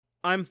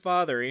I'm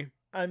Fathery,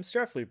 I'm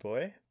Starfleet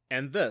Boy.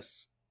 and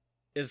this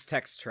is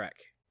Text Trek.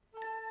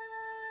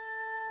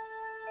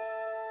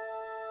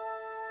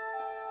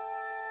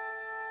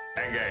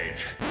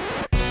 Engage.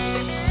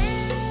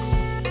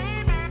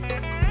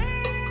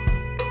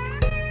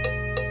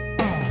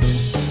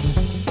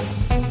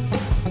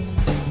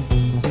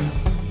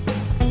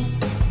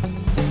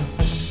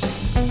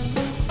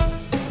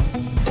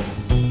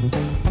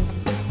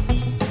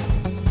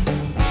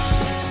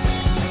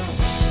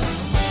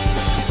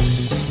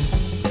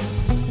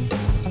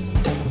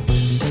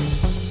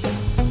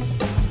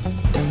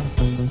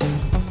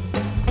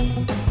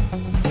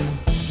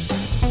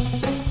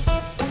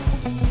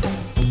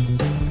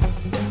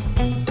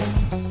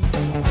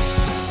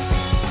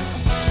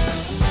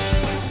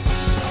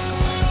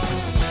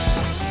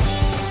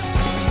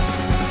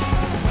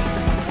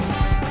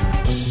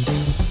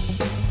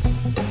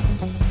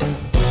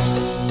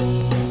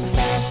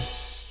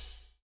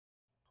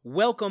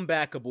 Welcome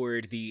back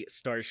aboard the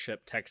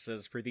Starship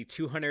Texas for the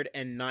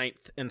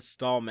 209th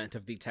installment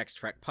of the Text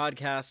Trek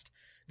podcast,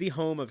 the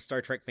home of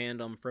Star Trek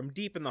fandom from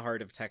deep in the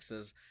heart of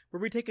Texas,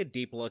 where we take a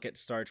deep look at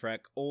Star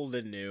Trek, old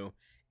and new.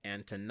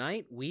 And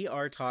tonight we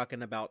are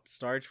talking about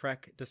Star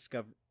Trek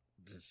Discovery.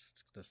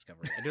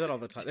 I do that all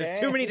the time. There's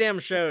too many damn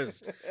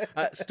shows.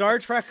 Star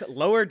Trek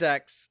Lower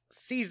Decks,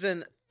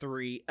 Season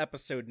 3,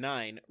 Episode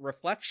 9,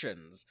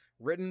 Reflections,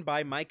 written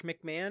by Mike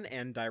McMahon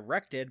and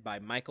directed by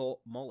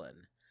Michael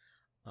Mullen.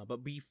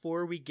 But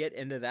before we get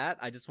into that,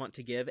 I just want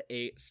to give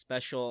a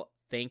special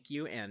thank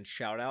you and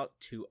shout out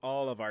to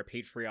all of our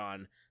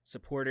Patreon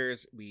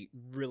supporters. We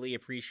really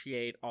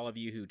appreciate all of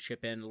you who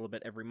chip in a little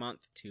bit every month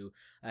to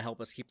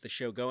help us keep the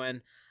show going.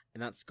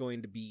 And that's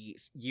going to be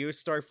you,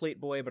 Starfleet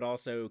Boy, but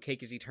also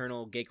Cake is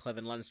Eternal, Gay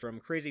Clevin Lundstrom,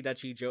 Crazy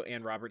Dutchie,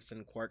 Joanne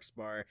Robertson, Quarks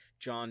Bar,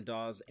 John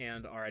Dawes,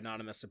 and our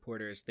anonymous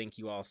supporters. Thank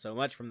you all so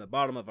much from the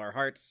bottom of our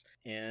hearts.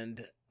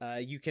 And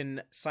you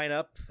can sign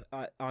up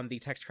on the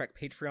Text Trek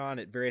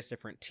Patreon at various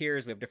different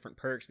tiers. We have different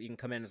perks, but you can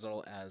come in as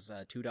little as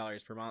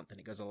 $2 per month, and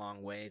it goes a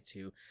long way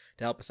to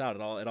help us out.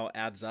 It all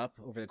adds up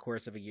over the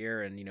course of a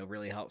year, and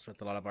really helps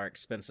with a lot of our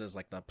expenses,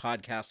 like the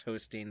podcast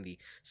hosting, the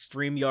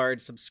StreamYard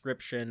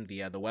subscription,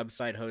 the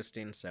website hosting.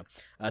 So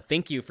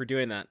thank you for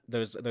doing that.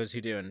 Those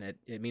who do, and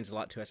it means a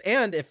lot to us.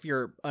 And if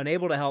you're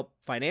unable to help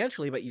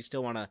financially, but you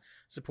still want to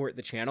support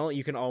the channel,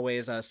 you can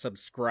always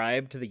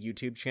subscribe to the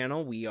YouTube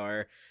channel. We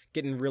are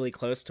getting really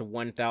close to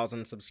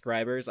 1,000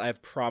 subscribers.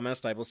 I've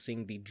promised I will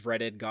sing the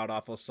dreaded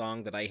god-awful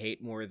song that I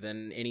hate more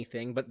than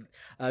anything, but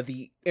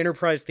the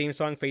Enterprise theme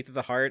song, Faith of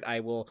the Heart, I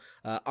will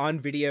on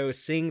video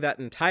sing that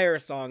entire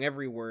song,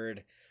 every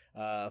word,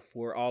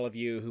 for all of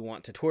you who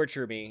want to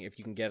torture me. If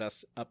you can get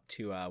us up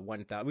to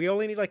 1,000, we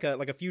only need like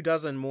a few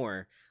dozen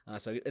more.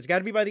 So it's got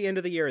to be by the end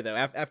of the year, though.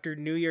 After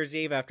New Year's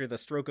Eve, after the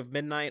stroke of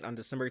midnight on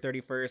December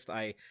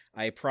 31st,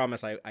 I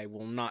promise I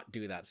will not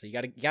do that. So you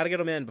gotta get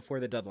them in before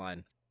the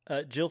deadline.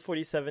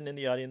 Jill47 in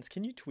the audience,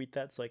 can you tweet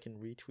that so I can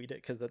retweet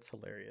it? Because that's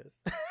hilarious.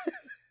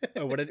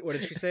 Oh, what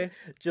did she say?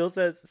 Jill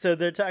says, so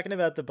they're talking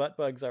about the butt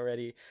bugs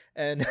already,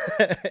 and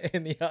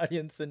in the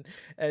audience,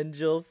 and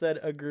Jill said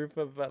a group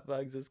of butt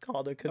bugs is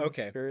called a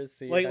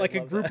conspiracy. Okay. Like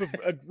a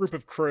group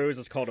of crows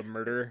is called a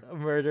murder. A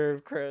murder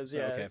of crows,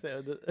 yeah. Okay.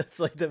 So it's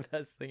like the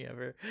best thing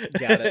ever.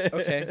 Got it.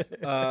 Okay.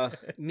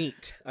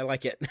 Neat. I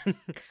like it.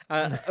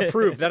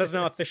 Approved. That is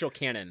now official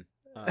canon.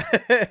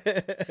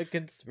 A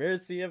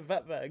conspiracy of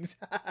butt bugs.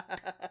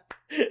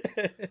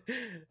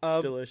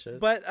 Delicious.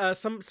 But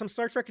some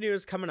Star Trek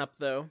news coming up,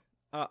 though.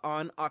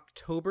 On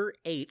October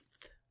 8th,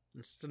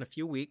 just in a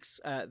few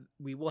weeks,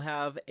 we will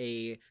have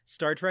a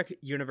Star Trek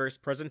Universe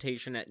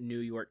presentation at New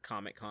York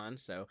Comic Con.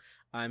 So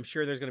I'm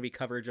sure there's going to be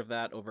coverage of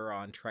that over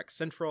on Trek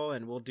Central,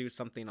 and we'll do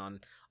something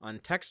on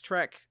Text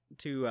Trek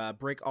to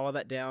break all of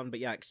that down. But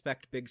yeah,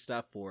 expect big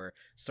stuff for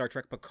Star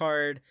Trek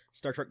Picard,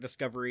 Star Trek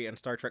Discovery, and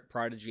Star Trek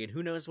Prodigy, and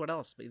who knows what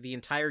else. The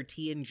entire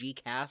TNG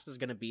cast is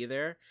going to be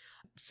there.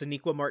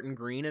 Sonequa Martin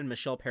Green and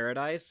Michelle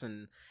Paradise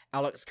and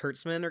Alex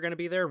Kurtzman are going to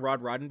be there.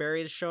 Rod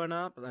Roddenberry is showing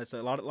up. That's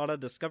a lot of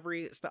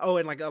Discovery stuff. Oh,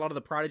 and like a lot of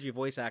the Prodigy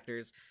voice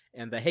actors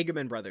and the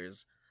Hageman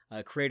brothers,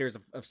 creators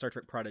of Star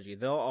Trek Prodigy,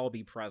 they'll all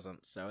be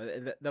present. So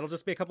that'll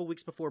just be a couple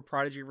weeks before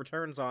Prodigy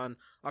returns on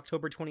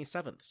October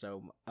 27th.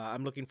 So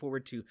I'm looking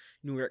forward to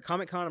New York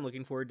Comic Con. I'm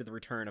looking forward to the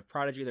return of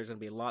Prodigy. There's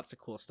going to be lots of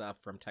cool stuff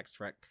from Text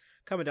Trek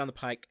coming down the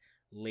pike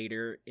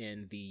later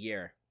in the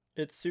year.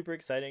 It's super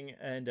exciting,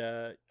 and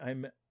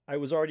I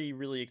was already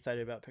really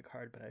excited about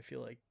Picard, but I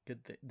feel like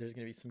there's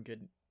going to be some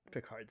good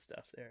Picard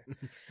stuff there.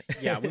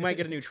 Yeah, we might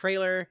get a new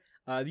trailer.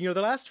 The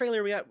last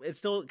trailer we got, it's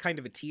still kind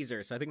of a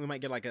teaser, so I think we might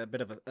get like a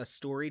bit of a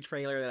story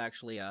trailer that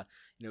actually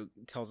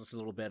tells us a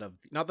little bit of,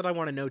 not that I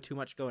want to know too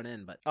much going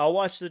in, but I'll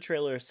watch the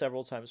trailer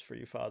several times for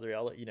you, Father.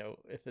 I'll let you know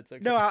if it's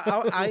okay. No,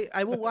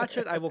 I will watch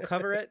it. I will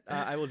cover it.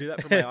 I will do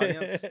that for my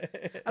audience.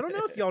 I don't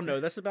know if y'all know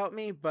this about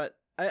me, but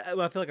I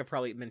feel like I've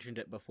probably mentioned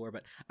it before,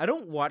 but I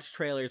don't watch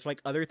trailers like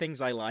other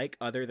things I like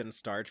other than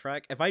Star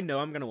Trek. If I know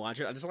I'm gonna watch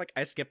it,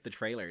 I skip the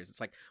trailers.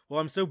 It's like,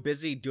 well, I'm so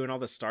busy doing all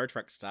the Star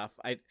Trek stuff.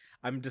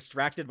 I'm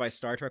distracted by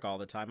Star Trek all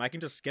the time. I can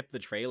just skip the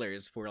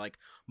trailers for like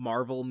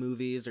Marvel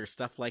movies or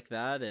stuff like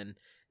that, and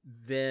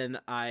then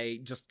I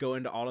just go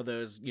into all of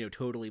those,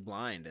 totally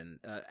blind. And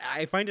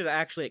I find it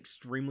actually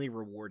extremely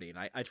rewarding.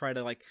 I try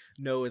to like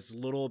know as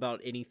little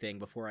about anything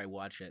before I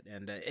watch it,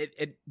 and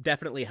it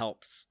definitely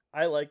helps.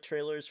 I like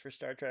trailers for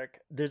Star Trek.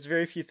 There's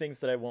very few things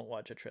that I won't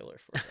watch a trailer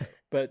for,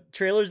 but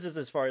trailers is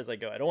as far as I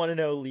go. I don't want to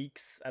know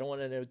leaks. I don't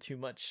want to know too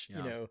much,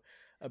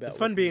 about. It's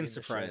fun being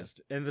surprised,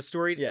 and the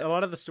story. A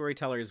lot of the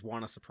storytellers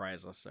want to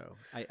surprise us, so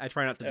I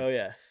try not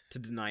to. To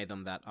deny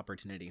them that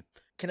opportunity.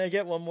 Can I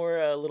get one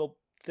more little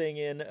thing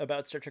in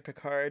about Star Trek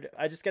Picard?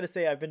 I just gotta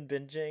say, I've been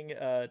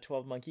binging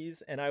 12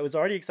 Monkeys, and I was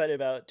already excited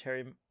about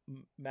Terry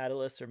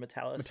Matalas or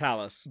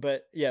Matalas.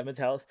 But yeah,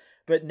 Matalas.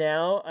 But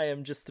now I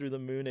am just through the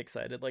moon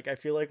excited. Like, I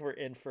feel like we're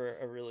in for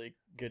a really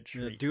good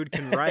treat. The dude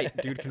can write.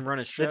 Dude can run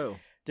a show.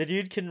 The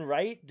dude can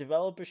write,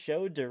 develop a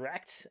show,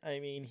 direct. I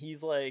mean,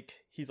 he's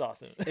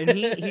awesome. And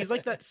he's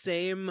like that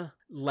same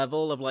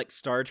level of like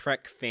Star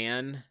Trek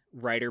fan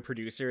writer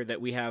producer that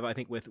we have, I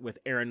think, with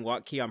Aaron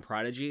Watke on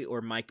Prodigy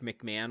or Mike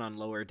McMahon on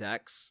Lower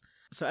Decks.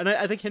 So, and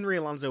I think Henry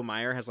Alonso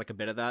Meyer has like a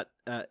bit of that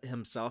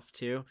himself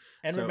too.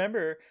 And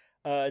remember,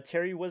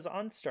 Terry was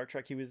on Star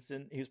Trek. He was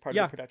part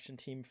of the production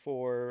team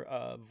for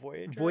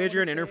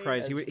Voyager and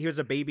Enterprise. He was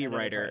a baby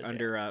writer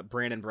under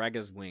Brandon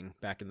Braga's wing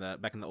back in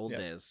the old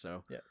days.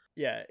 So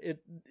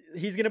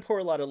he's gonna pour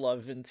a lot of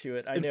love into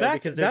it. In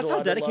fact, because that's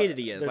how dedicated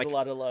he is. There's like, a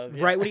lot of love.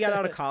 Right when he got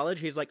out of college,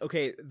 he's like,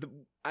 okay,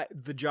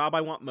 the job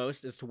I want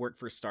most is to work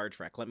for Star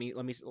Trek. Let me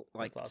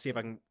like see if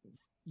I can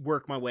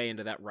work my way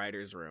into that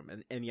writer's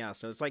room. And yeah,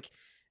 so it's like,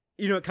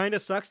 it kind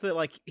of sucks that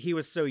like he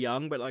was so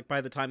young, but like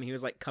by the time he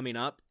was like coming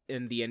up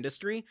in the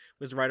industry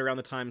was right around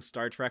the time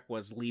Star Trek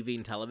was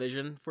leaving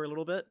television for a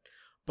little bit.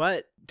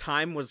 But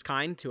time was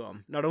kind to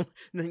him. Not only,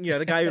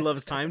 the guy who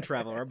loves time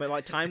travel, but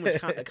like time was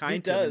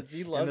kind to him.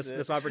 He loves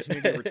this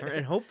opportunity to return,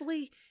 and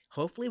hopefully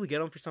we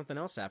get him for something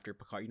else after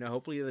Picard.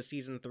 Hopefully the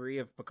season 3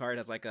 of Picard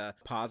has like a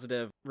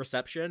positive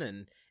reception,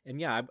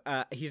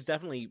 and he's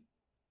definitely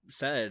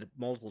said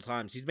multiple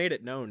times, he's made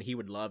it known he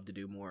would love to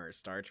do more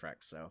Star Trek.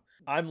 So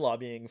I'm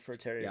lobbying for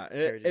Terry to do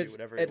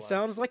whatever he wants. It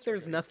sounds like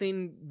there's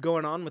nothing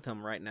going on with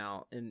him right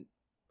now, and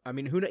I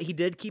mean, he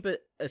did keep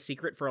it a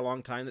secret for a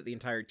long time that the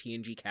entire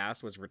TNG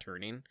cast was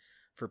returning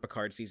for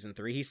Picard season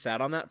 3. He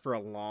sat on that for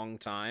a long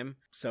time,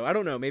 so I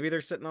don't know, maybe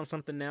they're sitting on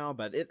something now,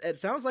 but it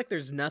sounds like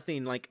there's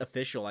nothing like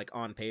official like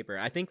on paper.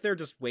 I think they're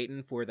just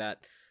waiting for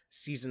that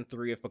season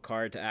 3 of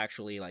Picard to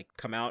actually like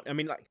come out. I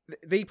mean, like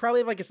they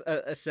probably have like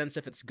a sense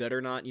if it's good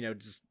or not,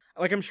 just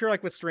like I'm sure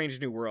like with Strange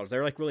New Worlds,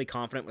 they're like really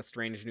confident with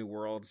Strange New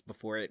Worlds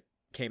before it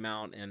came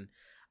out, and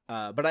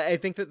but I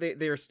think that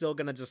they are still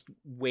gonna just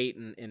wait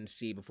and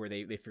see before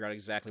they figure out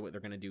exactly what they're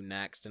gonna do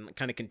next, and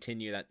kind of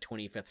continue that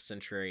 25th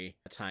century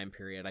time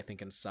period, I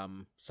think, in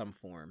some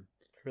form.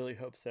 Really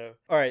hope so.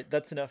 All right,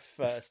 that's enough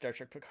Star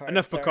Trek Picard.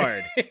 Enough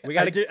Picard. We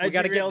gotta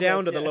get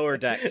down to the lower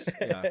decks.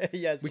 Yeah.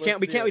 Yes, we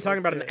can't be talking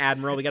about an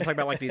admiral. We gotta talk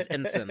about like these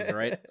ensigns,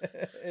 right?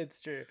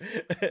 It's true.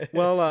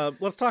 Well,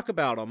 let's talk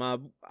about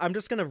them. I'm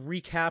just gonna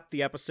recap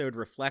the episode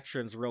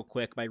reflections real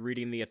quick by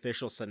reading the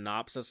official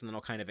synopsis, and then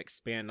I'll kind of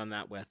expand on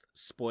that with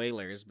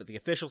spoilers. But the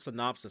official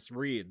synopsis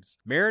reads: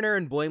 Mariner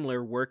and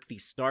Boimler work the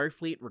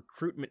Starfleet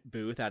recruitment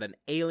booth at an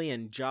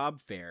alien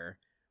job fair.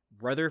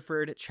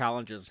 Rutherford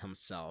challenges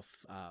himself.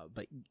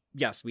 But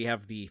yes, we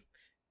have the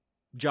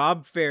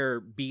job fair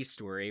B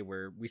story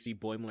where we see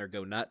Boimler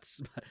go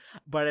nuts.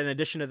 But in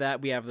addition to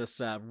that, we have this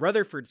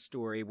Rutherford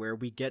story where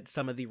we get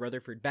some of the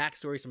Rutherford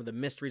backstory, some of the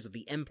mysteries of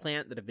the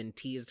implant that have been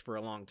teased for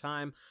a long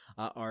time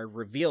are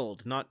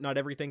revealed. Not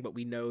everything, but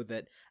we know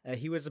that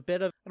he was a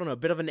bit of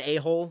an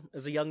a-hole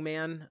as a young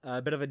man,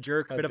 a bit of a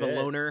jerk, a bit of a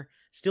loner,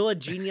 still a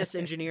genius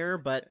engineer,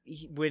 but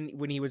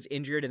when he was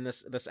injured in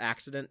this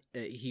accident,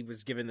 he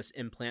was given this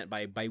implant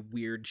by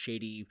weird,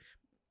 shady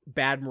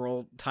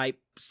Badmiral type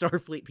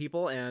Starfleet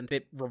people, and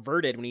it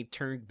reverted when he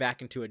turned back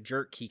into a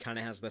jerk. He kind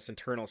of has this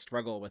internal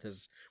struggle with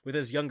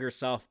his younger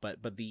self, but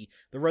the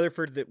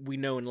Rutherford that we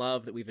know and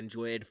love, that we've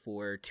enjoyed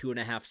for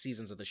 2.5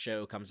 seasons of the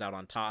show, comes out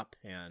on top,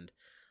 and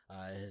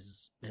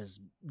his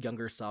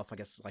younger self, I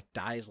guess, like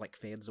dies, like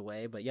fades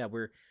away. But yeah,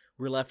 we're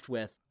left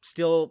with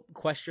still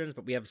questions,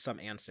 but we have some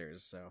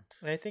answers. So,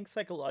 and I think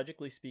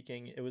psychologically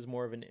speaking, it was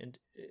more of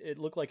it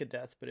looked like a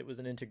death, but it was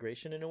an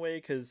integration in a way,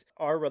 because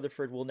our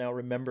Rutherford will now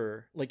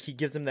remember, like he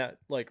gives him that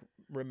like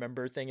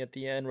remember thing at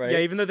the end, right? Yeah,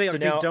 even though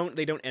they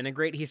don't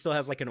integrate, he still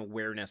has like an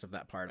awareness of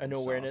that part of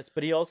himself. Awareness,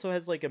 but he also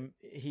has like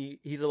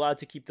he's allowed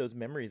to keep those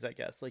memories, I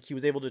guess. Like he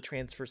was able to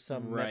transfer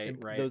some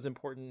those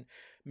important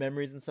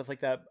memories and stuff like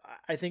that.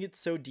 I think it's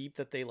so deep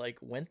that they like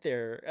went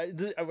there.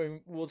 I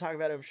mean, we'll talk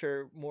about it, I'm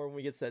sure, more when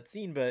we get to that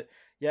scene, but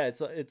yeah,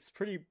 it's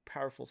pretty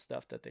powerful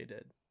stuff that they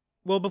did.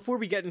 Well, before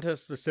we get into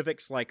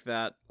specifics like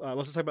that,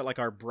 let's just talk about like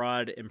our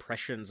broad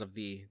impressions of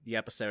the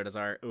episode as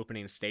our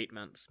opening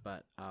statements.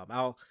 But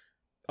I'll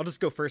just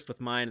go first with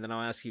mine, and then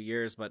I'll ask you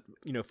yours. But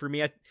for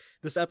me,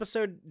 this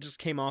episode just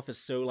came off as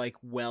so like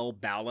well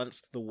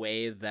balanced. The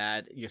way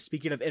that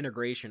speaking of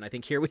integration, I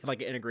think here we have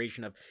like an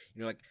integration of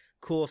like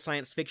cool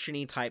science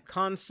fiction-y type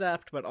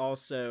concept, but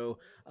also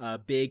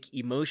big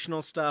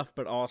emotional stuff,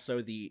 but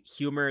also the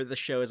humor the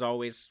show is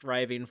always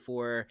striving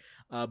for,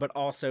 but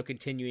also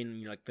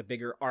continuing like the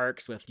bigger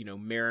arcs with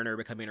Mariner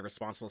becoming a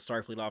responsible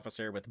Starfleet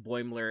officer, with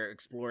Boimler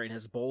exploring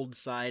his bold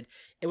side.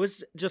 It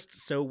was just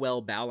so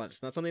well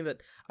balanced, and that's something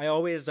that I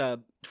always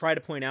try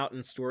to point out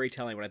in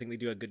storytelling when I think they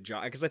do a good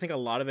job, because I think a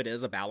lot of it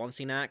is a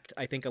balancing act.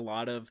 I think a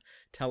lot of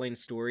telling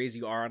stories,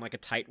 you are on like a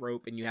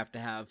tightrope, and you have to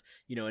have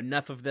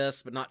enough of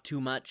this but not too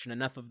much, and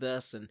enough of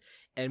this,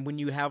 and when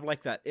you have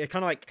like that, it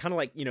kind of like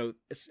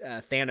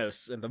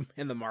Thanos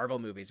in the Marvel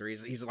movies, where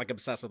he's like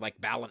obsessed with like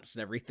balance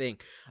and everything.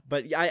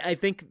 But I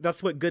think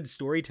that's what good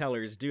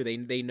storytellers do.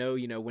 They know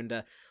when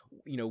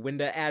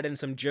to add in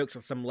some jokes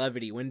with some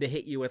levity, when to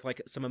hit you with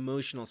like some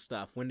emotional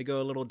stuff, when to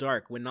go a little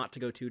dark, when not to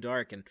go too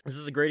dark. And this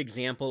is a great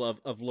example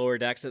of Lower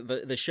Decks.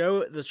 The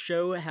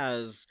show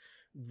has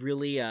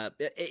really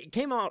it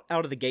came out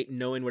of the gate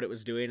knowing what it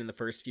was doing in the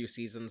first few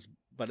seasons,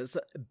 but it's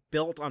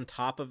built on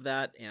top of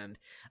that, and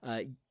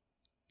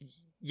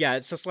yeah,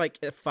 it's just like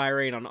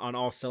firing on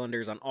all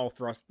cylinders, on all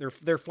thrust.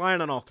 They're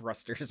flying on all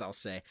thrusters, I'll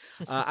say.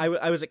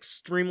 I was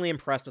extremely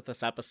impressed with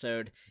this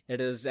episode.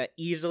 It is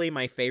easily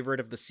my favorite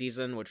of the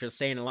season, which is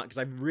saying a lot, because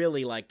I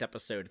really liked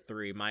episode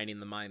 3, Mining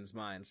the Mind's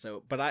Mind.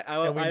 So, but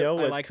I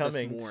like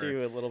coming this more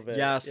too a little bit.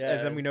 Yes, yeah,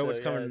 and then we know what's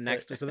coming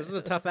next. So this is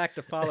a tough act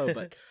to follow,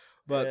 but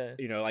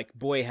yeah. Like,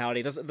 boy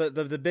howdy, this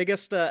the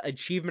biggest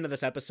achievement of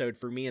this episode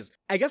for me is,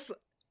 I guess,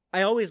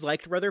 I always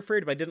liked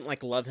Rutherford, but I didn't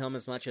like love him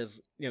as much as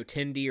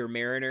Tendi or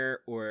Mariner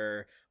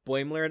or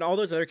Boimler and all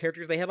those other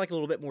characters. They had like a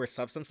little bit more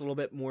substance, a little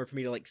bit more for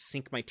me to like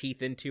sink my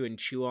teeth into and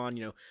chew on.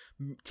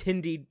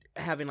 Tendi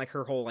having like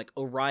her whole like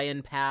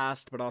Orion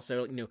past, but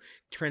also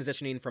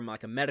transitioning from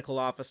like a medical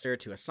officer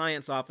to a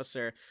science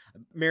officer.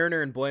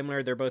 Mariner and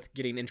Boimler, they're both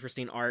getting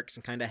interesting arcs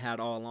and kind of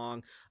had all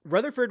along.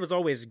 Rutherford was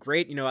always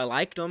great. I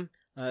liked him.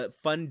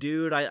 Fun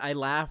dude. I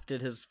laughed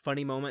at his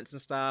funny moments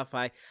and stuff.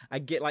 I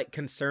get like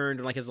concerned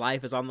when like his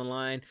life is on the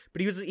line,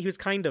 but he was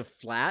kind of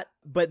flat.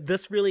 But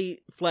this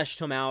really fleshed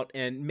him out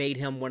and made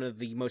him one of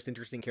the most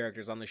interesting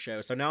characters on the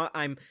show. So now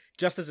I'm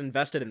just as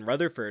invested in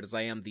Rutherford as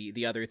I am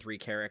the other 3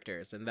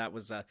 characters, and that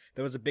was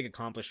a big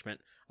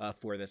accomplishment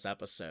for this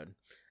episode,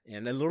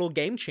 and a little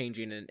game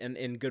changing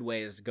in good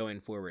ways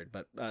going forward.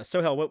 But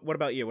Sohail, what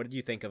about you? What did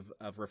you think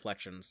of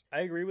Reflections? I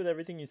agree with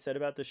everything you said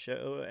about the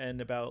show and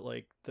about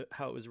like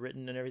how it was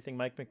written and everything.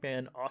 Mike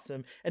McMahan,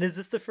 awesome. And is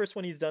this the first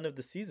one he's done of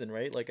the season,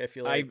 right? Like, I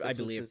feel like I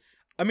believe.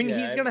 I mean,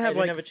 he's gonna have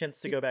have a chance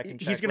to go back and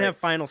check. He's gonna have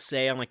final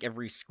say on like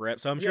every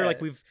script, so I'm sure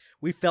like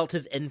we've felt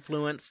his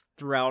influence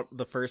throughout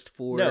the first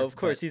 4. No, of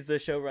course he's the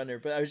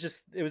showrunner, but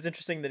it was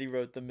interesting that he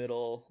wrote this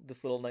little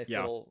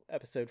little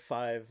episode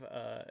 5,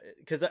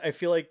 because I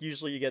feel like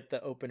usually you get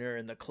the opener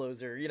and the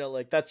closer,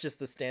 like that's just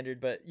the standard,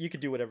 but you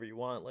could do whatever you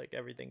want, like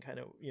everything kind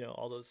of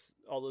all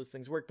those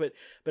things work. But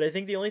I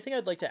think the only thing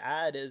I'd like to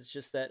add is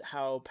just that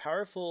how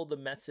powerful the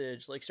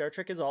message, like Star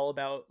Trek is all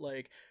about,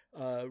 like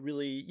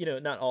really,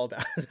 not all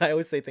about I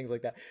always say things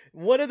like that.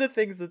 One of the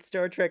things that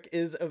Star Trek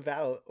is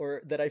about,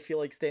 or that I feel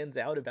like stands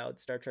out about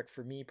Star Trek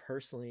for me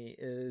personally,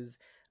 is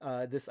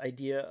this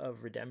idea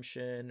of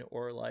redemption,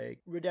 or like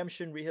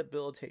redemption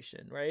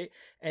rehabilitation, right?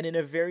 And in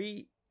a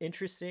very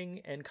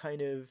interesting and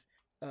kind of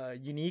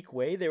unique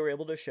way, they were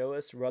able to show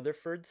us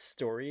Rutherford's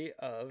story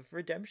of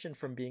redemption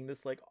from being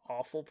this like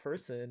awful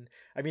person.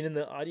 I mean, in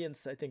the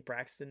audience, I think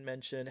Braxton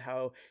mentioned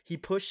how he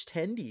pushed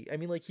Tendi. I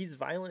mean, like, he's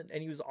violent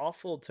and he was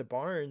awful to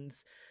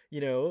Barnes,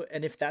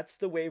 and if that's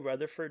the way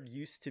Rutherford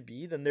used to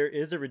be, then there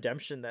is a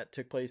redemption that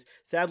took place.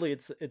 Sadly,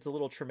 it's a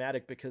little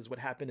traumatic, because what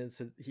happened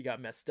is he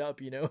got messed up,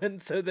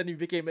 and so then he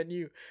became a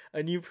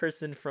new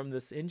person from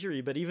this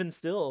injury. But even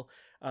still,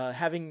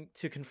 having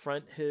to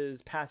confront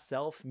his past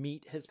self,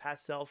 meet his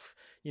past self,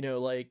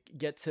 like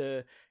get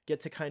to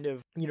kind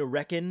of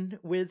reckon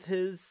with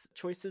his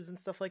choices and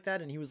stuff like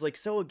that. And he was like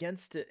so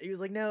against it. He was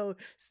like, no,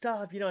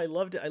 stop. I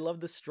loved it. I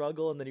loved the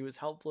struggle, and then he was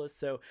helpless.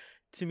 So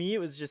to me, it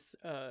was just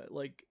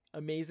like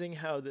amazing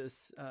how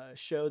this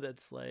show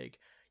that's like,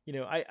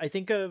 I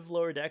think of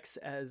Lower Decks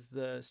as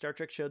the Star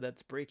Trek show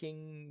that's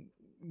breaking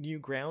new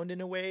ground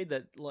in a way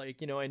that, like,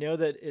 I know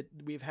that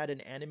we've had an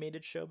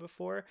animated show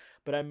before,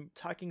 but I'm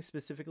talking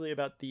specifically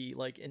about the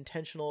like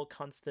intentional,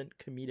 constant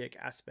comedic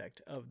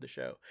aspect of the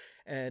show.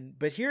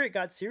 But here it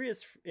got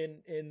serious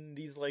in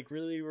these like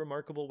really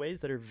remarkable ways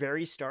that are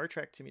very Star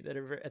Trek to me, that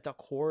are at the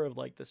core of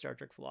like the Star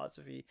Trek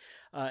philosophy.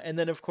 And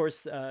then of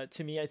course,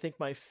 to me, I think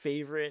my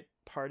favorite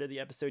part of the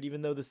episode,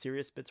 even though the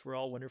serious bits were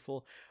all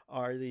wonderful,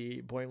 are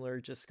the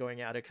Boimler just going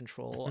out of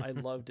control. I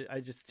loved it.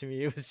 to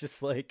me, it was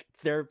just like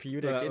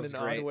therapeutic in an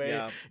odd way.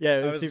 Yeah,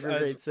 it was super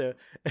great. So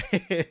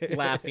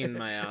laughing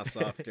my ass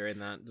off during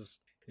that.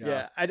 Just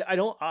Yeah, I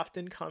don't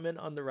often comment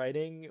on the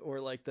writing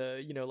or like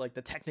the, you know, like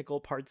the technical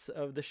parts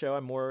of the show.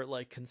 I'm more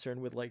like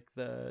concerned with like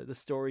the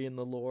story and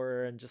the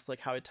lore and just like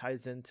how it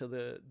ties into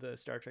the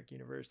Star Trek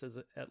universe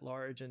at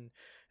large and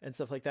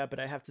stuff like that. But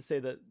I have to say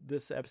that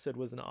this episode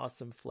was an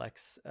awesome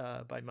flex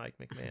by Mike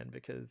McMahon,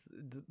 because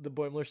the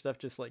Boimler stuff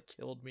just like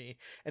killed me,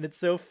 and it's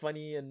so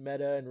funny and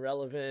meta and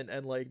relevant,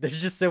 and like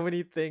there's just so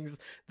many things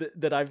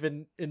that I've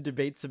been in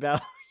debates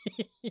about.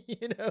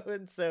 You know,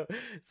 and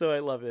so I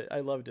love it.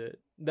 I loved it.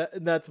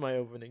 That's my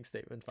opening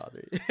statement,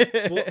 Father.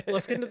 Well,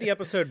 let's get into the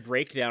episode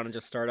breakdown and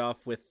just start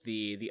off with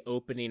the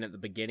opening at the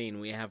beginning.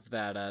 We have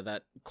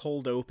that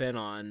cold open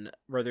on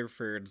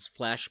Rutherford's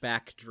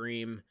flashback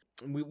dream.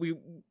 We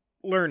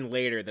learn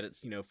later that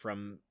it's, you know,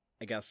 from,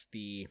 I guess,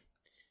 the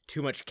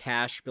too much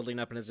cash building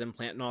up in his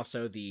implant, and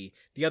also the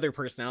other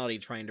personality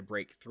trying to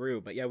break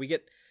through. But yeah, we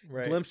get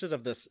glimpses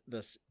of this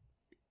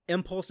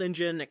impulse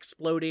engine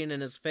exploding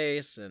in his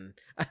face, and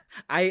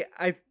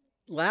I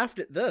laughed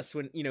at this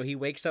when, you know, he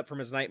wakes up from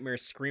his nightmare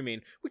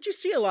screaming, which you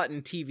see a lot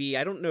in TV.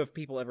 I don't know if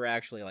people ever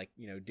actually, like,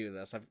 you know, do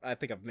this. I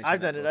think I've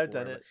mentioned I've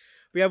done it.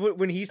 But yeah,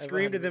 when he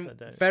screamed at them,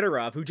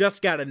 Fedorov, who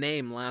just got a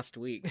name last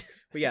week,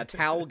 but yeah,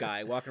 towel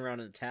guy walking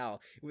around in a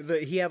towel.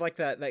 He had like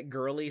that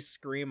girly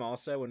scream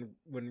also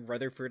when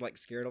Rutherford like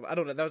scared him. I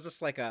don't know. That was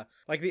just like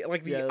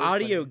the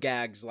audio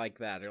gags like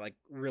that are like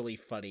really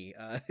funny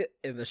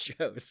in the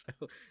show. So,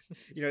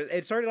 you know,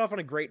 it started off on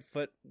a great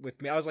foot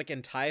with me. I was like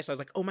enticed. I was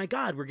like, oh my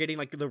god, we're getting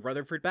like the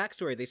Rutherford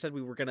backstory. They said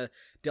we were gonna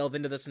delve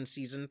into this in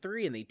season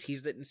 3, and they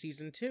teased it in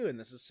season 2, and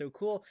this is so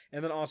cool.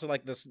 And then also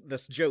like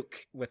this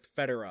joke with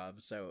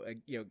Fedorov. So,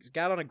 you know,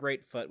 got on a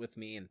great foot with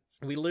me, and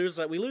we lose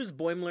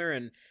Boimler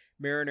and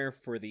Mariner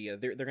for the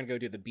they're gonna go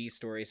do the B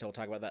story, so we'll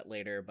talk about that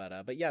later.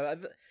 But yeah,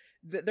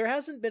 there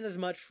hasn't been as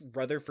much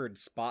Rutherford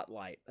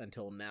spotlight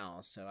until now,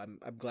 so I'm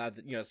glad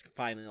that, you know, it's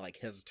finally like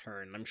his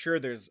turn. I'm sure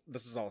this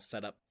is all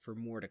set up for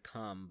more to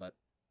come, but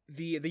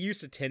the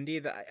use of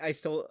Tendi, that I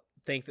still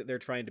think that they're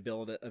trying to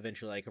build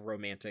eventually like a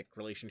romantic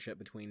relationship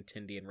between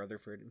Tendi and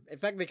Rutherford. In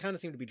fact, they kind of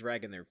seem to be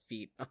dragging their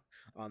feet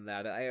on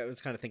that. I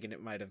was kind of thinking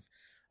it might have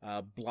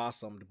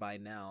blossomed by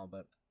now,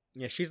 but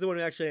yeah, she's the one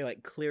who actually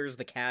like clears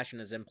the cache in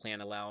his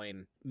implant,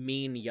 allowing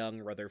mean young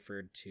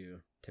Rutherford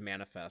to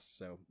manifest.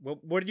 So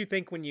what did you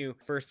think when you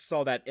first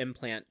saw that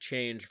implant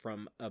change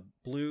from a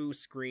blue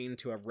screen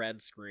to a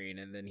red screen,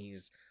 and then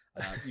he's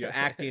you know,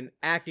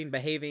 acting,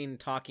 behaving,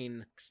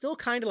 talking, still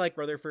kind of like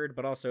Rutherford,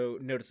 but also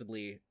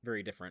noticeably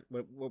very different?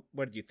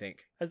 What did you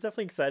think? I was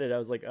definitely excited. I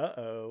was like,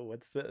 uh-oh,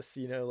 what's this?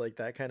 You know, like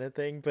that kind of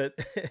thing. But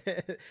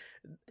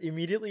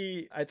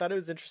immediately I thought it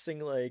was interesting,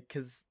 like,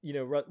 because, you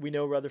know, we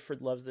know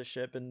Rutherford loves the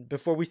ship, and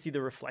before we see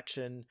the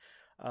reflection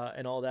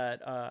and all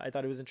that, I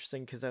thought it was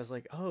interesting because I was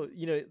like, oh,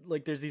 you know,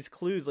 like there's these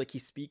clues, like he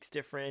speaks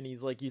different.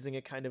 He's like using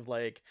a kind of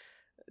like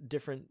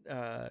different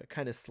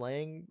kind of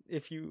slang,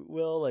 if you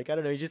will. Like, I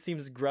don't know, he just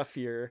seems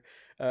gruffier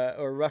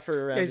or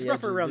rougher around he's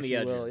rougher around the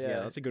edges.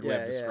 Yeah, that's a good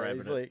way of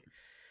describing it.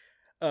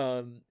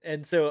 Like,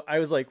 and so I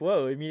was like,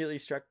 whoa, immediately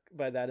struck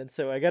by that. And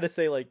so I gotta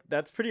say, like,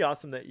 that's pretty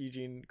awesome that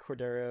Eugene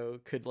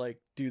Cordero could like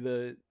do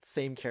the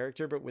same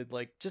character but with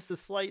like just a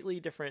slightly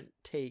different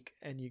take,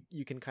 and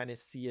you can kind of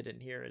see it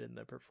and hear it in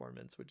the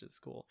performance, which is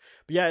cool.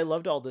 But yeah, I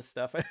loved all this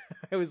stuff.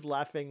 I was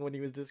laughing when he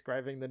was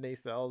describing the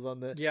nacelles on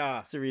the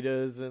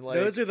Cerritos, and like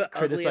those are the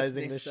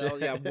criticizing ugliest nacelle.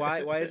 Yeah,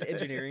 why is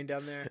engineering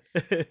down there?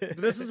 But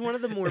this is one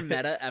of the more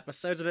meta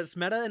episodes, and it's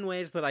meta in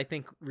ways that I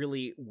think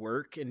really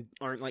work and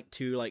aren't like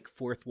too like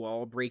fourth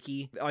wall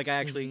breaky. Like, I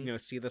actually you know,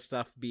 see the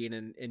stuff being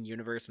in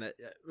universe, and it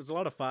was a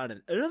lot of fun.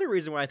 And another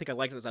reason why I think I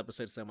liked this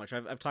episode so much,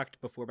 I've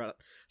talked before about it.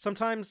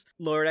 Sometimes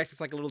Lower Decks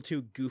is like a little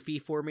too goofy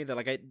for me, that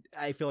like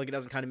I feel like it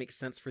doesn't kind of make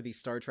sense for the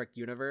Star Trek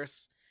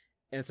universe.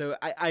 And so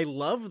I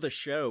love the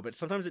show, but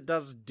sometimes it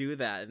does do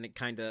that, and it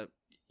kind of,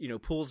 you know,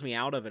 pulls me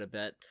out of it a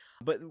bit.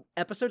 But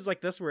episodes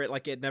like this, where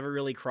it never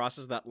really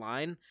crosses that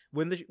line,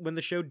 when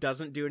the show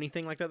doesn't do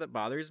anything like that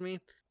bothers me,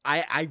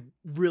 I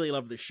really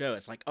love the show.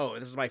 It's like, oh,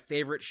 this is my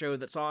favorite show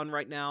that's on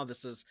right now.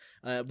 This is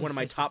one of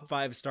my top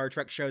 5 Star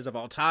Trek shows of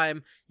all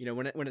time. You know,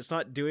 when it's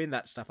not doing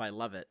that stuff, I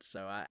love it.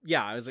 So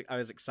yeah, I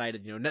was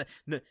excited. You know,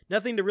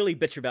 nothing to really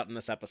bitch about in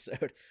this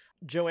episode.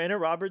 Joanna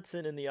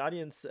Robertson in the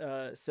audience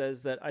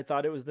says that I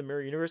thought it was the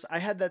mirror universe. I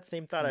had that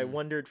same thought. I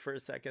wondered for a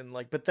second,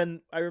 like, but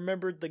then I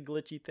remembered the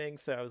glitchy thing,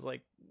 so I was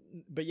like,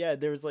 but yeah,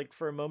 there was like,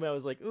 for a moment I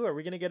was like, ooh, are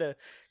we gonna get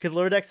because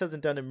Lower Decks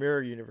hasn't done a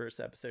mirror universe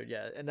episode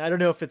yet, and I don't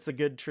know if it's a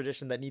good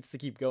tradition that needs to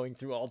keep going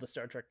through all the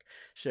Star Trek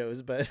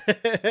shows, but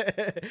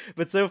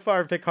but so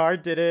far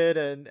Picard did it,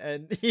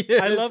 and you know,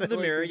 I love the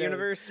mirror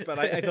universe, but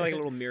I feel like a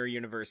little mirror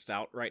universe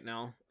out right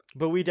now.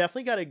 But we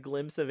definitely got a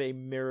glimpse of a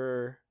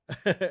mirror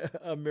you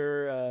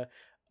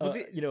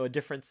know, a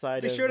different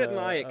side. They showed it in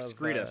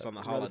Excretus on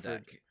the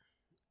holodeck.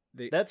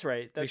 That's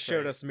right. They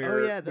showed us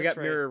mirror. Oh, yeah, we got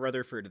Mirror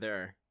Rutherford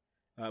there.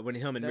 When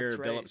him and Mirror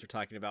Billups are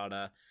talking about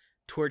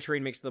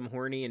torturing makes them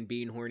horny, and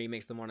being horny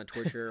makes them want to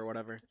torture or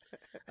whatever.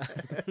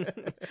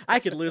 I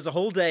could lose a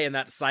whole day in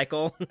that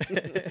cycle.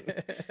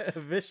 A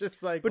vicious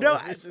cycle. But no,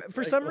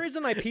 for some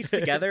reason I pieced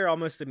together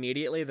almost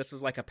immediately this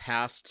was like a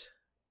past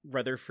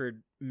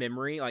Rutherford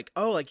memory. Like,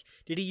 oh, like,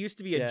 did he used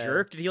to be a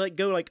jerk? Did he like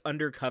go like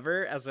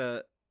undercover as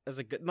a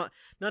good,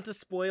 not to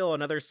spoil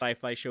another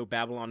sci-fi show,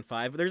 Babylon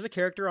 5, but there's a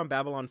character on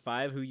Babylon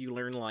 5 who you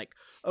learn like,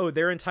 oh,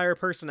 their entire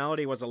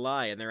personality was a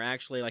lie, and they're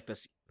actually like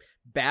this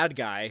bad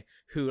guy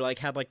who like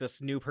had like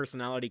this new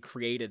personality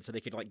created so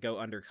they could like go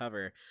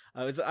undercover.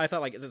 I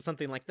thought like, is it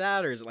something like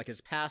that, or is it like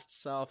his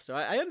past self? So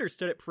I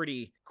understood it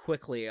pretty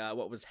quickly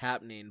what was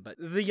happening. But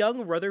the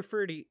young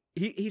Rutherford,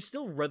 he's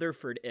still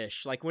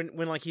Rutherford-ish. Like when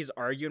like he's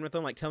arguing with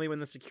him, like, tell me when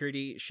the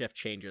security shift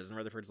changes, and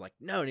Rutherford's like,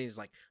 no, and he's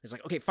like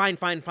okay, fine.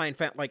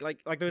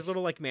 Like there's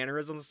little like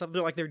mannerisms and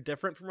stuff. They're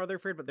different from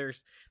Rutherford, but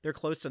they're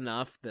close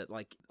enough that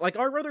like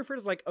our Rutherford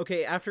is like,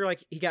 okay, after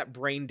like he got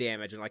brain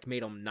damage and like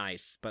made him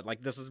nice, but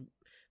like this is,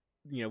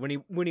 you know,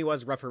 when he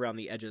was rough around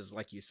the edges,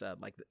 like you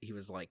said, like he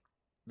was like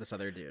this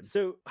other dude.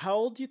 So how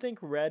old do you think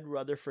Red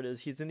Rutherford is?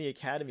 He's in the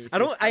academy.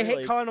 So I hate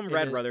like calling him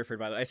Red Rutherford,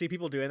 by the way. I see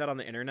people doing that on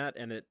the internet,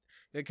 and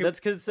that's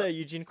because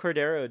Eugene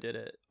Cordero did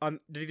it.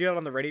 Did he do it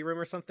on the Ready Room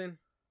or something?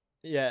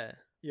 Yeah,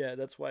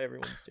 that's why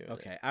everyone's doing it.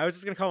 Okay, I was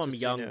just gonna call him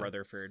Young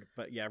Rutherford,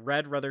 but yeah,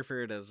 Red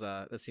Rutherford is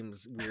that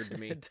seems weird to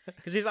me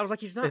because I was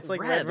like, he's not. It's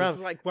like Red. This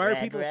is like, why are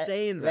people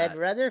saying that? Red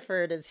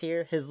Rutherford is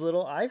here. His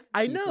little eye.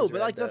 I know,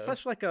 but like that's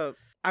such like a.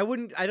 I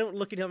don't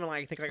look at him and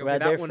like think like, okay,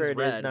 that one's red.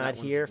 Rutherford is not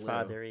here,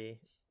 fathery.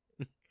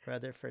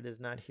 Rutherford is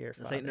not here.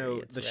 This ain't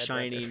the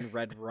shining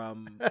red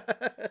rum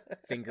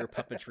finger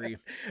puppetry.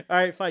 All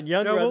right, fine.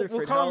 Young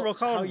Rutherford. We'll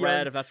call him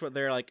Red if that's what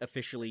they're like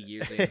officially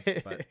using.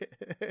 But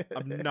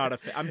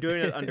I'm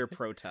doing it under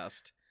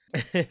protest.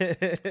 You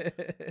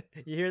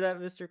hear that,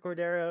 Mr.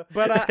 Cordero?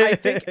 But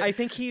I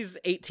think he's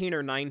 18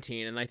 or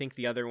 19, and I think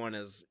the other one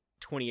is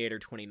 28 or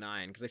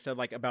 29, because they said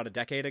like about a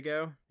decade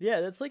ago.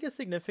 Yeah, that's like a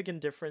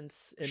significant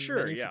difference in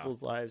many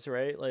people's lives,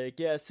 right? Like,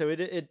 yeah, so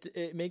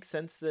it makes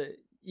sense that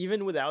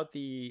even without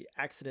the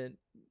accident,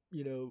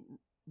 you know,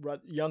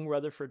 young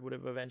Rutherford would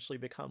have eventually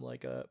become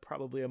like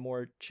probably a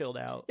more chilled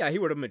out. Yeah, he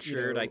would have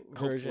matured.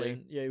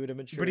 Hopefully, yeah, he would have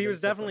matured. But he was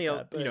definitely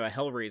a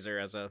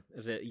Hellraiser as a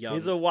young.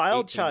 He's a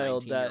wild 18,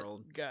 child, that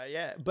guy.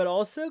 Yeah, but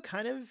also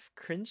kind of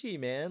cringy,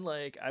 man.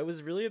 Like I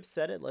was really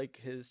upset at like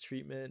his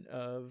treatment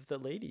of the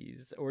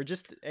ladies or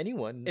just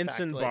anyone.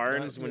 Ensign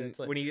Barnes,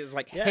 when he is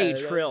like, "Hey,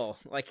 Trill,"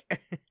 like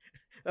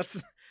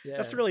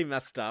that's really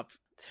messed up.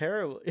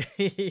 Terrible.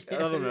 I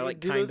don't know, like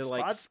kind of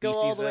like spots go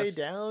all the way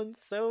down.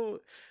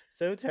 So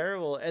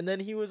terrible. And then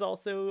he was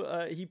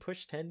also he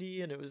pushed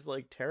Tendi, and it was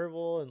like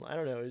terrible. And I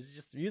don't know,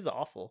 he was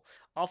awful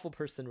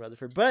person,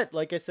 Rutherford. But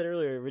like I said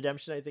earlier,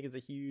 redemption I think is a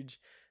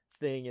huge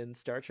thing in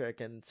Star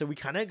Trek, and so we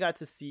kind of got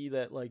to see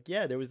that like,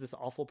 yeah, there was this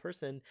awful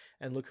person,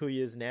 and look who he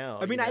is now.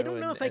 I mean, I don't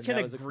know if I can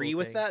agree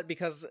with that,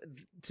 because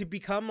to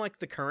become like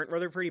the current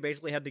Rutherford, he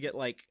basically had to get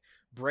like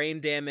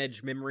brain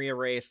damage, memory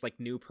erased, like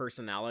new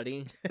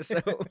personality. So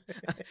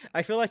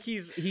I feel like he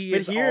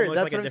is almost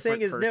like a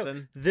different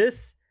person.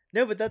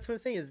 No, but that's what I'm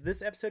saying is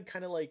this episode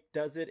kind of like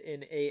does it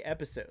in a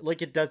episode.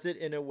 Like it does it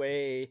in a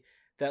way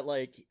that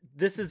like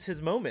this is his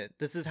moment.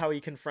 This is how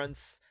he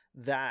confronts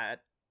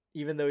that,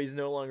 even though he's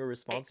no longer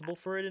responsible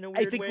for it in a weird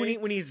way. I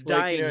think when he's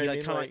dying,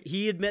 like, he like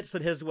he admits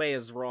that his way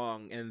is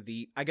wrong, and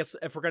I guess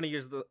if we're gonna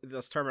use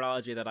this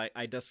terminology that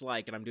I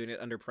dislike, and I'm doing it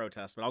under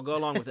protest, but I'll go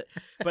along with it.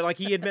 But like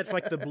he admits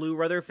like the blue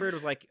Rutherford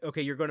was like,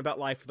 okay, you're going about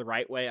life the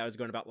right way, I was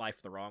going about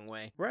life the wrong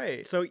way.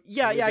 Right. So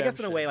yeah, I guess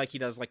in a way like he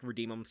does like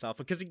redeem himself,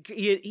 because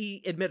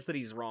he admits that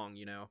he's wrong,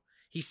 you know.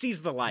 He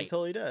sees the light. He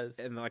totally does.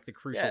 And like the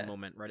crucial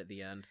moment right at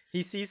the end.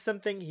 He sees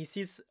something. He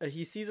sees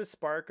a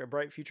spark, a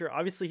bright future.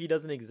 Obviously, he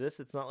doesn't exist.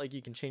 It's not like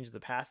you can change the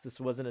past. This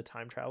wasn't a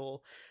time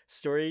travel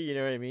story. You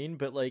know what I mean?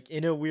 But like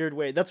in a weird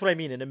way, that's what I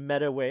mean. In a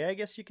meta way, I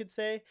guess you could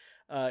say,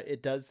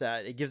 it does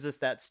that. It gives us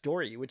that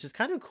story, which is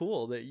kind of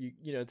cool that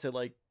you know, to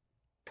like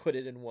put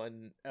it in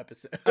one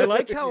episode. I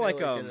like how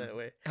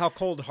how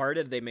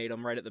cold-hearted they made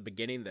him right at the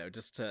beginning, though,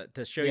 just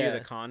to show you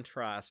the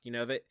contrast. You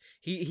know, that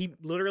he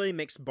literally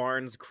makes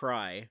Barnes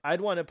cry.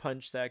 I'd want to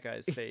punch that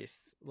guy's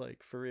face,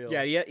 like for real.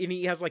 Yeah, and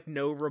he has like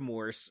no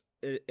remorse.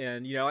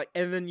 And you know, like,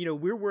 and then you know,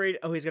 we're worried.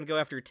 Oh, he's gonna go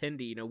after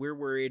Tendi. You know, we're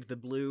worried. The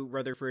blue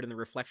Rutherford and the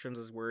Reflections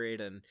is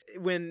worried. And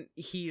when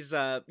he's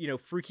you know,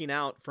 freaking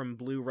out from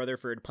blue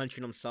Rutherford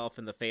punching himself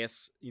in the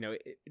face, you know,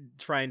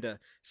 trying to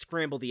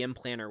scramble the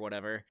implant or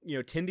whatever. You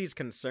know, Tendi's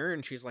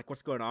concerned. She's like,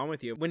 "What's going on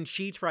with you?" When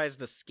she tries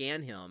to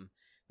scan him,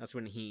 that's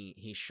when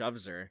he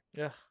shoves her.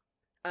 Yeah.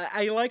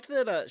 I liked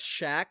that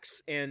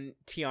Shax and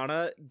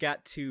Tiana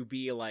got to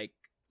be like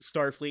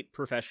Starfleet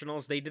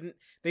professionals. They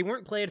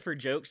weren't played for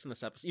jokes in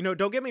this episode. You know,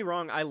 don't get me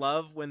wrong, I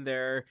love when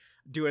they're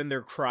doing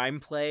their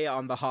crime play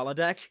on the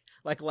holodeck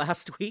like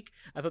last week.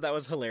 I thought that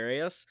was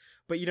hilarious.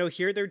 But you know,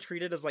 here they're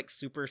treated as like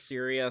super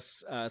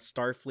serious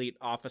Starfleet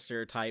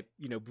officer type,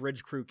 you know,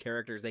 bridge crew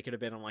characters. They could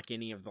have been on like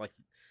any of like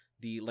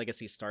the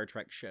legacy Star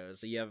Trek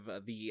shows. So you have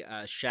the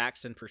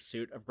Shaxs in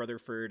pursuit of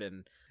Rutherford,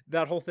 and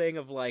that whole thing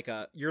of like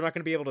you're not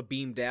going to be able to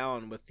beam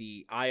down with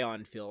the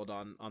ion field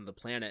on the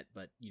planet,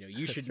 but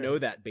you should know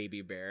that,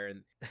 Baby Bear.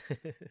 And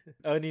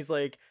oh, and he's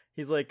like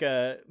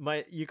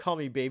you call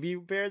me Baby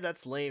Bear?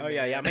 That's lame. Oh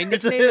yeah, my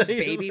nickname is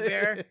Baby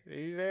Bear.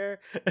 Baby Bear.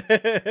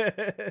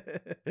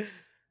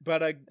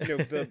 But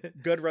the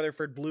good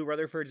Rutherford, Blue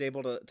Rutherford's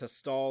able to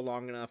stall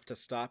long enough to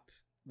stop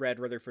Red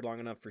Rutherford long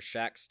enough for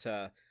Shaxs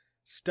to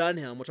stun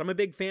him, which I'm a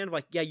big fan of.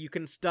 Like, yeah, you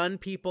can stun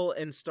people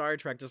in Star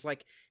Trek. Just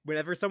like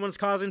whenever someone's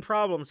causing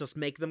problems, just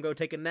make them go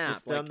take a nap.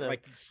 Just stun them.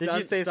 Like did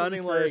you say stun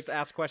something first, like,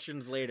 ask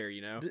questions later?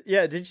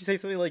 Yeah, didn't you say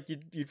something like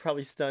you'd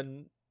probably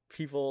stun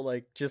people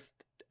like just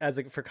as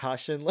a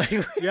precaution? Like,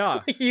 yeah,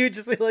 you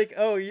just be like,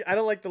 oh, I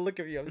don't like the look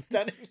of you, I'm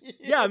stunning you.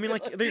 Yeah, I mean,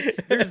 like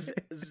there's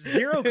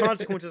zero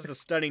consequences to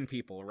stunning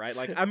people, right?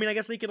 Like, I mean, I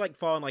guess they could like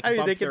fall and like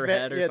bump their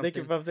head or something. Yeah, they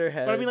can bump their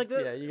head. But I mean, like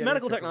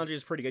medical technology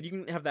is pretty good. You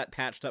can have that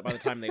patched up by the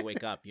time they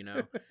wake up,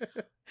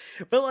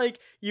 But like,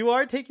 you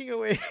are taking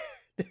away.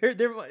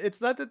 It's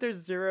not that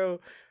there's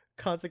zero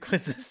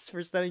consequences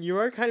for stunning. You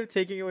are kind of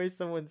taking away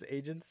someone's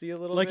agency a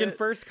little bit. Like in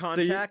First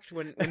Contact,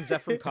 when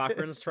Zefram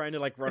Cochrane's trying to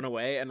like run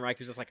away, and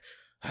Riker's just like,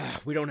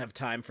 we don't have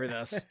time for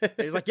this. And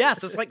he's like,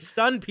 yes, it's like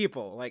stun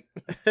people. Like,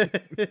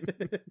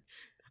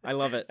 I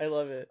love it. I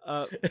love it.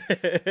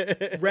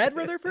 Red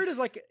Rutherford is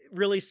like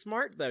really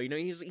smart though.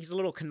 He's a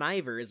little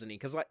conniver, isn't he?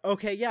 Because like,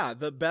 okay, yeah,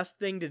 the best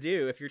thing to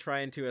do if you're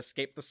trying to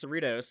escape the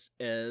Cerritos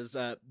is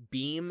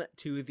beam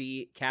to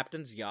the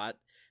captain's yacht,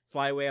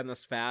 fly away on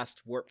this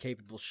fast warp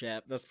capable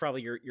ship. That's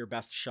probably your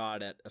best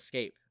shot at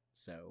escape.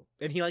 So,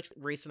 and he likes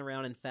racing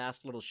around in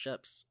fast little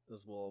ships,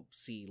 as we'll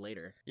see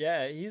later.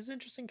 Yeah, he's an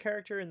interesting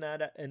character in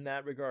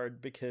that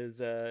regard,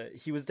 because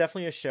he was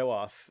definitely a show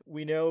off.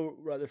 We know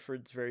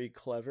Rutherford's very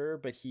clever,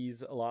 but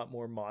he's a lot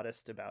more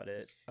modest about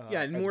it.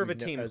 Yeah, and more of a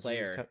team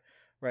player.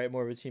 Right,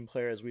 more of a team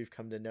player as we've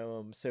come to know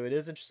him. So it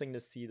is interesting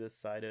to see this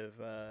side of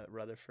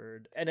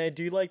Rutherford, and I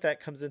do like that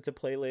comes into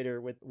play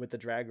later with the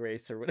drag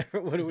race or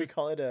whatever. What do we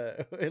call it?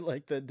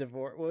 Like the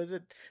divorce? What was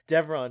it?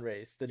 Devron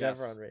race. The yes.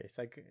 Devron race.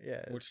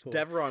 Which cool.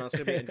 Devron is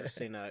going to be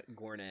interesting.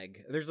 Gorn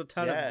egg. There's a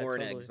ton of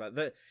Gorn eggs,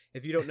 but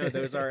if you don't know,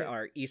 those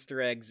are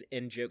Easter eggs,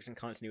 in jokes, and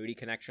continuity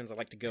connections. I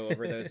like to go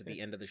over those at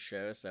the end of the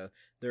show. So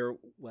there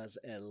was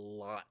a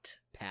lot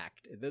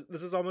packed.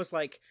 This is almost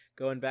like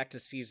going back to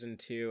season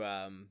 2.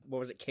 What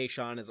was it?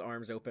 Kayshawn, his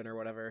arms open or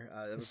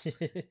whatever.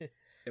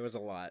 It was a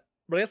lot.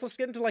 But I guess let's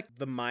get into like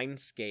the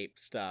Mindscape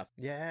stuff.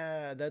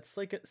 Yeah, that's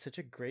like such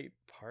a great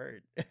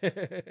part.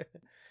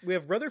 We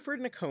have Rutherford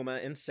in a coma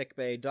in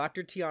sickbay.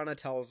 Dr. Tiana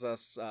tells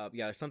us,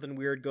 something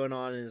weird going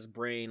on in his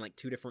brain, like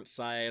 2 different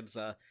sides.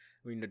 A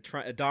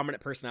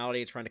dominant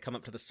personality trying to come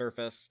up to the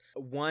surface.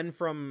 One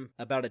from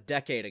about a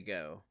decade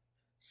ago.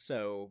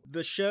 So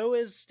the show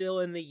is still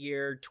in the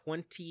year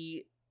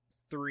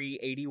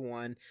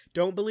 2381.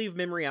 Don't believe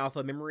Memory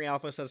Alpha. Memory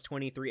Alpha says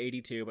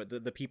 2382, but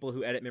the people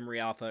who edit Memory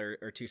Alpha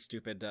are too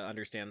stupid to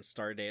understand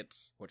star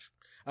dates, which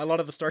a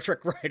lot of the Star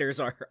Trek writers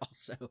are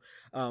also.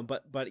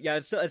 But yeah,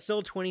 it's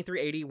still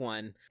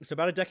 2381. So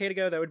about a decade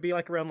ago, that would be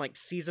like around like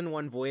season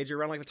 1 Voyager,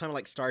 around like the time of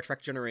like Star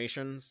Trek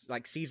Generations,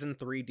 like season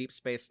 3 Deep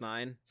Space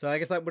Nine. So I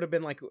guess that would have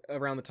been like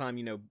around the time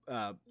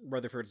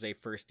Rutherford's a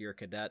first year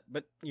cadet.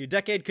 But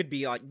decade could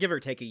be like give or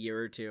take a year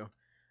or two.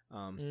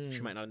 She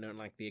might not have known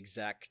like the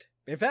exact.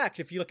 In fact,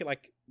 if you look at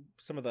like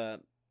some of the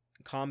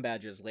comm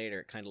badges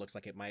later, it kind of looks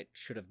like it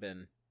should have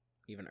been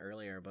even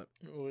earlier. But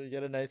we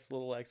get a nice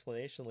little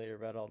explanation later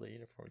about all the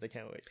uniforms. I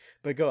can't wait.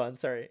 But go on,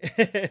 sorry.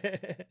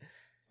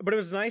 But it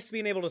was nice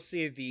being able to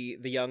see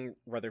the young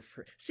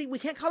Rutherford. See, we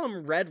can't call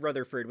him Red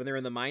Rutherford when they're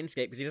in the Mindscape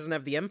because he doesn't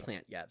have the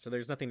implant yet, so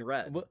there's nothing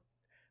red. Well,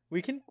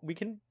 we can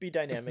be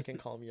dynamic and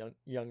call him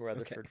young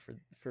Rutherford okay.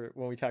 for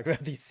when we talk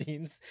about these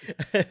scenes.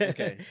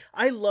 Okay.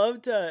 I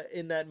loved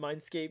in that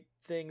Mindscape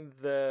thing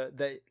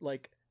the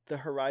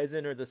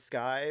horizon or the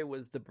sky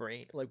was the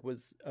brain, like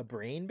was a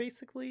brain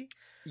basically.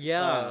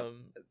 Yeah,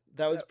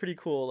 that was pretty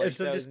cool. Like,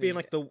 instead of just being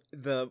like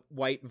the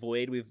white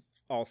void we've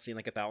all seen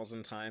like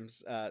 1,000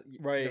 times.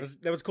 Right.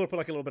 That was cool to put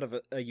like a little bit of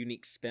a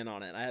unique spin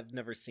on it. I have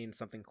never seen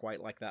something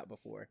quite like that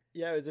before.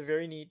 Yeah, it was a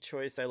very neat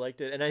choice. I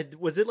liked it. And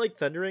was it like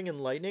thundering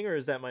and lightning, or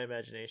is that my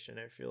imagination?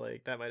 I feel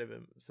like that might have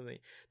been something.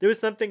 There was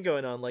something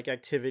going on, like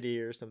activity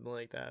or something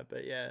like that.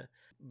 But yeah.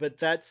 But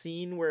that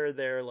scene where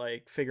they're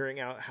like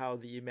figuring out how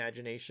the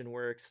imagination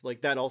works,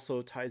 like that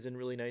also ties in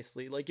really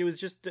nicely. Like it was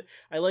just,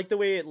 I like the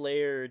way it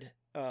layered.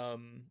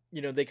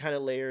 They kind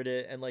of layered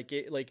it, and like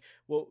it, like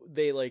what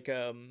they like,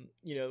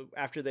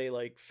 after they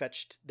like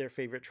fetched their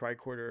favorite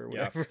tricorder or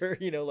whatever,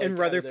 like, and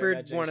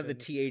Rutherford wanted the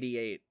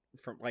T-88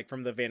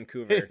 from the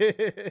Vancouver.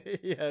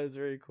 Yeah, it was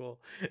very cool.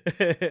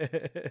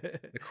 The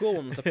cool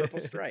one with the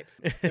purple stripe.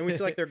 And we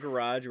see like their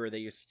garage where they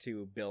used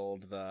to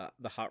build the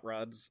hot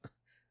rods.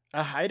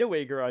 A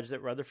hideaway garage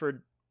that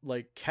Rutherford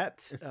like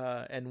kept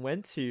and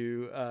went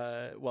to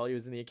while he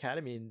was in the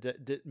academy,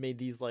 and made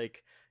these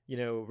like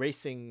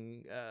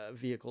racing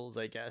vehicles,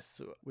 I guess,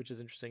 which is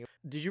interesting.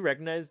 Did you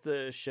recognize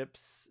the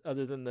ships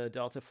other than the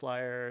Delta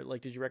Flyer?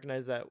 Like, did you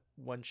recognize that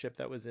one ship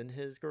that was in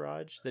his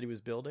garage that he was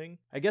building?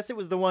 I guess it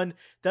was the one.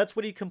 That's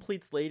what he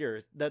completes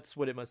later. That's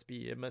what it must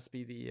be. It must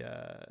be the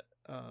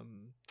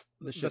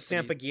ship. The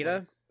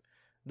Sampaguita.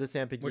 The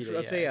Sampaguita. Which,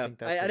 let's say, I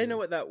didn't know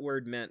what that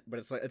word meant, but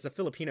it's a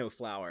Filipino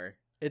flower.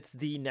 It's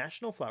the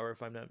national flower,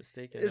 if I'm not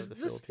mistaken. Is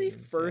this the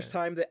first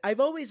time that I've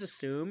always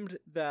assumed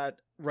that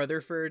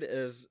Rutherford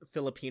is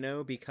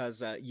Filipino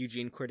because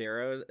Eugene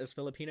Cordero is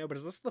Filipino? But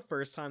is this the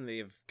first time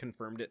they've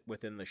confirmed it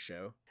within the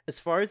show? As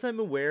far as I'm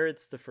aware,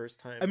 it's the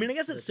first time. I mean, I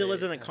guess it still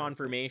isn't a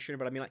confirmation,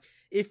 but I mean, like,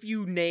 if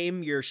you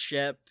name your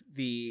ship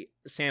the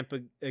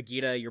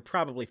Sampaguita, you're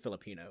probably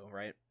Filipino,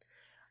 right?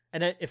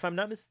 And if I'm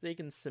not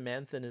mistaken,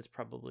 Samanthan is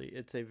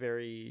it's a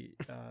very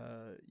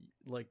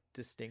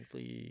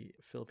distinctly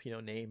Filipino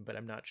name, but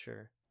I'm not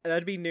sure.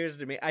 That'd be news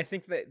to me. I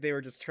think that they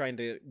were just trying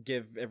to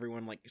give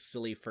everyone like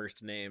silly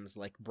first names,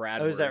 like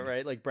Bradward. Oh, is that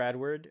right? Like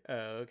Bradward?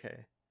 Oh, okay.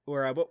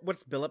 Or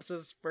what's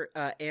Billups's for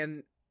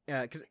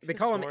because they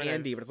call him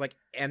Andy, but it's like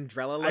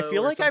Andrello. I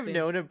feel like I've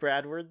known a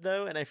Bradward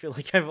though, and I feel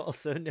like I've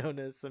also known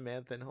a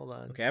Samanthan. Hold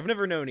on. Okay, I've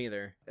never known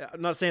either. I'm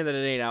not saying that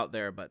it ain't out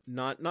there, but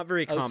not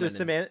very common. Oh,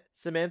 so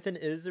Samanthan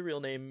is a real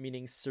name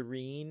meaning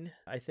serene,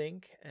 I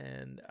think,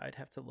 and I'd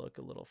have to look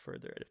a little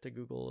further. I'd have to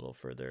Google a little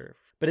further.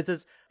 But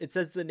it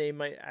says the name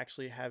might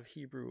actually have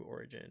Hebrew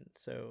origin,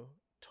 so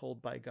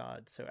told by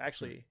God. So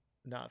actually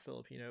not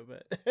Filipino,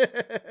 but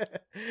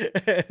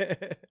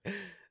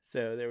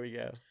so there we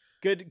go.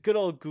 Good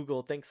old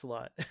Google. Thanks a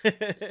lot.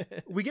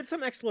 We get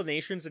some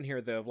explanations in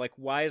here, though, of like,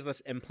 why has this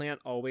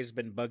implant always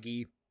been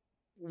buggy?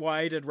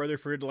 Why did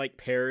Rutherford like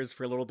pears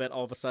for a little bit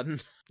all of a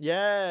sudden?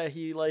 Yeah,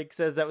 he like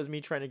says that was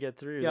me trying to get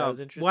through. Yeah, that was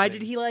interesting. Why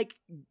did he like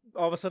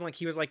all of a sudden like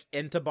he was like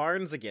into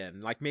Barnes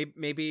again? Like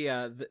maybe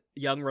the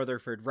young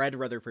Rutherford, Red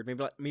Rutherford,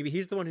 maybe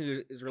he's the one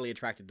who is really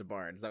attracted to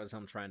Barnes. That was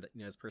him trying to,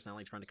 his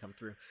personality trying to come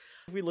through.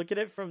 If we look at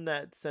it from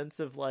that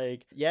sense of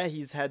like, yeah,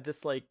 he's had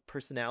this like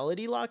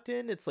personality locked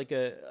in. It's like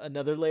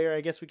another layer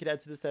I guess we could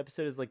add to this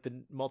episode is like the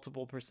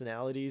multiple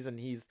personalities, and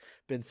he's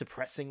been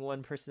suppressing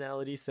one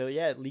personality. So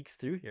yeah, it leaks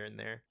through here and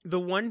there.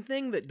 The one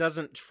thing that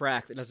doesn't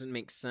track, that doesn't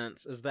make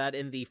sense, is that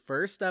in the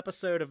first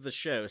episode of the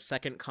show,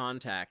 Second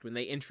Contact, when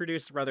they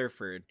introduced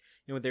Rutherford,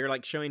 they're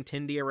like showing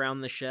Tindy around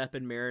the ship,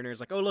 and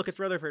Mariner's like, oh look, it's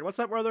Rutherford. What's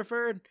up,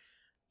 Rutherford?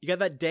 You got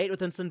that date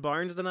with Ensign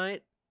Barnes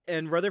tonight?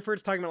 And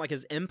Rutherford's talking about like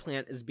his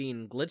implant is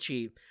being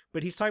glitchy,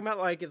 but he's talking about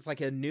like it's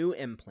like a new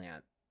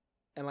implant.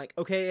 And like,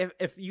 okay,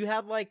 if you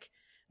had like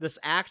this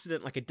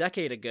accident like a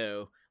decade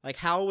ago, like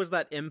how was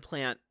that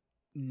implant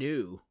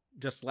new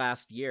just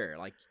last year?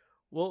 Like,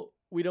 well,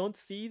 we don't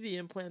see the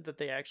implant that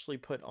they actually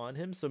put on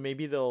him, so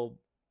maybe they'll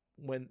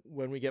when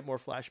we get more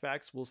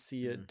flashbacks, we'll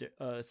see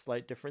a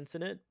slight difference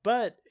in it.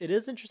 But it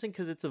is interesting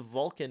because it's a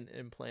Vulcan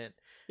implant.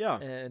 Yeah,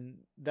 and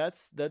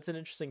that's an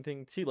interesting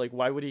thing too. Like,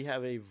 why would he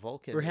have a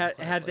Vulcan? Or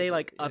had they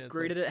like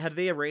upgraded it? Had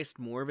they erased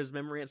more of his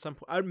memory at some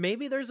point?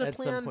 Maybe there's a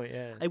plan. At some point,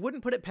 yeah. I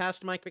wouldn't put it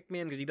past Mike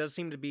McMahon because he does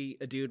seem to be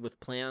a dude with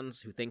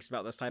plans who thinks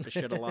about this type of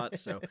shit a lot.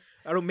 So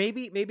I don't know.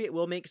 Maybe it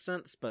will make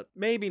sense, but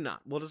maybe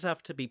not. We'll just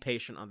have to be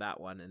patient on that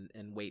one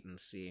and wait and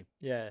see.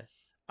 Yeah.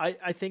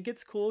 I think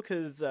it's cool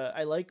because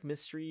I like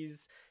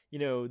mysteries.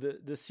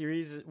 The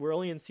series, we're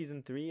only in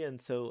season 3,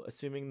 and so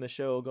assuming the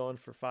show will go on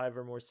for 5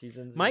 or more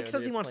seasons. Mike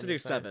says he wants to do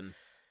 7.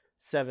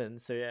 7,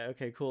 so yeah,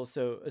 okay, cool.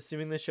 So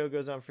assuming the show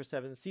goes on for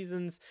 7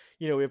 seasons,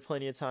 we have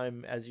plenty of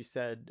time, as you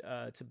said,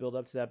 to build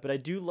up to that. But I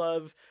do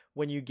love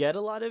when you get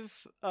a lot of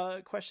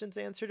questions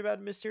answered about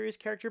a mysterious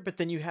character, but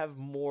then you have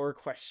more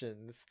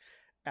questions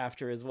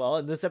after as well,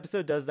 and this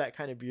episode does that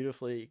kind of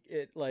beautifully.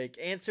 It like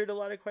answered a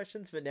lot of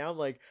questions, but now I'm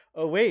like,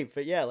 oh wait,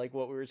 but yeah, like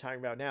what we were talking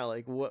about now,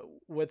 like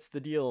what's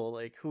the deal,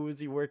 like who is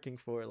he working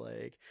for,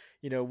 like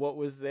what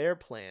was their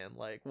plan,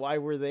 like why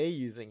were they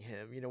using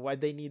him,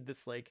 why'd they need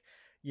this like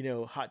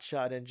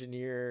hotshot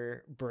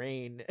engineer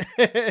brain,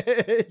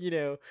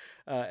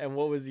 and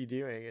what was he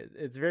doing?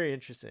 It's very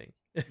interesting.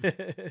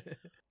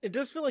 It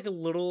does feel like a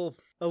little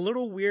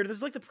weird. This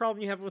is like the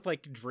problem you have with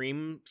like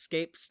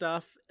dreamscape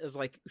stuff, is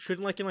like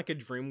shouldn't like in like a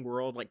dream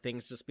world like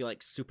things just be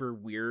like super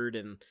weird,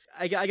 and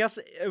I guess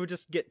it would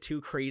just get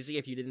too crazy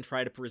if you didn't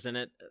try to present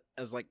it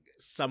as like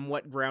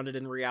somewhat grounded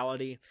in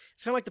reality.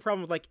 It's kind of like the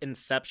problem with like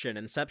Inception.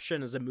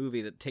 Inception is a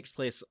movie that takes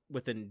place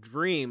within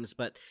dreams,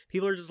 but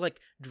people are just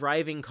like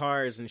driving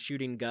cars and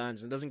shooting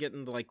guns, and it doesn't get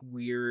into like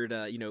weird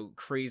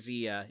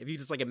crazy if you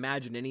just like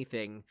imagine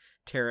anything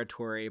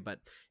territory. But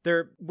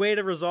their way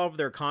to resolve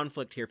their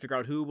conflict here, figure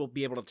out who will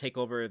be able to take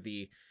over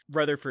the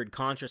Rutherford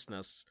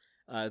consciousness,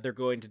 they're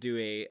going to do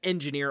a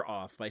engineer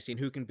off by seeing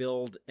who can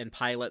build and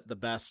pilot the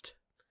best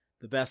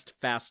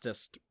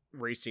fastest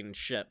racing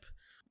ship.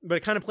 But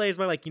it kind of plays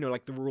by like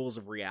like the rules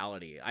of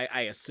reality,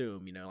 I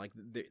assume. Like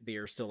they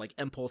are still like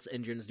impulse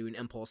engines doing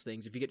impulse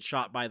things. If you get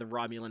shot by the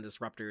Romulan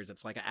disruptors,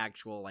 it's like an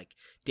actual like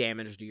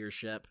damage to your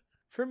ship.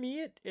 For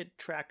me, it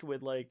tracked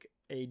with like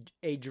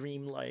a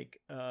dream like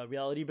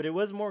reality, but it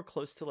was more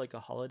close to like a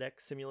holodeck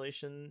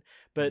simulation.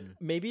 But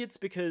maybe it's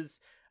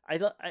because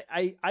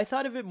I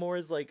thought of it more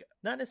as like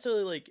not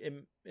necessarily like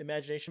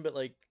imagination, but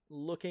like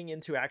looking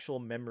into actual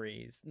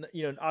memories.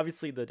 You know,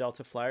 obviously the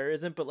Delta Flyer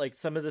isn't, but like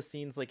some of the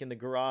scenes like in the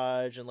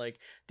garage and like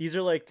these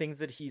are like things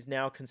that he's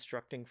now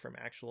constructing from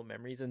actual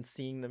memories and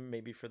seeing them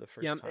maybe for the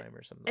first time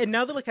or something. And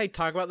now that like I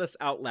talk about this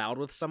out loud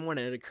with someone,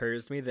 and it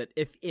occurs to me that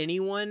if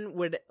anyone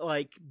would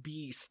like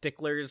be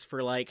sticklers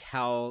for like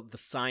how the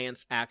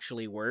science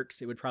actually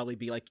works, it would probably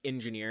be like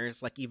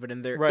engineers. Like even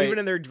in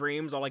their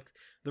dreams, all like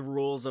the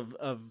rules of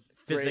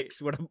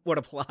physics would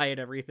apply and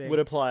everything. Would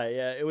apply,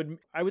 yeah. It would.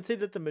 I would say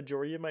that the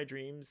majority of my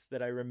dreams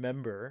that I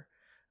remember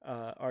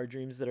are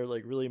dreams that are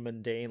like really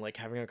mundane, like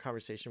having a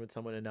conversation with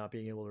someone and not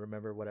being able to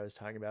remember what I was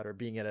talking about, or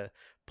being at a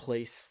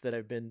place that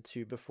I've been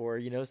to before.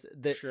 You know,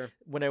 that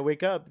when I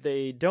wake up,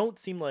 they don't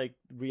seem like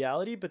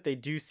reality, but they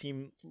do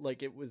seem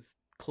like it was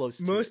close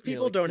to Most it.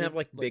 people don't have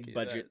like big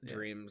budget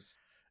dreams.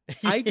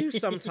 I do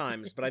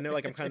sometimes, but I know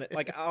like I'm kind of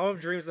like I'll have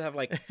dreams that have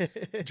like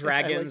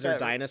dragons or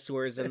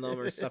dinosaurs in them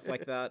or stuff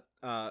like that.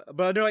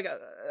 But I know like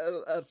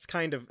it's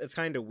kind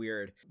of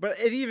weird. But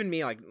even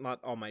me, like not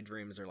all my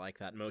dreams are like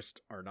that.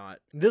 Most are not.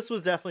 This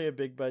was definitely a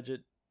big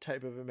budget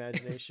type of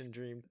imagination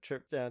dream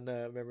trip down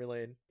memory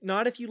lane.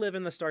 Not if you live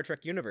in the Star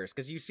Trek universe,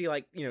 because you see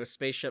like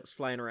spaceships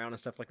flying around and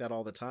stuff like that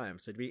all the time.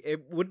 So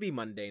it would be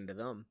mundane to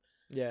them.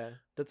 Yeah,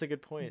 that's a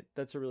good point.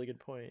 That's a really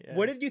good point. Yeah.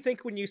 What did you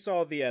think when you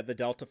saw the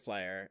Delta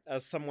Flyer?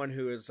 As someone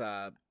who is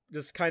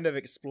just kind of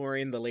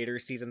exploring the later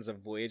seasons of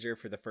Voyager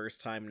for the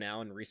first time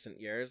now in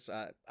recent years,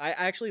 I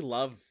actually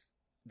love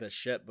the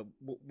ship, but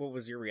what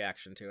was your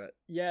reaction to it?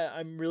 Yeah,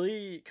 I'm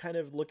really kind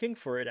of looking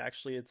for it,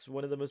 actually. It's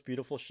one of the most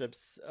beautiful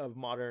ships of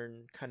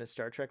modern kind of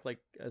Star Trek, like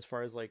as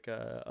far as like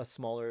a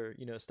smaller,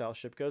 style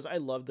ship goes. I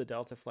love the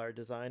Delta Flyer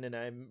design, and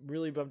I'm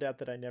really bummed out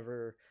that I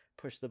never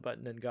pushed the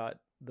button and got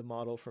the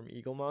model from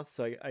Eaglemoss,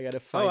 so I gotta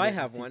find I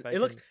have one. It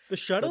looks, the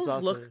shuttles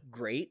awesome. Look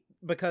great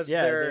because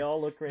they all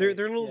look great.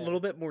 They're a little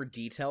bit more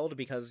detailed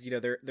because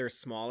they're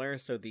smaller,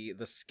 so the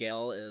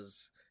scale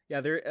is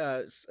they're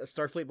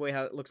Starfleet Boy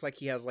looks like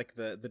he has like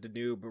the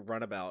Danube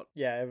runabout.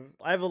 Yeah,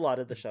 I have a lot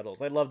of the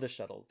shuttles. I love the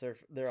shuttles.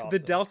 They're awesome. The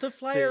Delta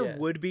Flyer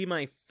would be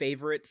my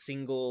favorite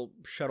single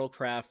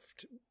shuttlecraft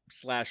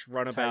 /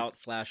 runabout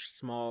 /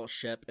 small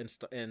ship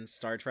in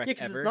Star Trek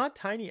ever. It's not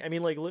tiny. I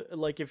mean,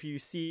 like if you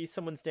see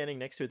someone standing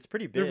next to it, it's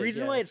pretty big. The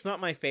reason why it's not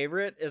my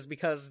favorite is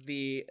because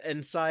the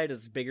inside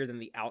is bigger than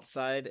the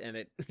outside, and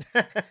it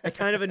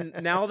kind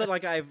of now that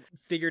like I've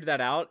figured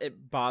that out,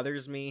 it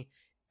bothers me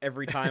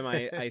every time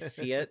I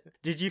see it.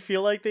 Did you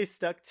feel like they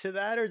stuck to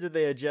that, or did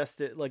they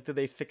adjust it? Like, did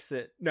they fix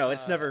it? No,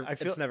 it's never.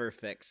 It's never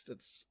fixed.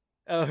 It's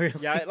really?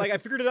 Yeah. Like I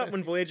figured it out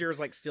when Voyager was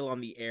like still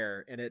on the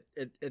air, and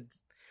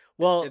it's.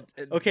 Well,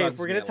 okay, if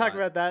we're going to talk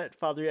about that,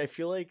 Father, I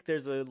feel like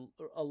there's a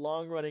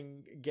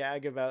long-running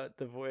gag about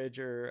the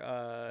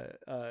Voyager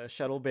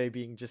shuttle bay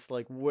being just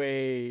like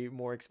way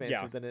more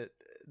expansive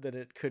than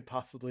it could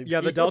possibly be.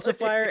 Yeah, the Delta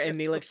Flyer and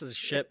Neelix's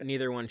ship,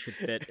 neither one should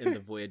fit in the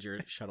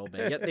Voyager shuttle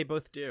bay, yet they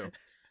both do.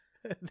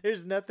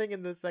 There's nothing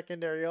in the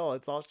secondary hull.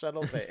 It's all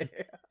shuttle bay.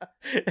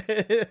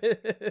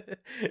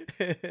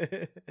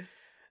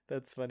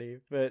 That's funny.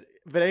 But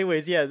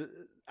anyways, yeah,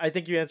 I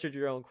think you answered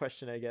your own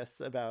question, I guess,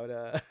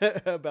 about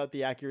about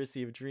the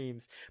accuracy of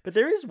dreams. But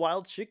there is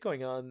wild shit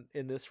going on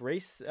in this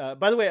race.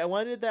 By the way, I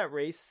wanted that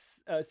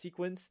race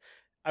sequence.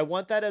 I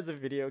want that as a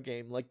video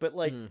game, but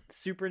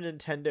Super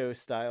Nintendo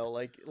style,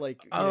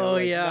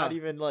 not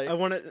even like I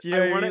want it.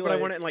 I want it, but I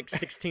want it in like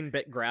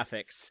 16-bit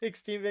graphics.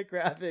 16-bit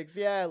graphics,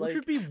 yeah. Which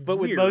would be but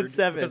weird, with Mode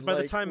 7, because by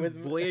the time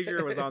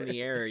Voyager was on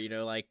the air,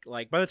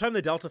 like by the time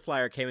the Delta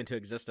Flyer came into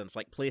existence,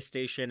 like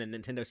PlayStation and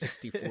Nintendo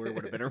 64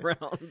 would have been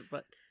around.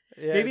 But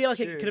maybe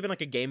like it could have been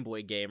like a Game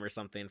Boy game or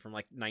something from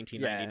like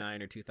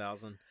 1999 or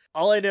 2000.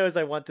 All I know is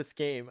I want this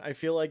game. I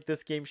feel like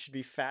this game should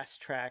be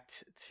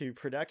fast-tracked to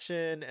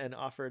production and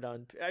offered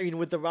on... I mean,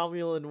 with the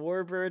Romulan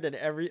Warbird and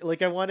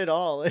I want it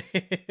all.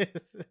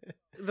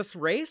 This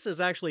race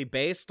is actually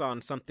based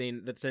on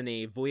something that's in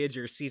a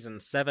Voyager Season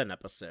 7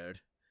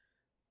 episode.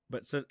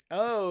 But so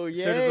does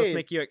this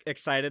make you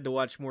excited to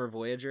watch more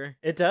Voyager?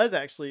 It does,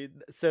 actually.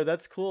 So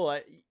that's cool.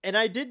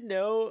 I did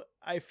know...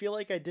 I feel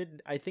like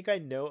I think I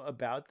know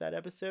about that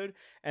episode,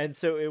 and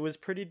so it was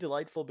pretty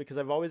delightful because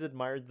I've always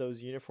admired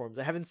those uniforms.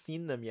 I haven't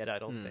seen them yet, I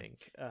don't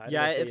think.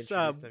 It's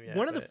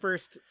one of the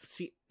first.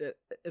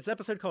 It's an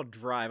episode called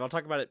Drive. I'll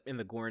talk about it in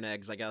the Gorn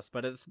Eggs, I guess,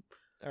 but it's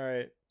all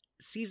right.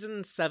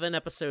 Season 7,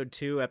 Episode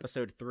 2,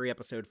 Episode 3,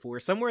 Episode 4,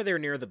 somewhere there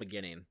near the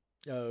beginning.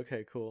 Oh,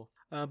 okay, cool.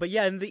 But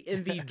yeah, in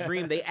the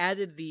dream, they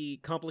added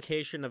the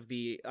complication of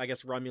the, I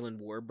guess,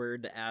 Romulan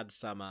Warbird to add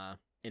some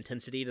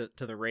intensity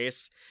to the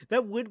race.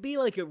 That would be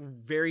like a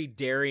very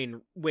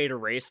daring way to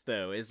race,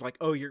 though, is like,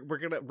 we're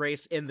gonna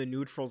race in the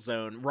neutral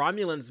zone.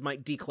 Romulans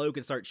might decloak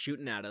and start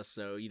shooting at us,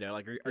 so are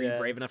you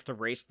brave enough to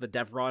race the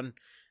Devron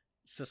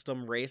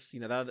system race?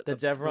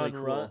 That's Devron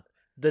really cool.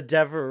 The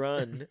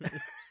Deverun.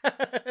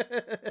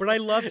 But I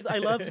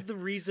loved the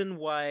reason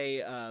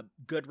why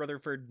good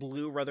Rutherford,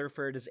 Blue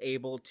Rutherford, is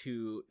able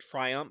to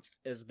triumph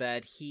is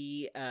that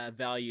he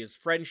values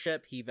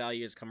friendship, he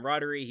values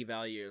camaraderie, he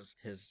values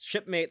his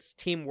shipmates,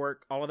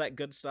 teamwork, all of that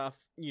good stuff.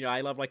 You know,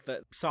 I love like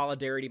the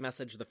solidarity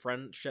message, the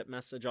friendship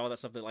message, all that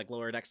stuff that like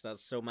Lower Decks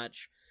does so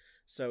much.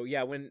 So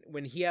yeah,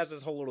 when he has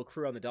his whole little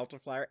crew on the Delta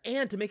Flyer,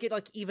 and to make it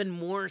like even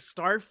more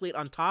Starfleet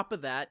on top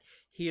of that,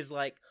 he is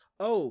like,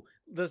 oh,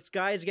 this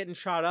guy's getting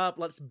shot up,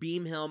 let's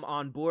beam him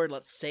on board,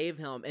 let's save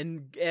him.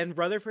 And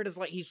Rutherford is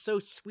like, he's so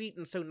sweet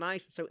and so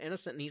nice and so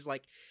innocent, and he's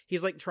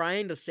like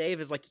trying to save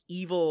his like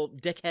evil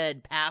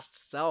dickhead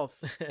past self,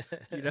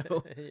 you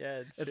know.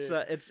 Yeah,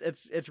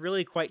 it's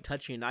really quite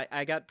touching.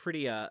 I got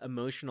pretty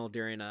emotional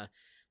during I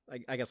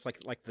guess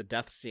like the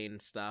death scene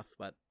stuff,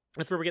 but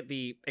that's where we get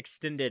the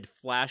extended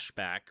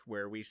flashback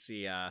where we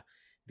see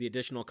the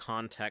additional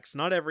context,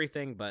 not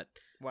everything, but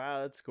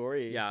wow, that's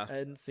gory. Yeah, I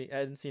hadn't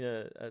seen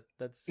a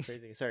that's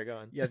crazy. Sorry, go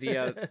on. Yeah,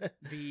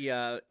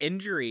 the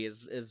injury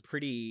is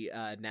pretty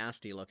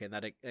nasty looking.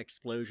 That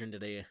explosion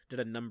did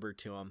a number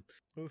to him.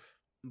 Oof.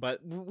 But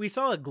we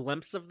saw a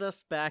glimpse of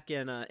this back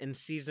in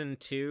season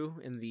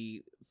 2 in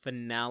the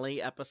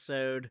finale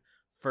episode,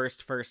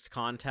 First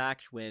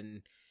Contact,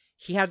 when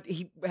he had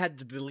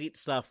to delete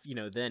stuff, you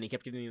know. Then he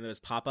kept getting those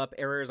pop-up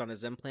errors on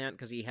his implant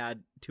because he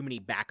had too many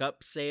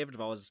backups saved of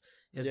all his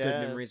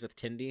good memories with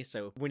Tendi.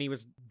 So when he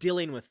was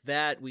dealing with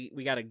that, we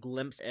got a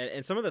glimpse,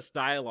 and some of this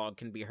dialogue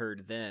can be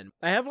heard then.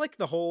 I have like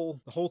the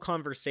whole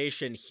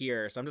conversation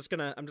here, so I'm just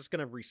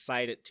gonna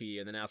recite it to you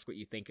and then ask what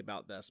you think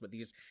about this. But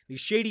these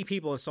shady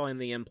people installing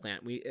the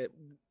implant,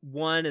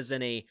 one is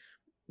in a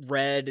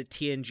red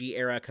TNG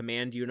era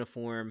command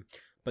uniform.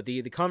 But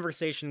the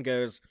conversation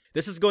goes,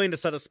 this is going to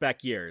set us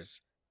back years.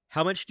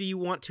 How much do you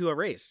want to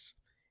erase?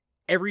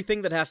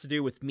 Everything that has to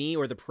do with me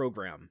or the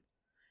program.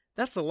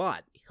 That's a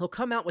lot. He'll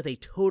come out with a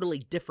totally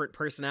different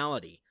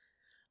personality.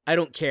 I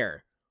don't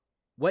care.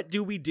 What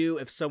do we do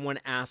if someone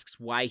asks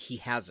why he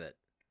has it?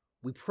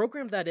 We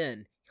programmed that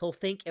in. He'll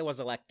think it was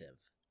elective.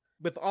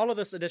 With all of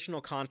this additional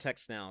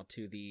context now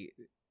to the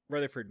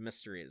Rutherford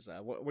mysteries,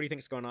 what do you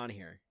think is going on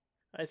here?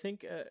 I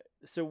think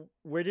so.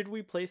 Where did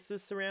we place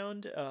this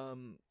around?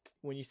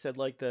 When you said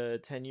like the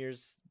 10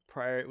 years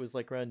prior, it was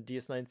like around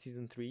DS9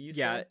 season 3. You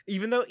said?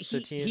 Even though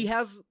he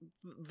has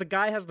the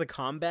guy has the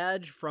comm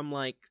badge from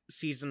like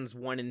seasons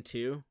 1 and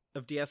 2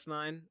 of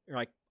DS9, or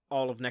like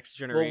all of Next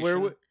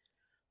Generation.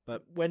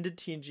 But when did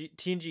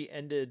TNG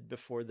ended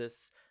before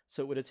this?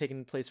 So it would have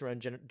taken place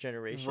around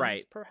Generations,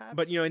 right? Perhaps.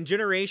 But in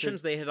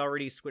Generations, they had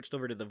already switched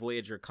over to the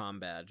Voyager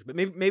comm badge. But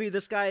maybe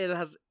this guy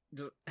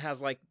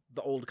has like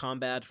the old comm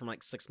badge from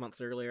like 6 months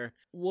earlier.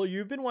 Well,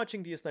 you've been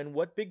watching DS9.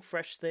 What big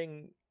fresh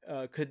thing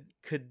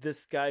could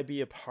this guy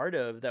be a part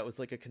of that was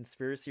like a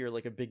conspiracy or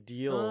like a big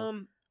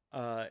deal?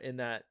 In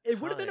that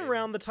it would have been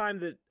around the time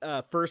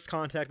that First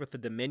Contact with the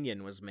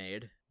Dominion was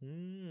made.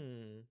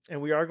 And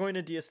we are going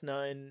to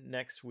DS9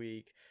 next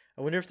week.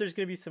 I wonder if there's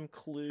going to be some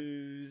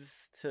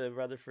clues to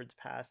Rutherford's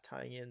past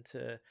tying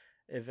into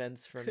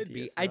events from Could DS9.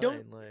 Be. I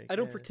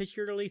don't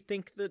particularly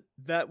think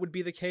that would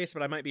be the case,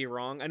 but I might be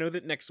wrong. I know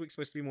that next week's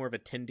supposed to be more of a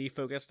Tendi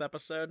focused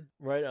episode.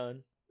 Right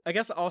on. I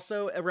guess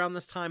also around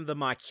this time, the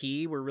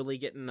Maquis were really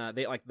getting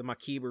the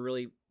Maquis were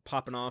really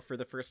popping off for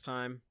the first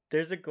time.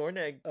 There's a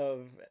Gornag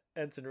of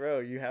Ensign Ro.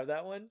 You have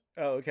that one?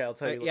 Oh, okay. I'll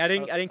tell you. Yeah, I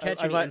didn't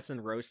catch any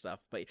Ensign Ro stuff,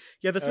 but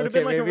yeah, this would have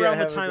been like around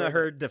the time I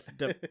heard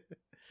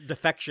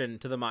defection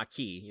to the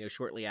Maquis,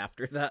 shortly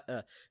after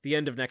that, the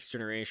end of Next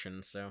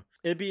Generation. So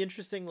it'd be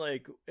interesting,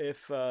 like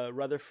if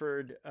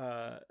Rutherford,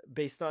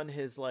 based on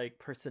his like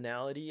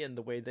personality and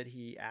the way that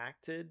he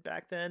acted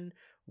back then,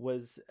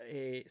 was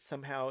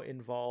somehow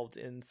involved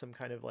in some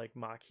kind of like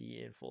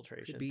Maquis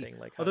infiltration thing,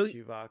 like how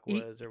Tuvok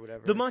was or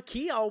whatever. The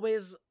Maquis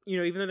always,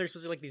 even though they're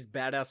supposed to be like these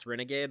badass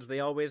renegades, they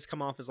always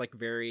come off as like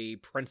very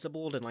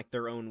principled in like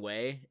their own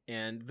way.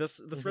 And this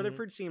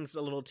Rutherford seems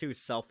a little too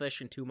selfish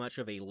and too much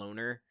of a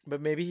loner.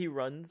 But maybe he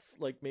runs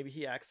maybe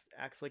he acts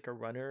like a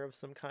runner of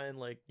some kind,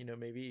 like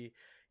maybe.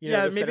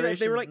 Maybe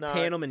they were like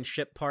paying him in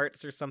ship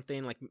parts or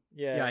something. Like,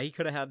 he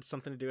could have had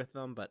something to do with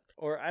them,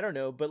 or I don't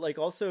know. But like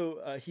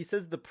also, he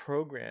says the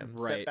program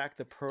set back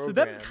the program, so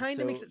that kind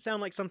of makes it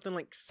sound like something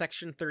like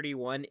Section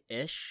 31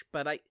 ish.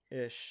 But I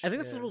think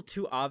that's a little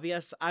too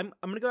obvious. I'm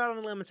gonna go out on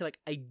a limb and say like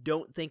I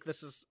don't think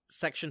this is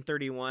Section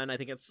 31. I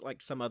think it's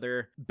like some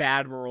other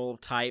Badmiral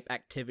type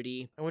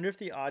activity. I wonder if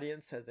the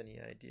audience has any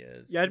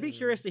ideas. Yeah, I'd be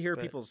curious to hear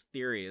people's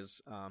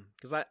theories,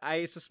 because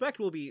I suspect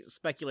we'll be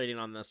speculating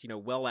on this,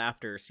 well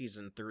after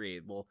season 3.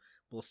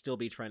 We'll still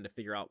be trying to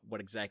figure out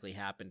what exactly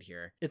happened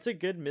here. It's a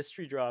good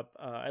mystery drop.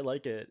 I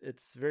like it.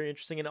 It's very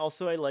interesting, and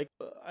also I like.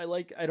 I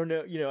don't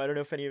know. I don't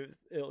know if any of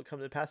it'll come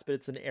to pass, but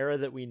it's an era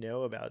that we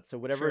know about. So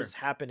whatever is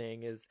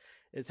happening is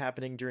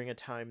happening during a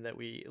time that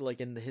we like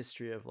in the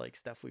history of like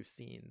stuff we've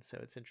seen. So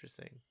it's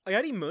interesting. I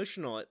got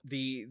emotional at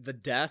the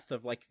death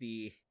of like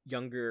the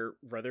younger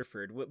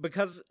Rutherford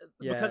because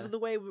of the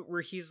way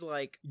where he's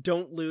like,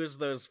 don't lose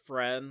those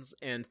friends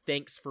and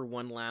thanks for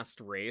one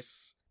last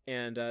race.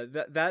 And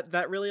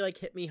that really like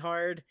hit me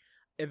hard.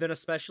 And then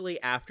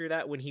especially after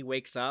that, when he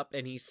wakes up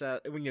and he said,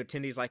 when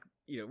Tendy's like,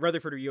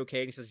 Rutherford, are you okay?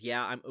 And he says,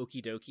 yeah, I'm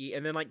okie dokie.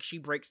 And then like she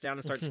breaks down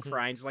and starts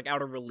crying, just like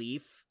out of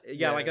relief.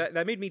 Yeah, like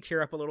that made me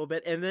tear up a little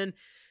bit. And then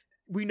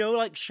we know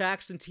like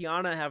Shax and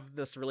Tiana have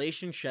this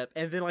relationship,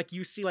 and then like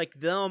you see like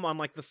them on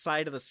like the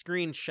side of the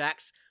screen.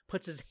 Shax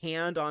puts his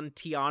hand on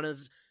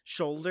Tiana's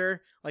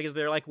shoulder, like as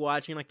they're like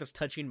watching like this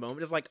touching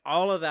moment. It's like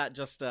all of that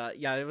just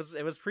it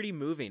was pretty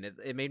moving.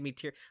 It made me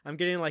tear. I'm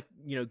getting like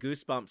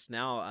goosebumps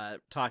now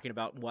talking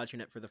about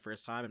watching it for the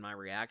first time and my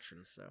reaction.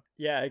 So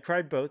yeah, I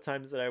cried both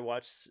times that I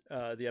watched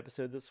the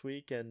episode this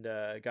week, and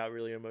got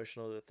really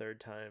emotional the third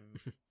time.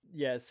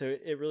 Yeah, so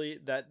it really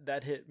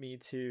that hit me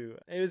too.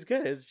 It was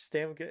good. It was just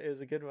damn good. It was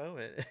a good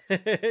moment.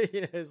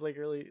 It was like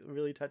really,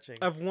 really touching.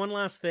 I have one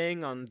last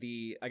thing on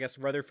the, I guess,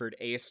 Rutherford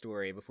A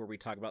story before we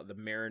talk about the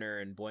Mariner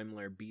and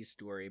Boimler B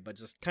story, but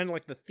just kind of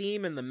like the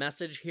theme and the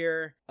message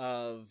here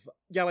of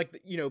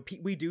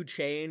we do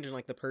change, and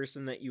like the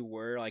person that you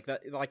were, like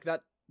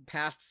that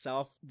past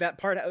self, that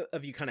part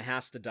of you kind of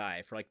has to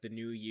die for like the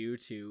new you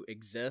to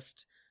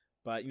exist.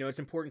 But it's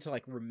important to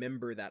like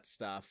remember that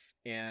stuff.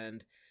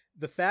 And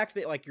the fact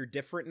that like you're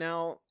different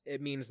now,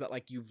 it means that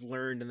like you've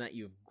learned and that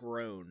you've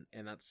grown,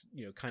 and that's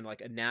kind of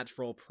like a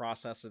natural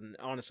process, and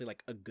honestly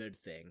like a good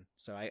thing.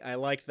 So I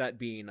liked that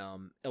being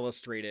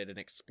illustrated and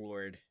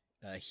explored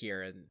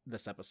here in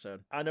this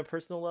episode. On a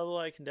personal level,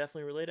 I can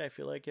definitely relate. I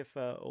feel like if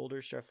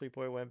older Starfleet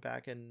boy went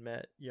back and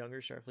met younger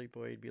Starfleet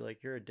boy, he'd be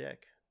like, "You're a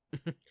dick."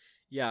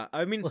 Yeah,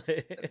 I mean,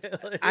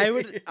 I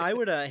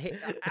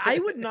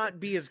would not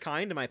be as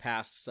kind to my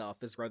past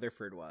self as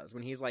Rutherford was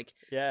when he's like,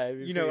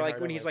 like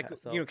when he's like,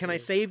 can I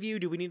save you?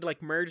 Do we need to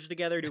like merge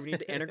together? Do we need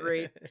to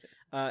integrate?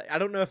 I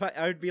don't know if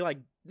I would be like,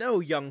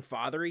 no, young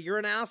father, you're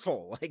an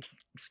asshole. Like,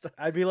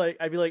 I'd be like,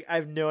 I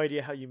have no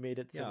idea how you made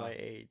it to my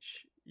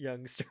age. Young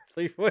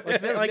Starfleet boy.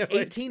 Like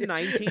 18,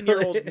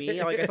 19-year-old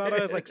me. Like I thought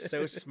I was like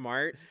so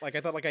smart. Like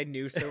I thought like I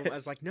knew so. I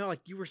was like, no, like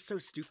you were so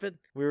stupid.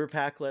 We were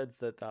Pac-Leds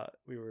that thought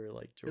we were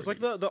like Geordies. It's like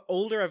the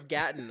older I've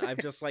gotten, I've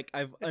just like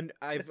I've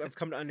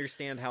come to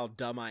understand how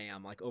dumb I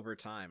am. Like over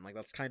time, like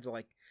that's kind of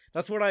like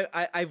that's what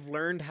I've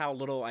learned how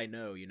little I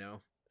know.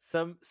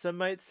 Some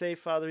might say,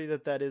 Father,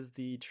 that is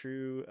the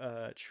true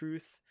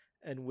truth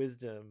and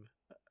wisdom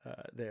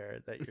there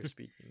that you're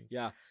speaking.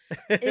 Yeah.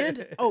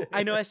 And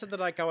I know I said that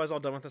like I was all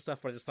done with this stuff,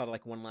 but I just thought of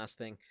like one last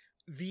thing.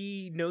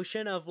 The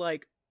notion of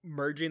like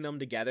merging them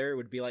together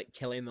would be like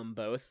killing them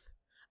both.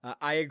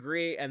 I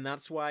agree, and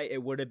that's why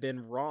it would have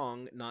been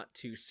wrong not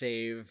to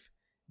save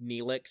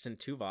Neelix and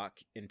Tuvok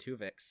in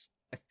Tuvix.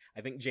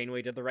 I think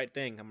Janeway did the right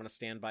thing. I'm going to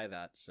stand by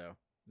that. So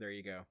there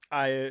you go.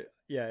 100%.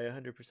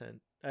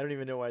 I don't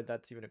even know why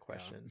that's even a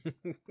question.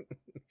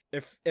 Yeah.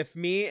 If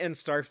me and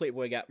Starfleet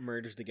Boy got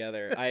merged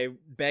together, I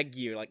beg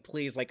you, like,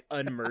 please, like,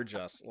 unmerge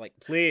us. Like,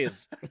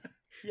 please.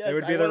 Yes, it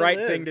would be the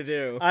right thing to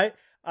do.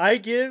 I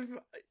give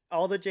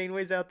all the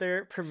Janeways out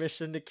there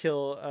permission to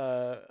kill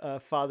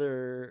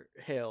Father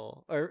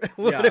Hale. Or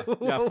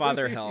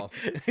Father Hell.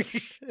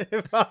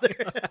 Father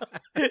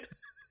Hell.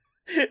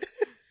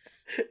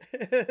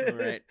 All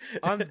right.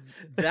 On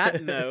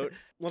that note,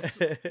 let's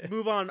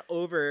move on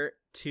over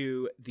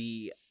to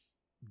the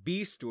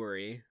B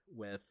story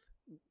with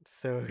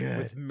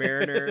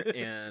Mariner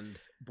and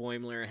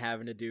Boimler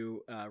having to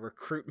do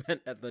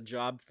recruitment at the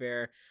job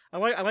fair. I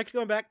like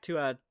going back to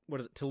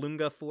what is it,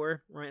 Tulunga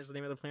 4, right? Is the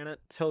name of the planet?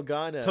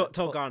 Tulgana.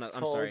 Tulgana.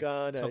 I'm sorry.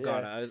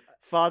 Tulgana. Yeah.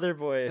 Father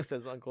boy,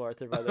 says Uncle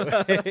Arthur, by the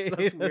way.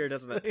 That's weird,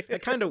 doesn't it?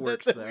 It kind of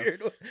works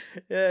though.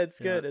 Yeah, it's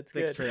good. It's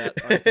thanks good.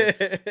 for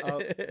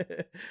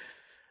that.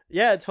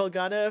 Yeah,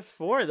 Tulgana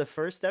 4, the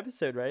first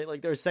episode, right?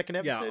 Like their second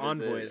episode. Yeah,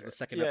 Envoy is the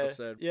second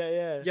episode.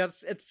 Yeah. Yeah,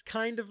 it's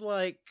kind of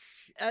like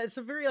it's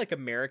a very like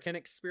American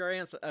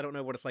experience. I don't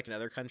know what it's like in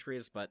other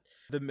countries, but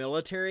the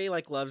military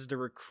like loves to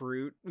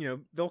recruit.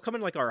 They'll come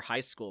in like our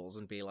high schools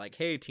and be like,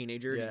 "Hey,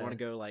 teenager, do you want to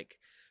go like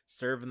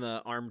serve in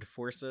the armed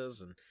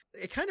forces?" And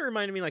it kind of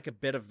reminded me like a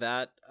bit of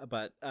that.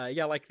 But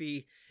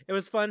it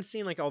was fun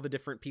seeing like all the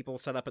different people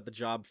set up at the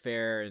job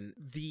fair, and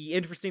the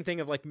interesting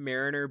thing of like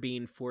Mariner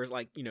being forced,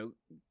 like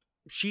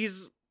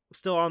she's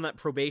still on that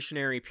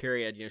probationary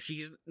period.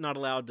 She's not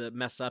allowed to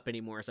mess up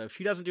anymore. So if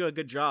she doesn't do a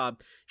good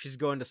job, she's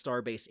going to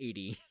Starbase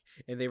 80.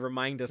 And they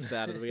remind us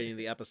that at the beginning of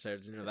the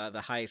episodes, that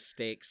the high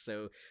stakes.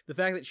 So the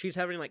fact that she's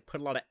having to like put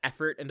a lot of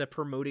effort into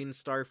promoting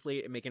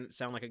Starfleet and making it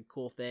sound like a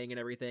cool thing and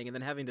everything, and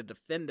then having to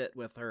defend it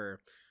with her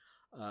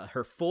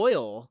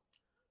foil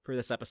for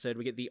this episode,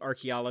 we get the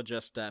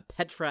archaeologist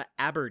Petra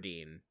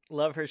Aberdeen.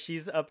 Love her.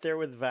 She's up there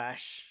with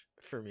Vash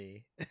for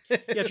me.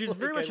 Yeah, she's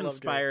very much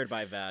inspired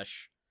by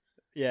Vash.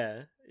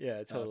 Yeah,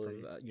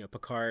 totally. From,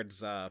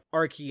 Picard's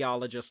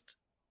archaeologist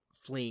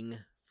fling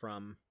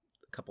from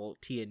a couple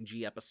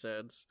TNG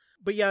episodes.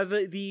 But yeah,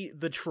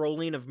 the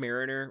trolling of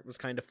Mariner was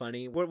kind of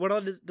funny. What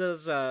all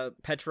does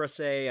Petra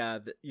say?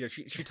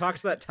 She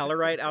talks that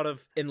Tellarite out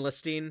of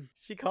enlisting.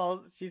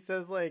 She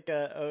says like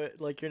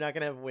like you're not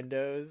gonna have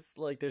windows.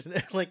 Like there's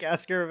like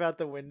ask her about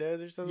the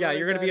windows or something. Yeah,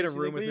 you're like gonna be in a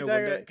room with no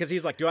window. Because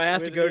he's like, do I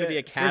have to go to the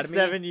academy for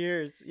 7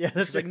 years? Yeah,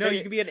 that's like, no,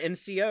 you can be an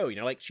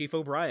NCO. Like Chief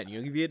O'Brien.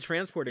 You can be a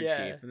transporter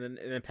chief. And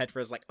then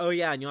Petra's like, oh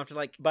yeah, and you have to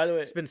like, by the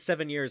way, spend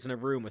 7 years in a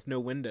room with no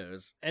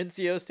windows.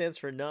 NCO stands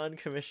for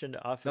non-commissioned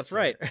officer. That's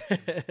right.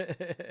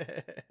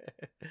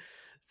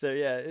 So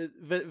yeah,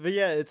 but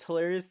yeah, it's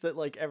hilarious that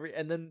like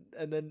and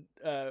then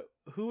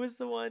who was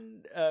the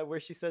one where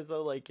she says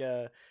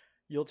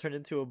you'll turn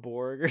into a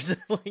Borg or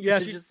something? Like, yeah,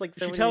 she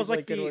tells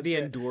like the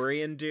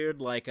Andorian dude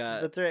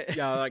that's right.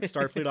 Yeah, like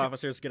Starfleet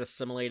officers get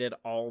assimilated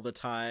all the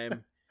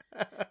time.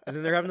 And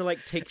then they're having to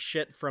like take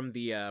shit from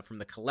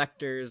the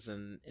collectors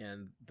and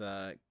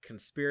the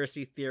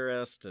conspiracy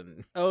theorist.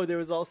 And there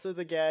was also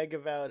the gag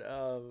about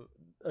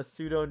a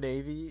pseudo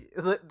navy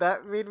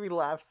that made me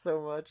laugh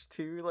so much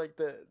too, like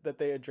that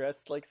they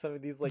addressed like some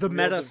of these like the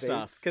meta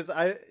stuff, because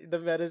the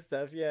meta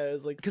stuff, yeah, it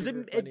was like because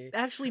it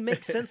actually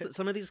makes sense that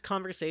some of these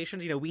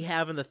conversations we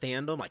have in the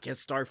fandom, like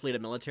is Starfleet a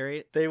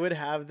military, they would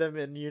have them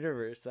in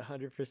universe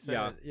 100%.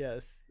 Yeah.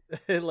 Yes.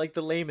 Like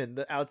the layman,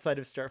 the outside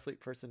of Starfleet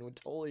person would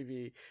totally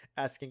be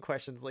asking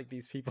questions like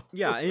these people.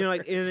 Yeah,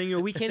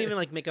 and we can't even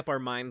like make up our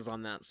minds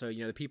on that. So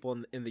the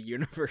people in the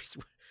universe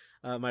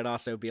might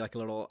also be like a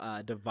little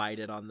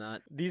divided on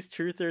that. These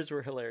truthers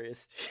were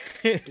hilarious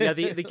too. Yeah,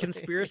 the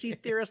conspiracy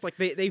theorists, like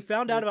they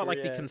found out about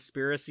like the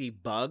conspiracy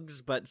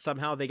bugs, but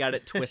somehow they got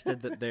it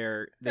twisted that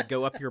they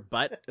go up your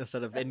butt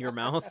instead of in your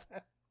mouth.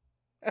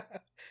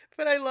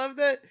 But I love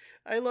that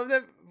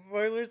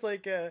Boiler's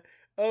like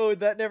oh,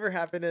 that never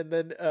happened, and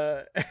then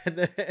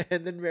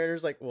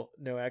Mariner's like, well,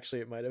 no,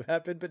 actually, it might have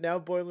happened, but now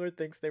Boiler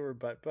thinks they were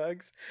butt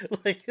bugs.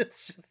 Like,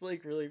 it's just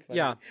like really funny.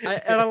 Yeah,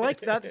 I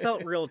like that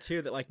felt real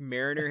too. That like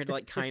Mariner had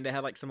like kind of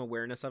had like some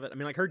awareness of it. I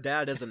mean, like her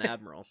dad is an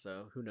admiral,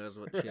 so who knows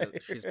what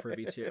she's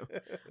privy to.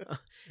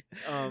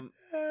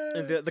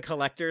 The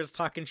collectors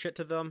talking shit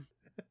to them.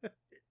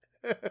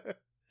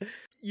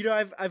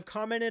 I've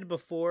commented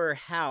before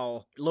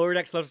how Lower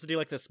Decks loves to do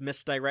like this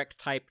misdirect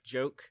type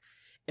joke.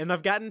 And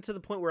I've gotten to the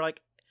point where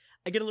like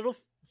I get a little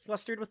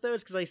flustered with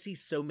those because I see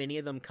so many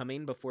of them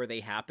coming before they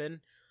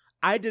happen.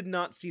 I did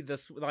not see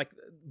this, like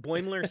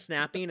Boimler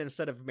snapping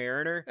instead of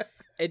Mariner.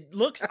 It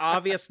looks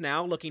obvious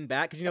now looking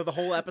back because the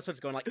whole episode's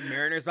going like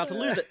Mariner's about to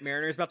lose it,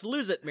 Mariner's about to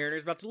lose it,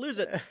 Mariner's about to lose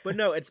it. But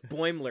no, it's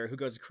Boimler who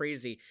goes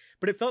crazy.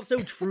 But it felt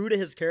so true to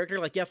his character.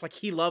 Like yes, like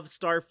he loves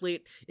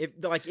Starfleet.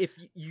 If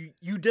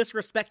you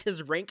disrespect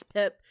his rank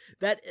pip,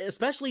 that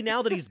especially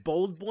now that he's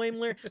bold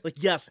Boimler,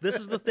 like yes, this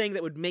is the thing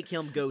that would make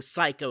him go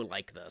psycho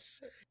like this.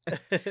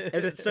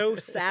 And it's so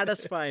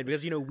satisfying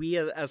because we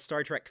as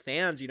Star Trek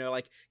fans,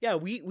 like yeah,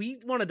 we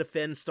want to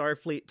defend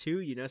Starfleet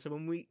too, so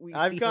when we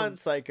I've see gone him...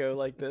 psycho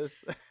like this.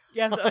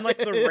 Yeah, and like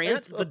the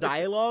rant, the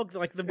dialogue,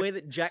 like the way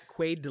that Jack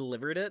Quaid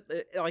delivered it,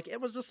 it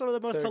was just some of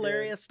the most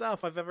hilarious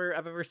stuff I've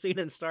ever seen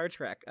in Star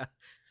Trek.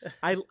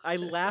 I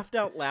laughed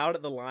out loud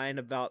at the line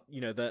about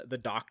the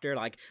doctor,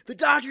 like the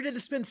doctor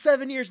didn't spend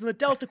 7 years in the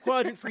Delta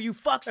Quadrant for you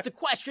fucks to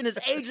question his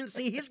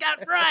agency. He's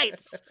got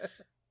rights.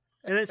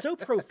 And it's so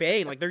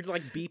profane, like they're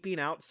like beeping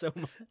out so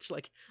much,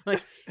 like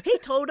he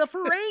told a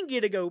Ferengi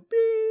to go beep.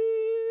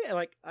 And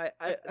like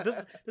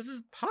this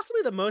is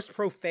possibly the most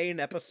profane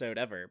episode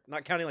ever,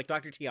 not counting like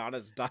Dr.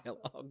 Tiana's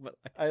dialogue. But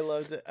like, I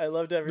loved it. I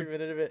loved every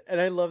minute of it, and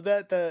I love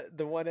that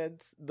the one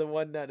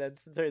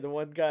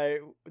guy,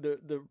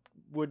 the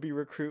would-be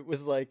recruit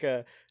was like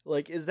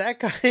is that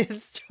guy in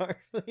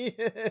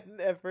Starfleet?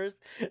 And at first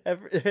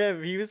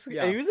he was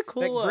a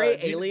cool that gray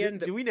alien.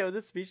 Do we know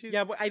this species?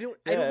 Yeah, but I don't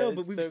know,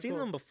 but we've seen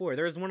them before.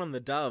 There was one on the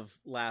Dove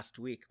last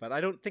week, but I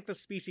don't think the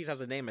species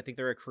has a name. I think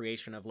they're a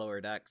creation of Lower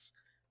Decks.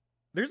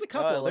 There's a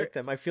couple. I like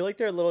them. I feel like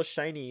they're a little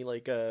shiny.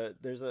 Like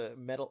there's a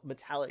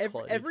metallic.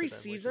 Every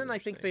season, I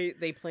think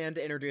they plan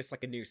to introduce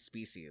like a new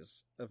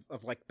species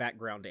of like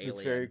background alien.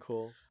 It's very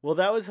cool. Well,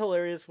 that was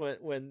hilarious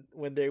when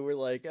they were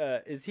like,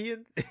 "Is he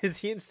in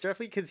Starfleet?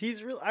 Because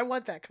he's real. I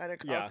want that kind of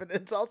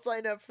confidence. Yeah. I'll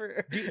sign up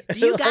for. Do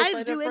you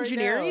guys do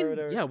engineering?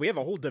 Right, yeah, we have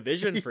a whole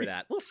division for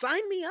that. Well,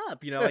 sign me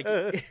up.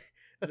 Like.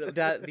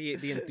 That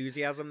the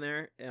enthusiasm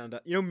there, and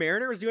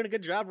Mariner was doing a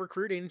good job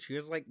recruiting. She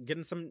was like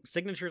getting some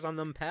signatures on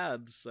them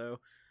pads. So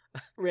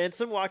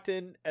Ransom walked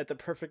in at the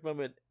perfect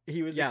moment.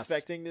 He was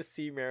expecting to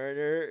see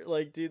Mariner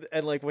like do,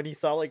 and like when he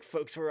saw like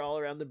folks were all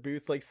around the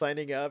booth like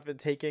signing up and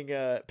taking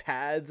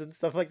pads and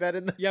stuff like that.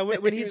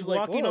 When he's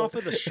walking off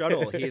of the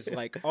shuttle, he's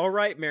like, "All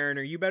right,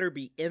 Mariner, you better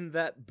be in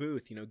that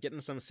booth,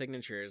 getting some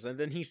signatures." And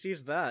then he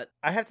sees that.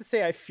 I have to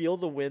say, I feel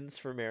the wins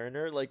for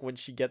Mariner. Like when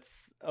she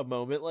gets a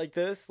moment like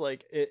this,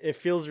 like it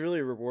feels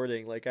really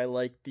rewarding. Like I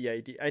like the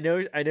idea.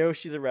 I know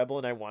she's a rebel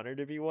and I want her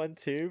to be one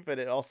too, but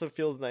it also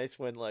feels nice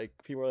when like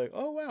people are like,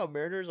 "Oh wow,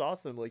 Mariner's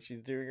awesome. Like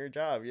she's doing her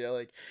job."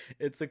 Like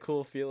it's a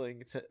cool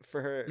feeling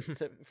for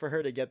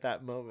her to get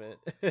that moment.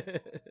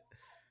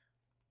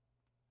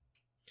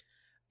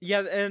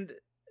 Yeah, and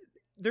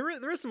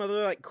there is some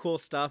other like cool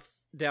stuff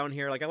down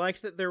here. Like, I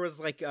liked that there was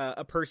like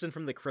a person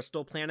from the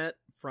Crystal Planet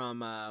from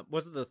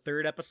was it the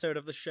third episode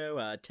of the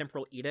show,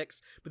 Temporal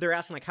Edicts? But they're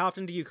asking like, how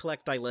often do you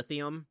collect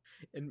dilithium?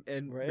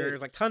 And Right.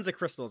 there's like tons of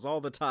crystals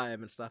all the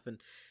time and stuff.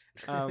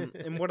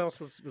 And what else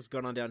was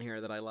going on down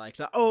here that I liked?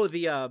 Oh,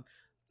 the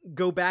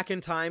go back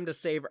in time to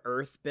save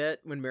Earth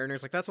bit when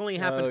Mariner's like, that's only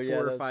happened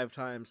 4 or 5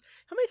 times.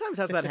 How many times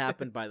has that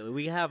happened, by the way?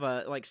 We have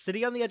like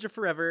City on the Edge of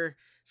Forever,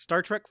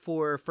 Star Trek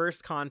 4,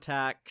 First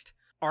Contact.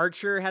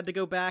 Archer had to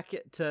go back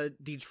to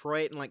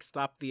Detroit and like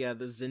stop the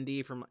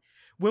Xindi from.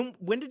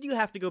 When did you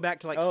have to go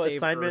back to like save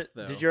assignment? Earth,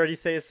 though? Did you already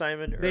say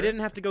assignment? They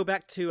didn't have to go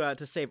back to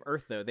save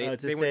Earth though. They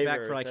went back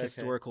for like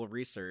historical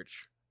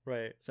research.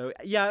 Right. So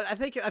yeah, I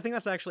think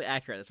that's actually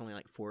accurate. It's only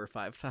like 4 or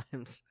 5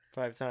 times.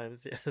 5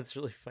 times, yeah, that's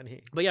really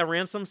funny. But yeah,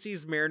 Ransom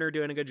sees Mariner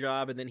doing a good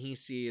job, and then he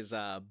sees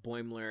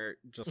Boimler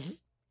just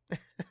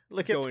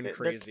going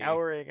crazy,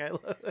 cowering. I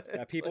love it.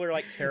 Yeah, people are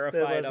like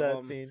terrified of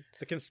him. Scene.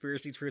 The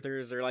conspiracy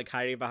truthers are like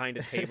hiding behind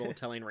a table,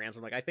 telling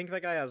Ransom like, "I think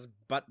that guy has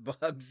butt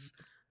bugs."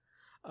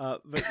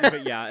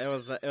 But yeah, it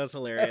was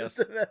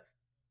hilarious.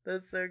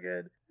 That's so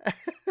good.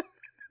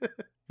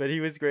 But he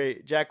was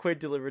great. Jack Quaid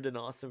delivered an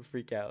awesome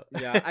freak out.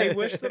 Yeah, I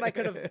wish that I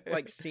could have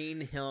like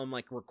seen him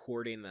like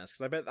recording this,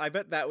 because I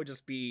bet that would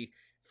just be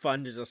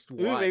fun to just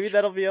watch. Ooh, maybe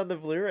that'll be on the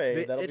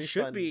Blu-ray. It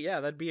should be. Yeah,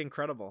 that'd be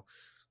incredible.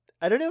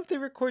 I don't know if they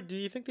record. Do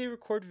you think they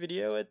record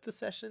video at the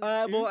sessions?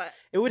 Well,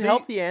 it would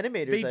help the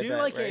animators. They do, I bet,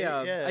 like right?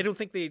 Yeah. I don't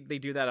think they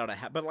do that out of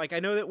but like I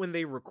know that when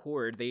they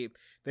record, they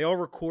all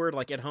record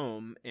like at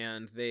home,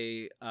 and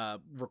they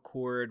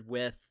record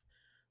with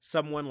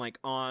someone like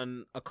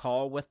on a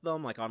call with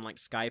them, like on like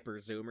Skype or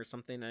Zoom or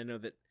something. I know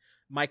that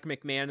Mike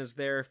McMahon is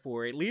there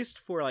for at least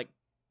for like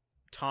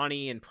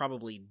Tawny and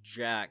probably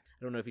Jack.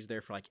 I don't know if he's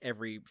there for like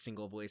every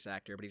single voice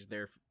actor, but he's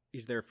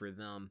there for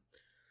them.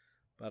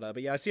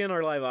 But yeah, I see in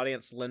our live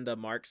audience, Linda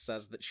Marks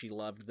says that she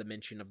loved the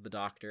mention of the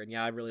Doctor, and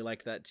yeah, I really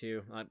liked that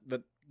too.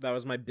 That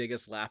was my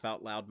biggest laugh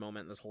out loud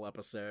moment in this whole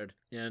episode.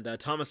 And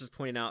Thomas is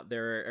pointing out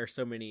there are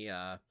so many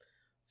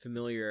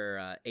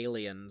familiar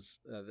aliens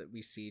that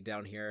we see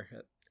down here.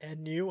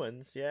 And new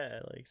ones, yeah,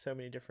 like so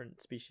many different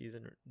species,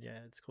 and yeah,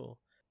 it's cool.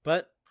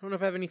 But I don't know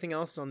if I have anything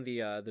else on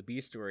the B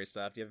story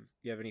stuff. Do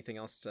you have anything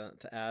else to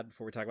add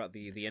before we talk about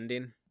the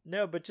ending?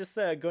 No, but just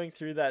going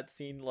through that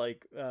scene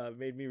like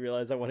made me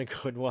realize I want to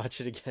go and watch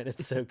it again.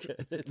 It's so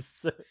good. It's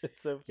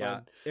so fun. Yeah,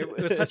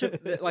 it was such a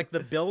like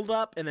the build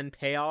up and then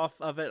payoff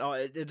of it.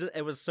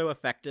 It was so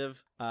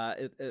effective.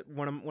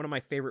 One of my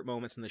favorite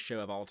moments in the show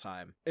of all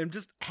time. It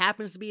just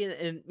happens to be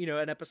in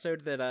an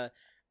episode that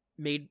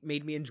made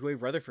me enjoy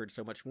Rutherford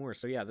so much more.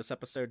 So yeah, this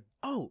episode.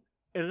 Oh,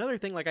 and another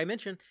thing, like I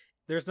mentioned,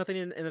 there's nothing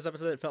in this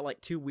episode that felt like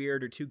too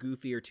weird or too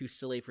goofy or too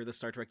silly for the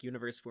Star Trek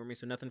universe for me.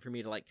 So nothing for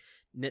me to like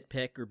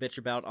nitpick or bitch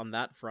about on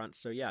that front.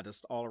 So yeah,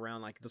 just all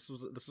around, like this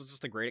was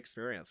just a great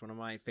experience. One of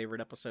my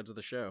favorite episodes of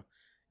the show,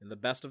 and the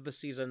best of the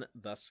season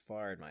thus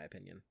far, in my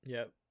opinion.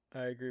 Yep,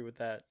 I agree with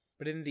that.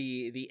 But in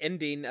the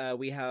ending,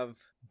 we have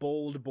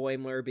bold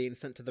Boimler being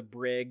sent to the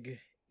brig,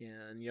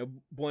 and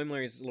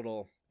Boimler's a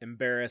little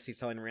embarrassed. He's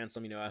telling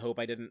Ransom, I hope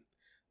I didn't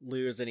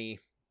lose any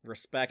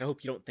respect. I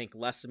hope you don't think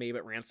less of me.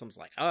 But Ransom's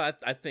like, oh,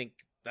 I think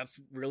that's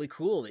really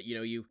cool that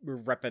you were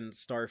repping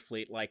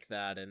Starfleet like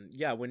that. And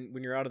yeah, when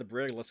you're out of the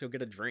brig, let's go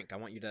get a drink. I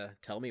want you to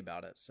tell me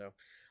about it. So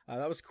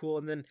that was cool.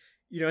 And then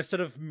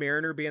instead of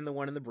Mariner being the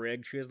one in the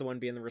brig, she is the one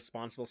being the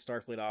responsible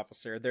Starfleet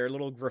officer. Their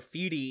little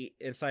graffiti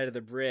inside of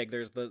the brig,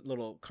 there's the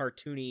little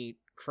cartoony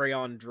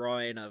crayon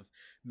drawing of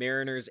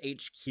Mariner's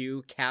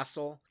HQ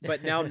castle,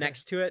 but now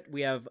next to it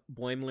we have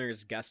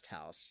Boimler's guest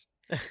house,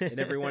 and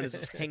everyone is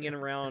just hanging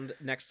around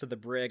next to the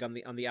brig on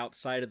the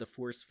outside of the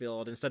force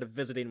field, instead of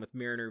visiting with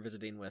Mariner,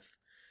 visiting with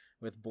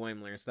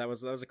Boimler. So that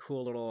was a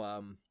cool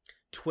little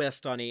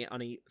twist on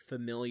a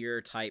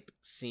familiar type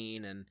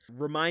scene, and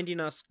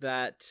reminding us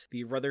that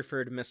the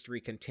Rutherford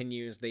mystery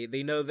continues.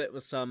 They know that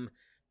was some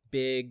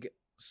big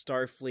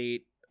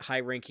Starfleet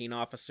high-ranking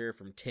officer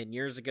from 10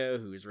 years ago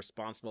who is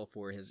responsible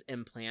for his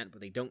implant, but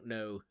they don't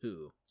know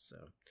who. So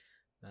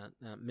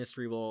that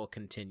mystery will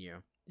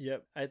continue.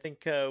 Yep, I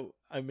think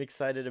I'm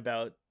excited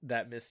about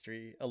that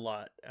mystery a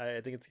lot.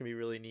 I think it's gonna be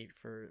really neat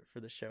for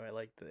the show.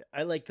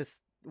 I like this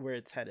where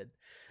it's headed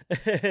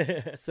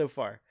so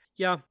far.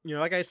 Yeah,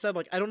 like I said,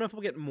 like I don't know if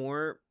we'll get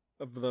more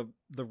of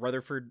the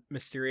Rutherford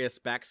mysterious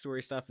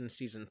backstory stuff in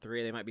season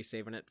 3. They might be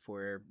saving it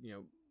for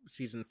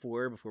season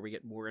 4 before we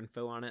get more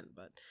info on it,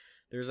 but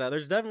there's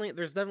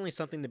definitely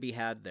something to be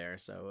had there.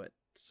 So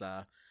it's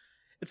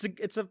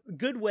a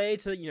good way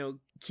to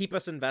keep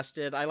us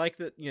invested. I like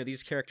that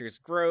these characters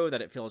grow,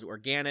 that it feels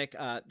organic.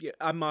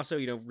 I'm also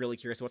really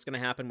curious what's going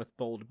to happen with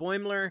Bold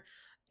Boimler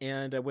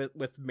and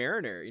with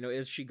Mariner.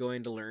 Is she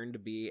going to learn to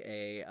be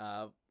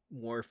a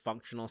more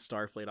functional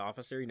Starfleet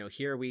officer?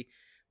 Here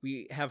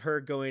we have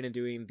her going and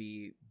doing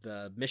the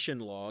mission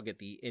log at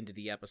the end of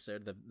the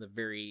episode, the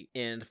very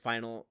end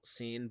final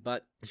scene,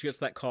 but she gets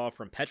that call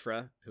from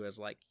Petra, who is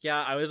like,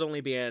 yeah, I was only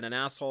being an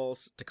asshole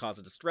to cause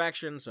a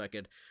distraction so I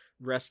could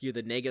rescue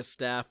the Negus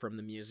staff from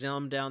the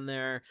museum down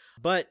there.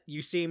 But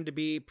you seem to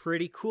be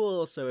pretty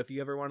cool, so if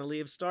you ever want to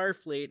leave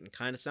Starfleet, and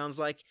kind of sounds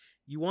like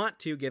you want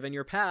to, given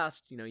your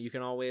past, you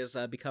can always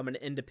become an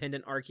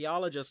independent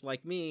archaeologist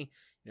like me,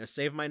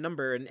 save my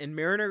number. And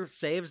Mariner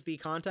saves the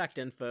contact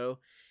info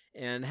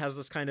and has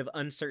this kind of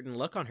uncertain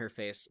look on her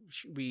face.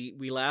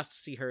 We last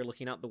see her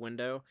looking out the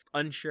window,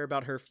 unsure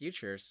about her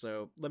future.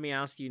 So let me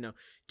ask you,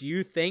 do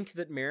you think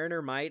that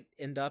Mariner might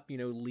end up,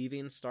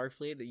 leaving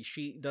Starfleet?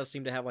 She does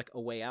seem to have like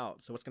a way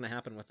out. So what's going to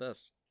happen with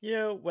this?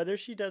 Whether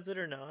she does it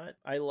or not,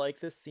 I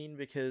like this scene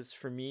because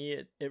for me,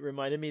 it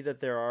reminded me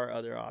that there are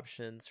other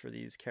options for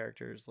these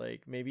characters.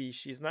 Like maybe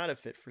she's not a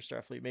fit for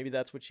Starfleet. Maybe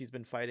that's what she's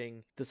been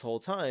fighting this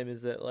whole time,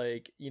 is that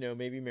like,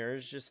 maybe Mariner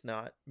is just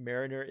not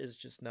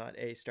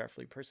a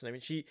Starfleet person. I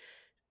mean,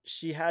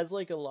 she has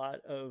like a lot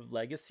of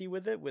legacy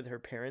with it, with her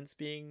parents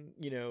being,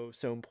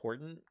 so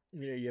important.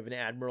 You have an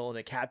admiral and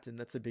a captain.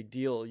 That's a big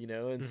deal,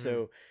 and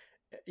so,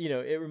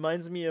 it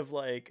reminds me of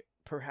like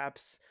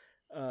perhaps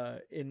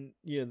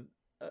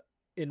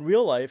in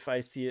real life, I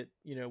see it,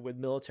 with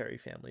military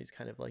families,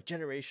 kind of like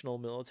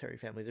generational military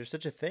families. There's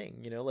such a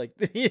thing, like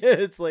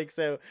it's like,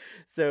 so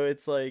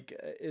it's like,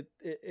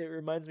 it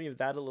reminds me of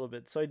that a little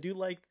bit. So I do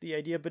like the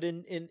idea, but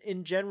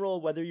in general,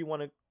 whether you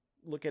want to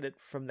look at it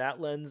from that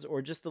lens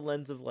or just the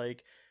lens of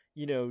like,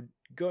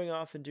 going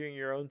off and doing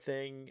your own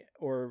thing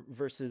or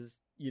versus,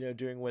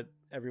 doing what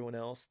everyone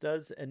else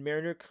does. And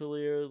Mariner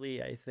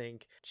clearly, I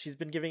think she's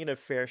been giving it a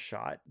fair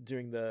shot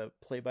doing the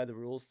play by the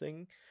rules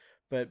thing,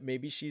 but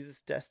maybe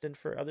she's destined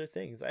for other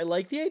things. I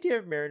like the idea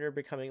of Mariner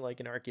becoming like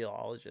an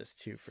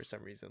archaeologist too, for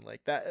some reason.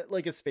 Like that,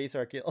 like a space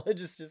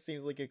archaeologist just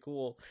seems like a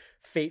cool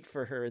fate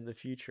for her in the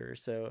future.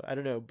 So I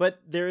don't know. But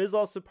there is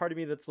also part of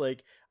me that's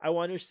like, I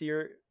want to see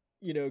her,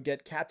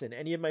 get captain.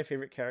 Any of my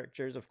favorite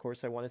characters, of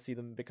course, I want to see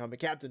them become a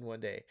captain one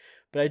day.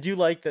 But I do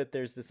like that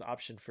there's this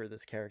option for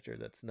this character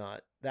that's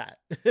not that.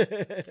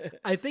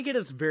 I think it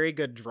is very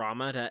good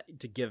drama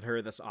to give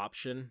her this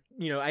option.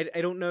 I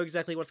don't know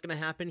exactly what's going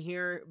to happen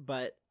here,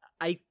 but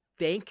I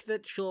think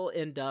that she'll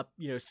end up,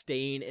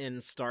 staying in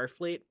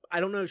Starfleet.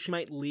 I don't know, she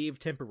might leave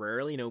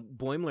temporarily.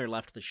 Boimler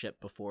left the ship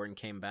before and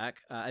came back.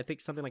 I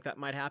think something like that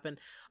might happen.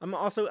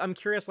 I'm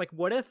curious, like,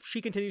 what if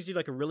she continues to do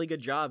like a really good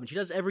job and she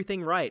does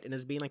everything right and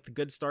is being like the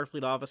good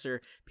Starfleet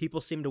officer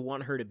people seem to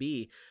want her to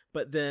be,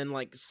 but then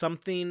like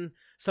something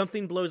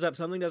blows up,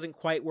 something doesn't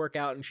quite work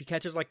out, and she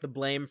catches like the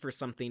blame for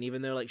something,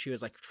 even though like she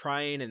was like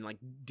trying and like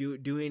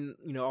doing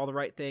all the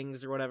right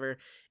things or whatever.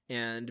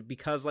 And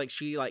because like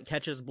she like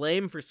catches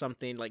blame for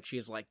something, like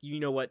she's like,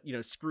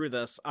 screw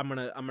this, I'm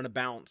gonna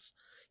bounce.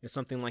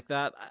 Something like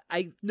that.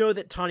 I know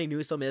that Tawny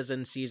Newsome is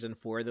in season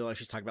 4, though.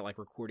 She's talking about like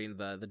recording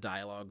the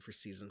dialogue for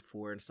season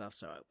 4 and stuff.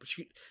 So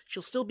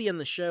she'll still be in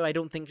the show. I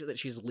don't think that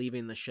she's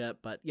leaving the ship,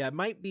 but yeah, it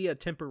might be a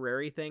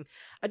temporary thing.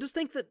 I just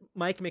think that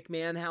Mike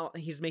McMahon, how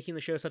he's making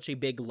the show such a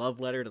big love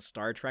letter to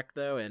Star Trek,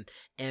 though,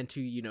 and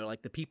to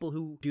like the people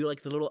who do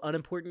like the little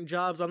unimportant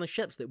jobs on the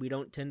ships that we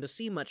don't tend to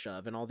see much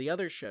of, and all the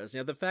other shows.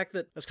 The fact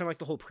that that's kind of like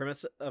the whole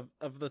premise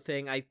of the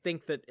thing. I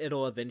think that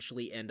it'll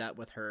eventually end up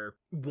with her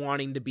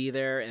wanting to be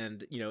there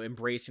and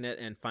embracing it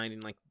and finding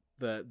like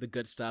the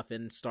good stuff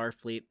in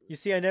Starfleet. You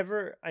see, I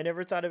never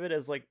thought of it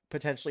as like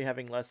potentially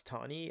having less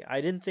Tawny. I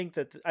didn't think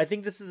that. I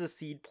think this is a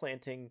seed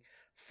planting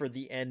for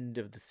the end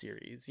of the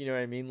series. You know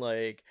what I mean?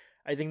 Like,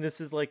 I think this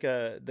is like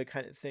the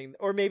kind of thing,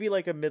 or maybe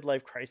like a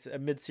midlife crisis, a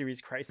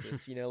mid-series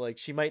crisis. Like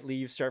she might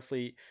leave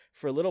Starfleet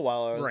for a little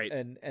while, right,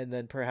 and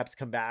then perhaps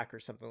come back or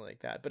something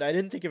like that. But I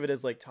didn't think of it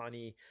as like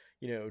Tawny,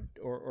 or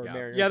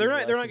Mariner. Yeah, they're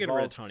not getting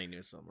rid of Tawny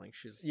Newsome. Like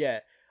she's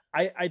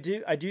I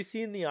do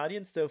see in the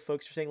audience though,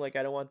 folks are saying like,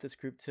 I don't want this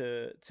group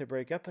to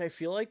break up, but I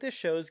feel like the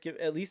show's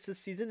at least this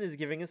season is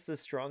giving us the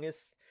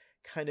strongest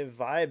kind of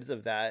vibes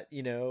of that,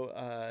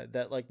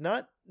 that like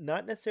not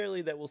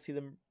necessarily that we'll see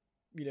them,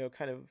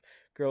 kind of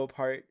grow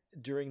apart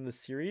during the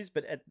series,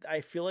 but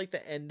I feel like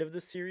the end of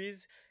the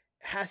series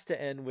has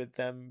to end with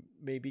them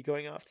maybe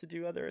going off to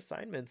do other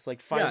assignments,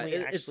 like finally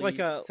actually it's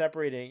like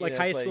separating, like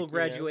high school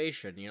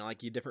graduation,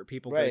 like you different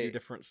people go do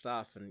different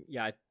stuff, and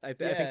I think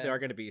they are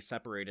going to be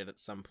separated at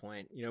some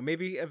point.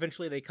 Maybe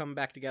eventually they come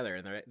back together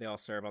and they all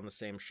serve on the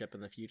same ship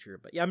in the future.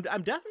 But yeah,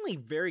 I'm definitely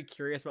very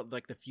curious about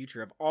like the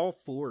future of all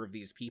 4 of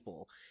these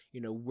people.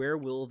 Where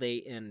will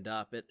they end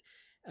up?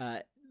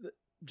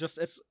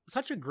 It's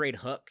such a great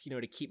hook,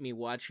 to keep me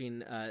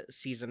watching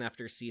season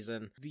after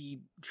season. The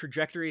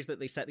trajectories that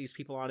they set these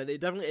people on,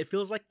 it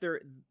feels like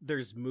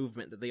there's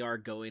movement, that they are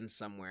going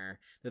somewhere,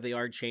 that they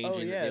are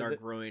changing, that they are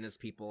growing as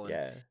people.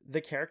 The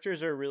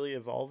characters are really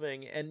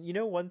evolving. And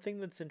one thing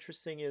that's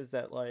interesting is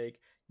that like,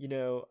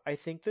 I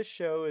think the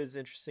show is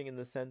interesting in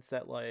the sense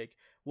that like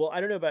well,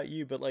 I don't know about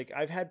you, but like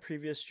I've had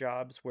previous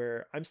jobs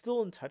where I'm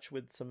still in touch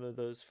with some of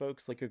those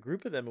folks, like a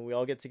group of them, and we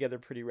all get together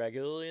pretty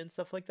regularly and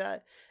stuff like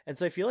that. And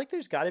so I feel like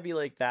there's got to be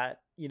like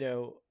that,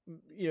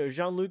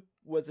 Jean-Luc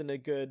wasn't a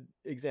good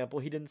example.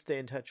 He didn't stay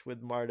in touch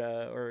with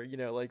Marta or,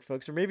 like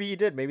folks, or maybe he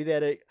did. Maybe they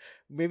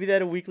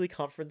had a weekly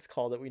conference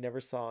call that we never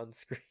saw on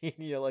screen,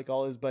 like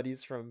all his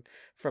buddies from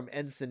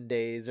Ensign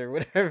days or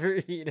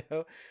whatever,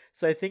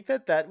 So I think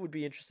that would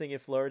be interesting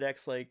if Lower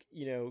Decks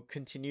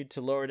continued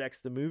to Lower Decks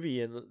the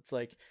movie, and it's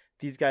like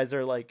these guys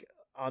are like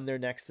on their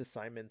next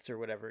assignments or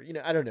whatever.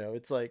 I don't know.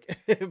 It's like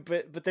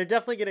but they're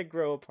definitely going to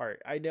grow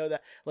apart. I know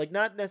that, like,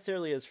 not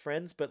necessarily as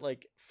friends, but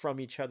like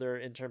from each other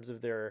in terms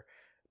of their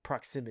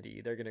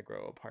proximity, they're going to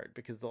grow apart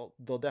because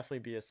they'll definitely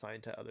be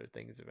assigned to other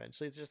things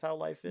eventually. It's just how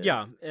life is.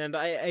 Yeah, and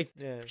I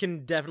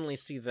can definitely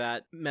see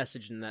that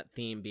message and that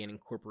theme being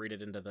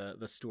incorporated into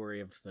the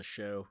story of the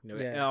show.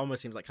 It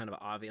almost seems like kind of an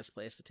obvious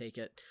place to take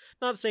it.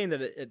 Not saying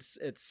that it's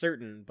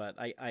certain, but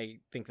I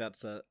think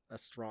that's a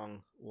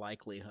strong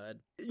likelihood.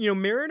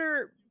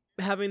 Mariner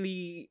having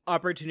the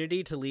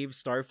opportunity to leave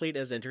Starfleet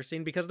is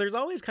interesting because there's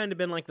always kind of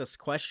been like this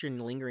question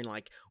lingering,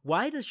 like,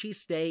 why does she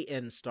stay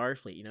in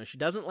Starfleet? She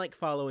doesn't like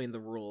following the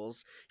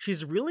rules.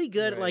 She's really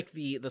good at like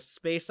the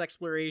space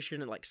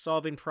exploration and like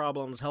solving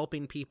problems,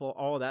 helping people,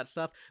 all that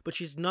stuff, but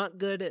she's not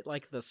good at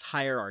like this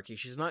hierarchy.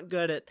 She's not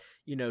good at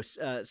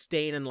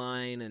staying in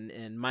line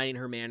and minding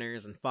her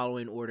manners and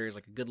following orders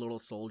like a good little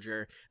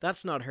soldier.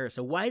 That's not her.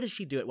 So why does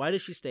she do it? Why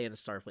does she stay in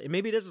Starfleet? And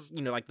maybe this is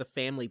like the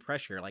family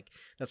pressure, like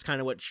that's kind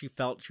of what she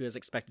felt she was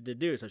expected to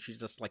do, so she's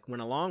just like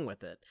went along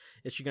with it.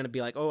 Is she going to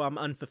be like, oh, I'm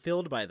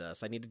unfulfilled by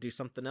this, I need to do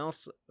something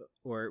else?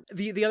 Or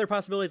the other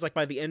possibility is like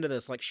by the end of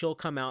this, like she'll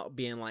come out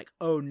being like,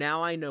 oh,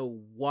 now I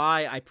know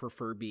why I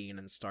prefer being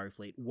in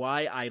Starfleet,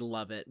 why I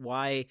love it,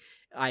 why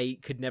I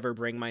could never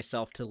bring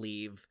myself to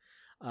leave.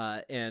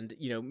 And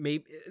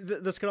maybe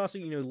this could also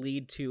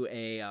lead to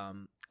a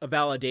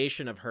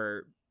validation of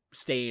her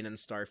staying in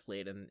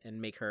Starfleet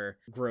and make her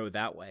grow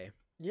that way.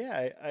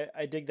 Yeah,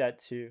 I dig that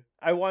too.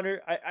 I want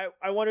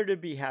her to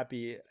be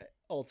happy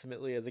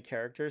ultimately as a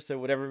character. So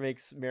whatever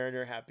makes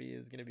Mariner happy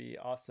is going to be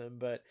awesome.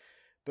 But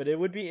it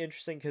would be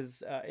interesting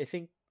because I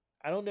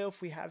don't know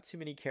if we have too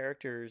many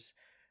characters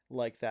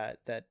like that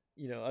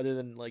other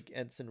than like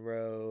Ensign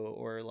Ro,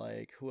 or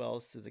like who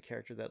else is a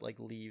character that like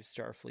leaves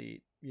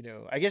Starfleet.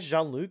 I guess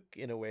Jean-Luc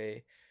in a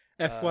way.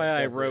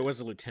 FYI, Ro was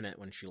a lieutenant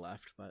when she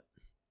left, but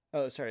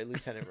oh, sorry,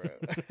 Lieutenant Ro.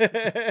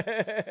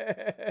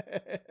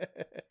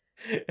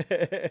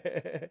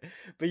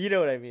 But you know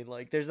what I mean,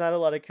 like there's not a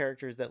lot of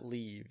characters that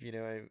leave,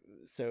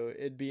 so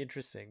it'd be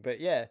interesting. But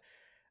yeah,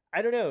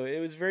 I don't know, it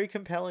was very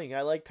compelling.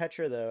 I like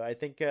Petra though. I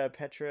think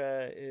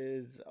Petra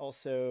is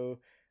also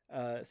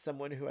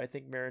someone who I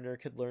think Mariner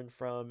could learn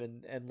from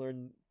and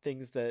learn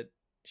things that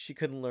she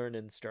couldn't learn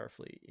in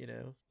Starfleet.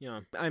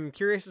 Yeah, I'm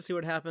curious to see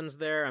what happens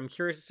there. I'm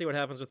curious to see what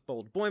happens with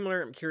Bold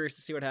Boimler. I'm curious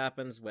to see what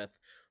happens with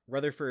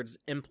Rutherford's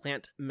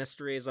implant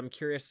mysteries. I'm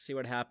curious to see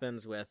what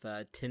happens with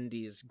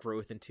Tindy's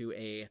growth into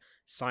a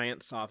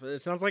science officer.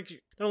 It sounds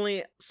like not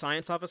only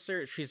science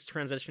officer, she's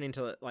transitioning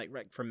to like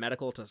from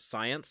medical to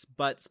science,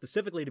 but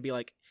specifically to be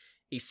like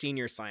a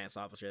senior science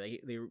officer.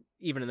 They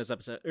even in this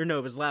episode, or no,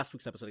 it was last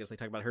week's episode, I guess they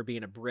talked about her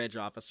being a bridge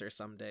officer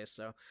someday.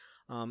 So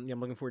I'm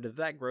looking forward to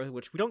that growth,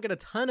 which we don't get a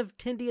ton of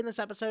Tindy in this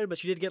episode, but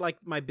she did get like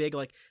my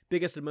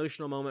biggest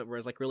emotional moment where I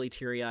was like really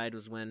teary-eyed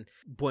was when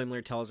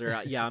Boimler tells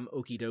her, yeah, I'm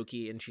okie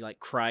dokie, and she like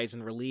cries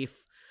in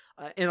relief.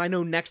 And I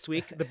know next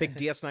week, the big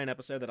DS9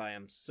 episode that I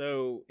am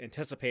so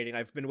anticipating.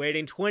 I've been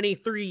waiting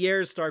 23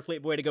 years,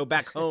 Starfleet boy, to go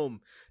back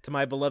home to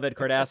my beloved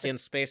Cardassian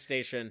space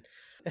station.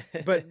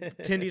 But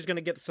Tindy's going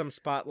to get some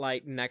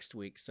spotlight next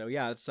week. So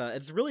yeah,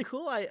 it's really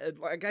cool.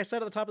 Like I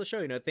said at the top of the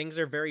show, things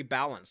are very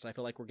balanced. I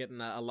feel like we're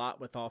getting a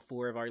lot with all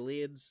four of our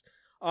leads.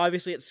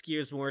 Obviously, it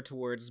skews more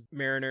towards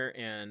Mariner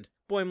and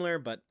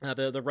Boimler, but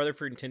the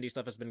Rutherford and Tindy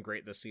stuff has been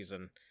great this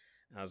season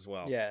as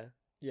well. Yeah,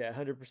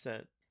 100%.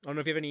 I don't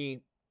know if you have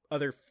any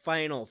other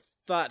final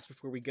thoughts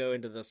before we go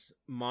into this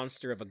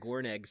monster of a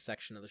Gornegg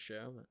section of the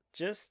show.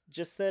 Just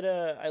that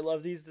I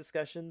love these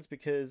discussions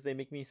because they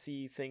make me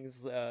see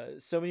things,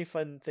 so many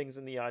fun things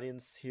in the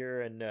audience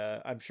here, and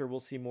I'm sure we'll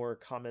see more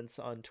comments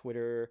on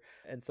Twitter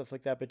and stuff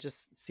like that, but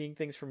just seeing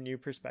things from new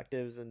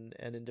perspectives and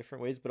in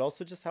different ways, but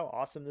also just how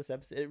awesome this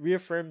episode, it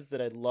reaffirms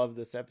that I love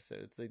this episode.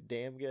 It's a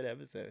damn good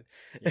episode.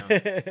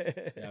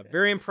 Yeah,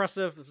 very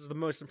impressive. This is the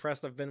most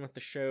impressed I've been with the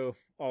show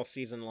all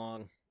season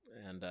long.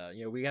 And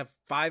we have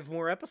 5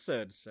 more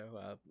episodes,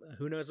 so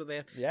who knows what they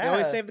have. Yeah, they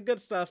always save the good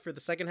stuff for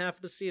the second half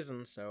of the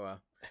season, so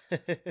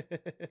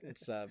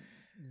it's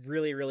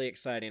really, really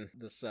exciting,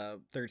 this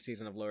third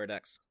season of Lower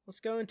Decks. Let's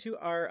go into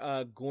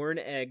our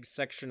Gornegg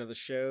section of the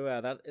show.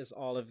 That is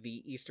all of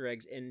the Easter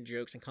eggs, in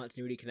jokes, and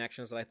continuity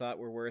connections that I thought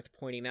were worth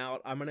pointing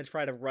out. I'm going to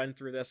try to run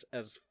through this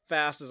as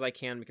fast as I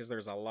can because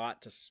there's a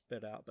lot to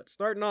spit out. But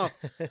starting off,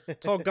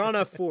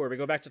 Tolgana 4. We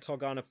go back to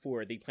Tolgana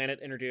 4, the planet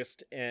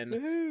introduced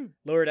in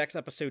Lower Decks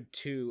Episode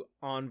 2,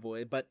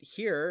 Envoy. But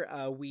here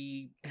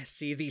we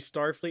see the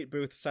Starfleet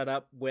booth set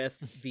up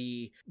with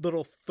the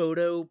little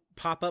photo photo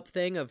pop-up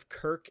thing of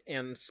Kirk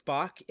and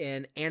Spock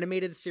in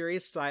animated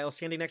series style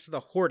standing next to the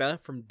Horta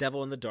from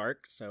Devil in the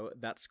Dark, so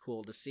that's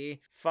cool to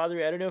see.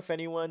 Father, I don't know if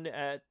anyone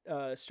at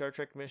Star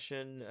Trek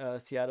Mission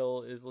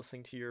Seattle is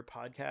listening to your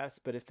podcast,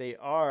 but if they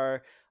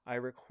are, I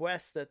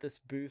request that this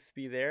booth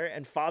be there,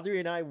 and Father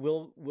and I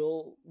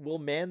will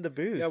man the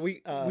booth. Yeah,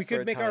 we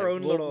could make our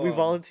own little. We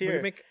volunteer. We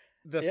could make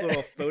this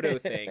little photo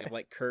thing of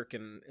like Kirk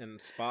and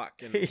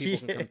Spock, and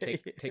people can come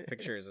take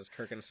pictures as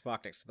Kirk and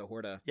Spock next to the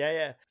Horta.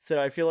 Yeah. So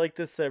I feel like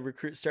this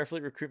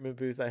Starfleet recruitment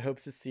booth, I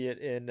hope to see it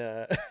in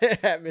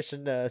at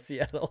Mission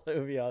Seattle. It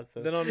would be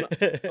awesome. Then on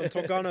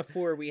Tolgana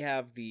 4, we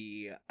have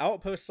the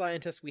Outpost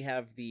Scientists, we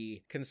have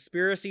the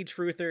Conspiracy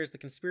Truthers. The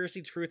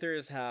Conspiracy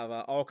Truthers have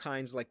all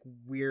kinds of like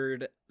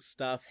weird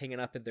stuff hanging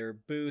up in their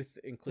booth,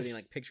 including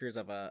like pictures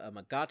of a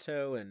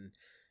Magato and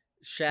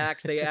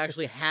Shax. They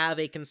actually have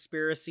a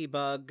conspiracy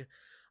bug.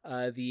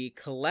 The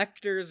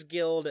Collectors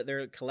Guild at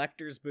their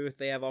collectors booth,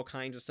 they have all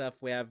kinds of stuff.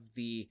 We have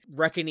the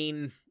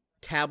Reckoning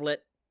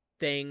tablet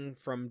thing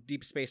from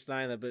Deep Space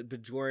Nine, the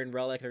Bajoran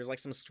relic. There's like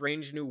some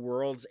Strange New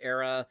Worlds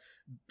era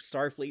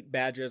Starfleet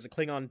badges, a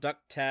Klingon duck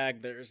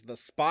tag. There's the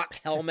Spock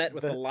helmet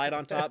with the light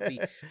on top.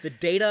 The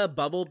Data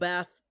bubble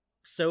bath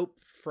soap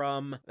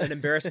from An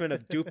Embarrassment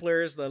of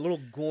Duplers, the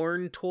little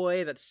Gorn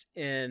toy that's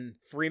in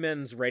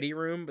Freeman's ready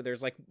room, but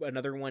there's like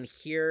another one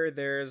here.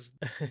 There's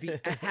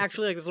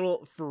actually like this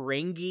little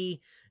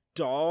Ferengi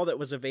doll that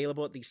was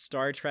available at the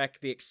Star Trek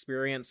The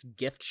Experience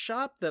gift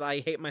shop that I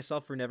hate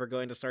myself for never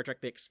going to Star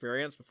Trek The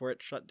Experience before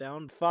it shut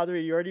down. Father,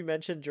 you already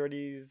mentioned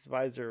Geordi's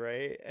visor,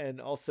 right?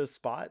 And also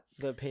Spot,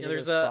 the painting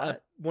there's of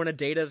Spot. One of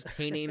Data's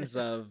paintings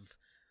of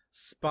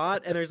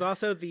Spot, and there's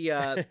also the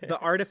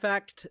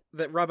artifact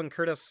that Robin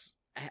Curtis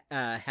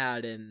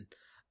had in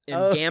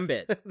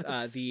Gambit,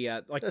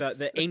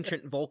 the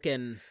ancient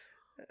Vulcan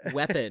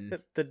weapon,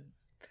 the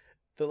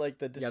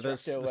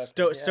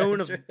Destructo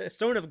weapon.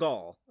 Stone of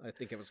Gaul, I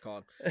think it was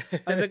called.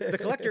 And the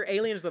collector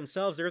aliens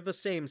themselves, they're the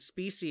same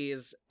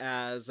species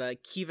as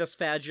Kivas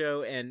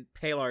Fajo and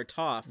Palar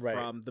Toff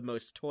from The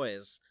Most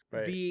Toys.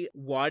 Right. The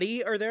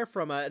Wadi are there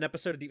from an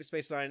episode of Deep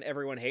Space Nine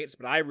everyone hates,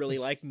 but I really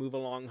like Move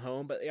Along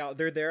Home. But yeah,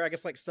 they're there, I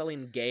guess, like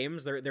selling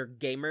games. They're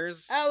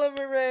gamers.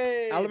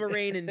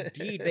 Alamarine,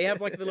 indeed. They have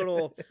like the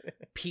little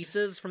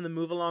pieces from the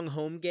Move Along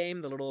Home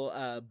game, the little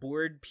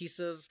board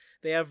pieces.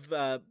 They have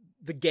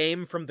the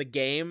game from the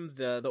game,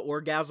 the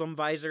orgasm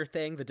visor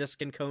thing, the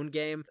disc and cone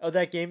game. Oh,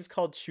 that game's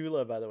called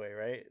Chula, by the way,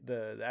 right?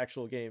 The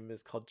actual game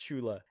is called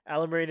Chula.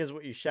 Alamarine is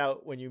what you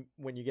shout when you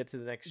get to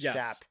the next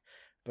shap.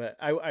 But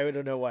I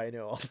don't know why I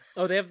know all that.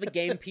 Oh, they have the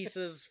game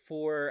pieces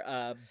for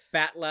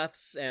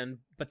Batleths and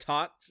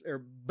Batoks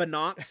or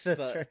Banox,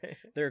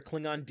 their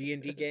Klingon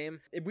D&D game.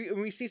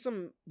 We see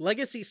some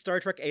legacy Star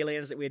Trek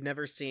aliens that we had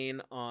never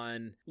seen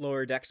on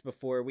Lower Decks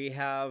before. We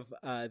have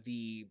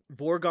the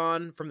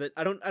Vorgon from the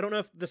I don't know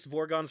if this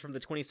Vorgon's from the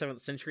 27th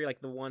century,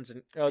 like the ones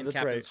in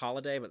Captain's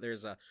Holiday, but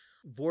there's a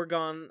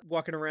Vorgon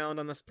walking around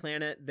on this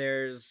planet.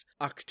 There's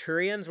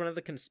Octurians, one of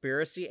the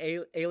conspiracy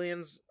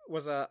aliens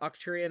was a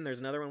Octurian. There's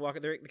another one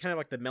walking. They're kind of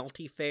like the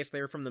melty face.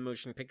 They were from the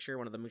motion picture,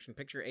 one of the motion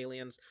picture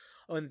aliens.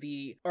 On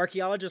the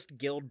Archaeologist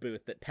Guild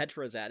booth that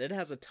Petra's at, it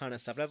has a ton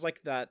of stuff. It has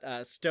like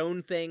that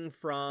stone thing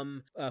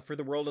from For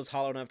the World is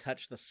Hollow Enough,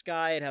 Touch the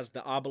Sky. It has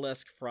the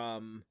obelisk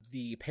from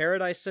the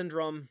Paradise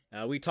Syndrome.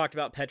 We talked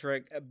about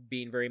Petra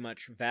being very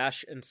much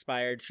Vash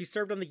inspired. She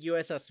served on the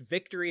USS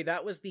Victory.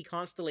 That was the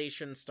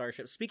Constellation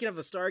starship. Speaking of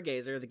the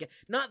Stargazer,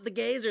 not the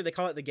Gazer, they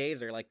call it the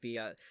Gazer, like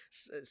the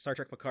Star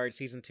Trek Picard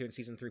Season 2 and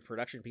Season 3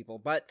 production people.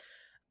 But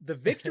the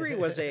Victory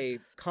was a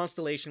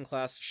Constellation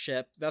class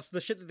ship. That's the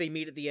ship that they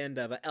meet at the end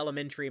of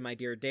Elementary, My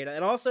Dear Data.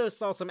 It also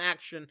saw some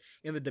action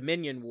in the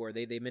Dominion War.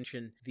 They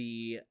mentioned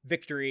the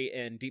Victory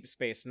in Deep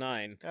Space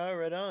Nine. Oh,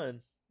 right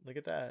on. Look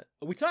at that.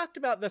 We talked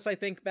about this, I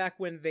think, back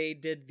when they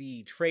did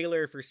the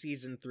trailer for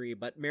Season 3,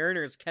 but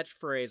Mariner's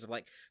catchphrase of,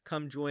 like,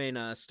 come join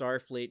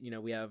Starfleet,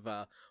 we have,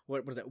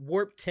 what was it,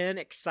 Warp 10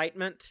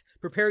 Excitement.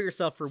 Prepare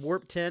yourself for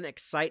Warp 10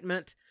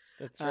 Excitement.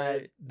 That's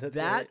right.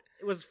 That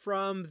was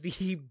from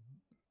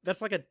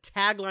that's like a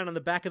tagline on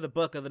the back of the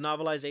book of the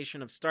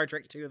novelization of Star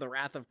Trek II, The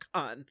Wrath of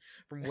Khan,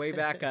 from way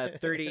back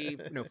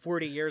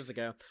 40 years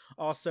ago.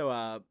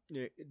 Also,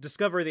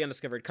 Discover the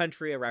Undiscovered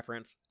Country, a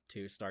reference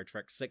to Star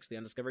Trek VI, The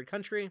Undiscovered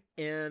Country.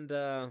 And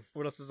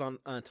what else was on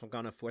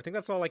Tolgana 4? I think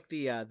that's all like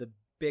the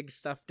big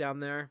stuff down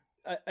there.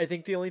 I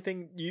think the only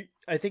thing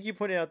I think you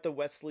pointed out the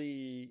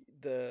Wesley,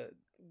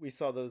 we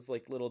saw those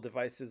like little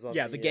devices on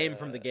the game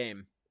from the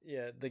game.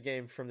 Yeah, the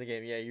game from the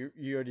game. Yeah,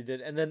 you already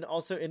did. And then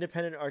also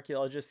Independent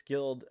Archaeologists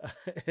Guild.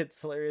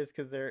 It's hilarious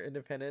because they're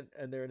independent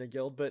and they're in a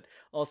guild, but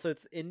also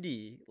it's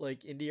indie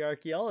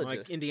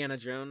archaeologists. Like Indiana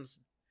Jones.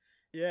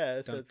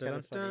 Yeah, so it's kind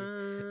of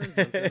funny.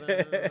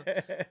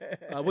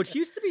 Which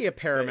used to be a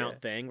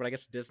Paramount thing, but I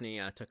guess Disney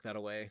took that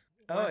away.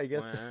 Oh, I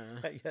guess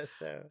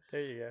so.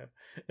 There you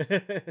go.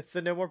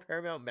 So no more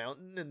Paramount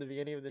Mountain in the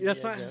beginning of the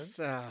Indiana Jones?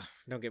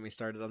 Don't get me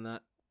started on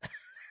that.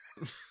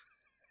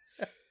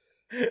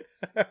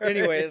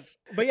 Anyways,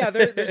 but yeah,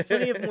 there's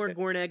plenty of more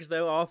Gorn eggs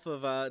though off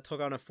of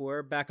Tolgana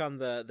 4. Back on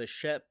the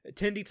ship,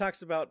 Tendi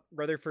talks about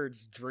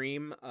Rutherford's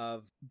dream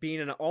of being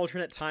in an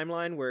alternate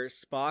timeline where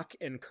Spock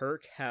and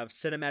Kirk have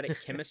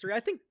cinematic chemistry. I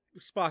think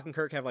Spock and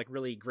Kirk have like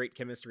really great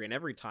chemistry in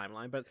every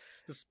timeline, but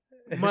this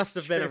must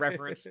have been a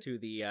reference to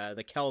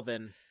the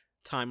Kelvin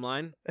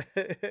timeline.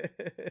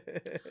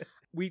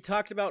 We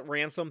talked about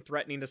Ransom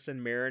threatening to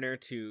send Mariner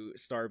to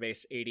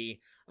Starbase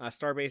 80.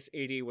 Starbase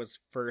 80 was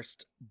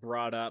first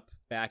brought up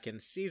back in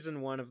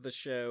season 1 of the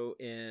show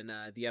in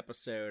the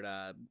episode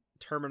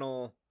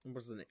Terminal. What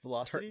was the name?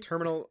 Velocity?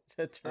 Terminal.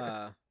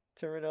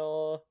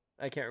 Terminal.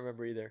 I can't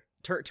remember either.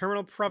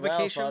 Terminal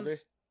Provocations. Well,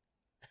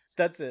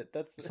 that's it.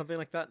 That's something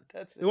like that.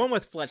 That's the one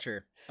with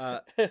Fletcher.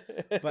 But I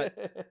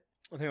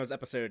think it was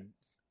episode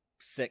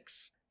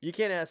 6. You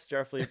can't ask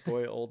Starfleet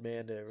boy old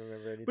man to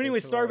remember anything. But anyway,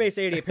 Starbase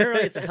 80,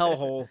 apparently it's a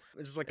hellhole.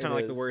 It's just like kind of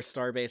like the worst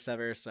Starbase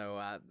ever.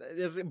 So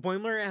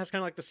Boimler has kind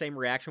of like the same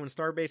reaction when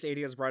Starbase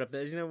 80 was brought up.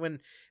 You know,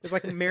 when it's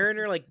like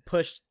Mariner like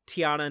pushed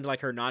Tiana into like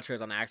her nachos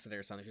on accident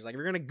or something. She's like, if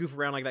you're going to goof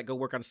around like that, go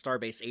work on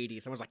Starbase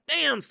 80. Someone's like,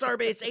 damn,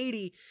 Starbase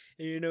 80.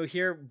 And you know,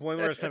 here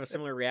Boimler has kind of a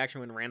similar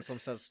reaction when Ransom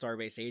says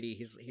Starbase 80.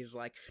 He's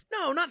like,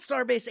 no, not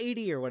Starbase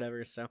 80 or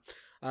whatever. So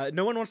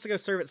no one wants to go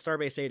serve at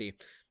Starbase 80.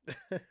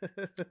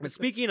 But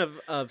speaking of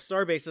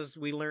starbases,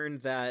 we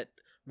learned that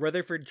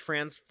Rutherford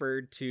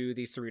transferred to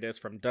the Cerritos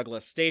from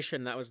Douglas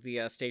Station. That was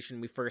the station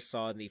we first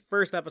saw in the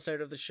first episode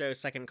of the show,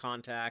 Second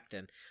Contact,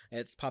 and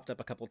it's popped up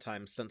a couple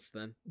times since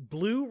then.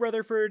 Blue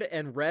Rutherford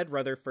and Red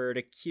Rutherford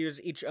accuse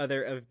each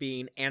other of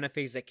being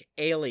anaphasic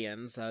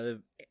aliens.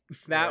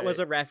 That was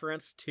a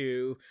reference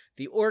to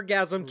the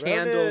orgasm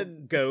candle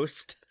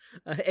ghost,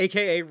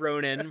 aka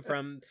Ronan,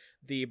 from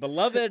the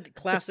beloved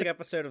classic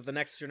episode of The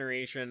Next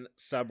Generation,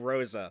 Sub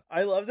Rosa.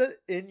 I love that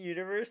in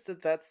universe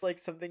that's like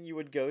something you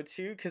would go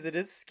to because it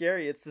is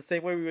scary. It's the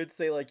same way we would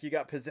say like you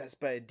got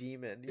possessed by a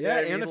demon. You know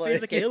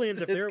anaphasic like,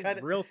 aliens, if they're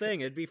a real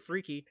thing, it'd be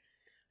freaky.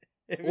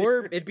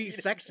 It'd be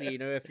sexy, you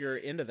know, if you're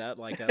into that,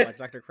 like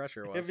Dr.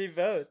 Crusher was. It'd be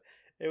both.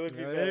 It would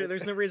be both.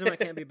 There's no reason why it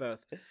can't be both.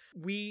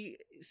 We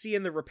see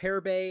in the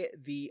repair bay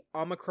the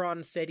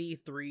Omicron Ceti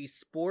 3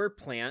 spore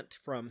plant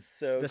from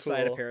the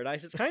side of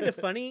Paradise. It's kind of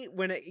funny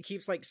when it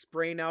keeps like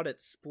spraying out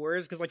its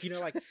spores because, like,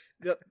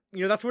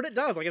 that's what it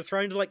does. Like, it's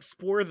trying to like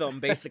spore them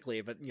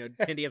basically, but you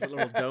know, Tendi has a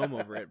little dome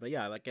over it. But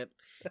yeah, like it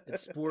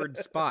spored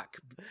Spock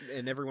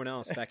and everyone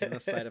else back in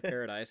this side of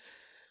Paradise.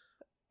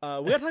 We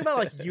gotta talk about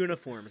like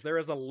uniforms. There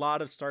is a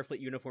lot of Starfleet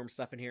uniform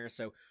stuff in here,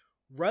 so.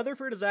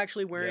 Rutherford is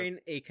actually wearing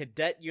a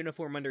cadet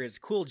uniform under his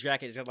cool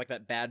jacket. He's got like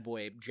that bad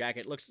boy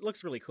jacket.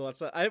 Looks really cool.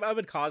 I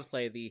would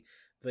cosplay the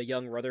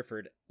young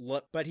Rutherford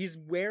look, but he's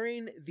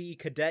wearing the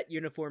cadet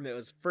uniform that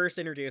was first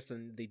introduced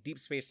in the Deep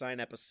Space Nine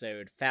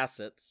episode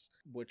Facets,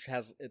 which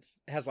has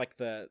like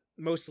the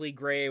mostly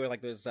gray with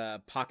like those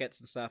pockets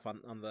and stuff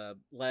on the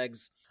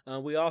legs.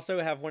 We also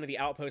have one of the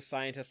outpost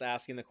scientists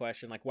asking the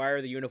question like, why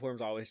are the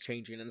uniforms always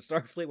changing in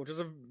Starfleet? Which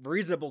is a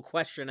reasonable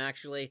question,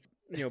 actually.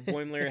 You know,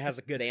 Boimler has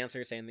a good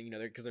answer saying that, you know,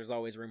 because there's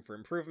always room for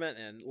improvement.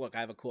 And look,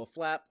 I have a cool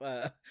flap.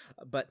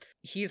 But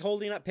he's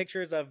holding up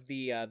pictures of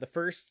the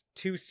first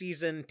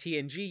 2-season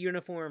TNG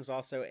uniforms,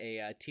 also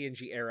a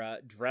TNG era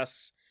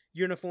dress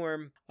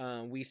uniform.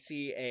 We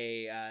see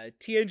a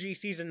TNG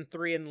season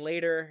 3 and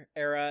later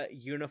era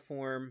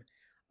uniform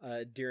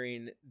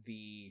during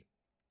the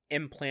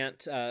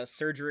implant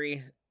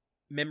surgery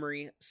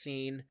memory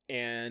scene,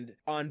 and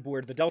on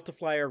board the Delta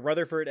Flyer,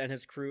 Rutherford and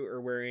his crew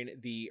are wearing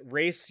the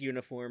race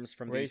uniforms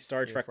from the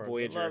Star Trek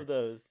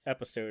Voyager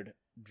episode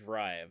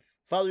Drive.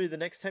 Father, the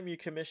next time you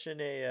commission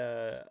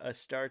a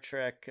Star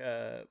Trek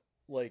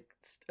like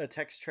a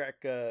text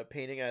track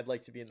painting, I'd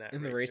like to be in that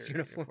the race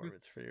uniform.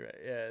 It's pretty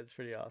it's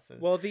pretty awesome.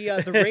 Well, the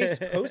race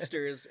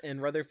posters in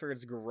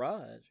Rutherford's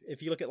garage,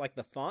 if you look at like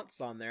the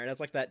fonts on there, and it's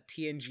like that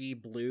TNG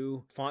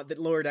blue font that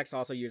Lower Decks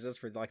also uses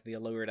for like the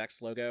Lower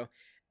Decks logo,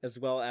 as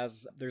well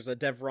as there's a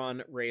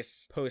Devron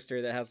race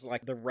poster that has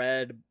like the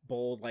red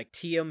bold like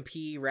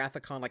TMP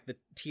Rathacon, like the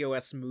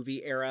TOS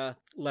movie era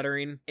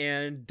lettering.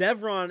 And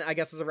Devron, I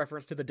guess, is a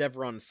reference to the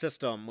Devron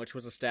system, which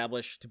was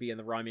established to be in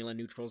the Romulan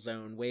neutral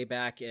zone way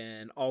back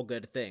in All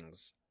Good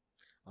Things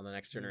on The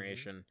Next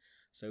Generation. Mm-hmm.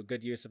 So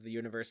good use of the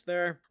universe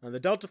there. The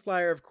Delta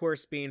Flyer, of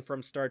course, being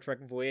from Star Trek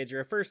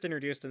Voyager, first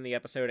introduced in the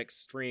episode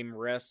Extreme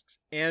Risks.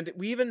 And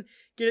we even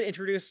get it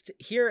introduced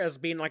here as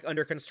being like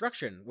under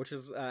construction, which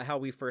is how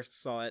we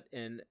first saw it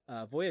in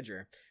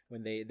Voyager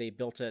when they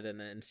built it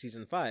in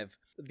season 5.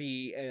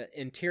 The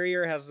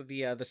interior has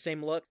the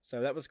same look, so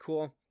that was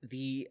cool.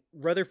 The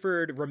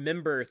Rutherford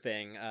remember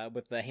thing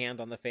with the hand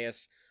on the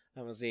face,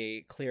 that was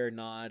a clear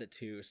nod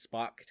to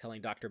Spock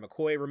telling Dr.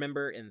 McCoy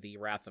remember in the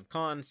Wrath of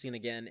Khan, seen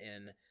again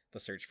in The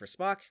Search for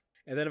Spock.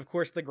 And then, of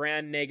course, the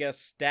Grand Naga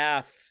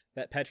staff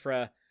that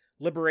Petra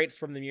liberates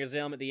from the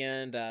museum at the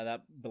end,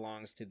 that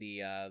belongs to the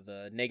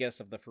Nagus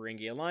of the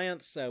Ferengi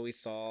Alliance. We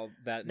saw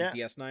that in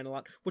DS9 a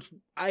lot, which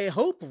I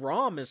hope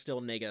Rom is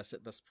still Nagus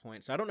at this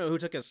point. So I don't know who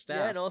took his staff.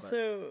 Yeah, and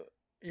also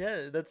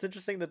Yeah, that's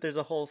interesting that there's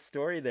a whole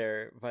story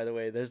there, by the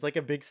way. There's like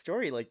a big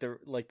story, like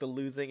the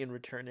losing and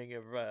returning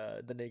of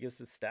the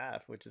Nagus'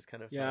 staff, which is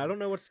kind of fun. I don't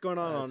know what's going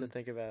on to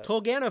think about.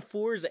 Tolgana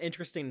 4 is an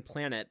interesting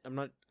planet. I'm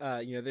not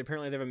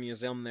apparently they have a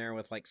museum there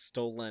with like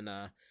stolen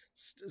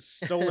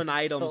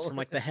items from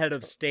like the head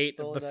of state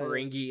of the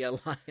Ferengi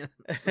Alliance.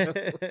 So,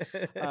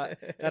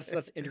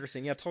 that's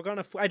interesting. Yeah,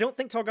 Tolgana 4. I don't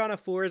think Tolgana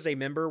 4 is a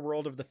member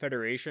world of the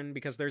Federation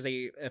because there's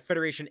a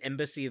Federation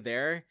embassy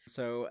there.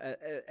 So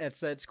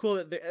it's cool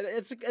that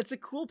it's a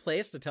cool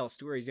place to tell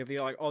stories. You have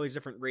like all these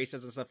different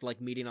races and stuff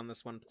like meeting on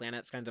this one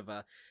planet. It's kind of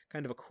a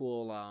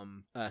cool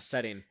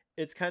setting.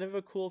 It's kind of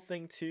a cool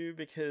thing too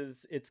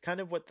because it's kind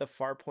of what the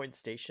Farpoint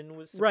Station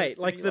was right.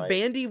 Like the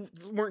Bandi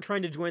weren't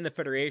trying to join the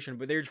Federation,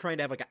 but they were trying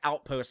to have like an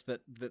outpost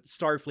that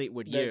Starfleet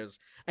would use.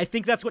 I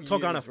think that's what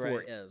Tolgana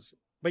 4 is.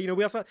 But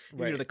we also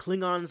the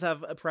Klingons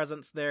have a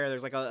presence there.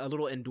 There's like a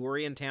little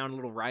Andorian town, a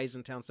little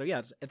Ryzen town. So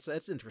yeah,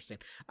 it's interesting.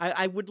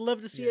 I would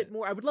love to see it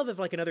more. I would love if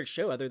like another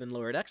show other than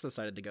Lower Decks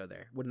decided to go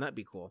there. Wouldn't that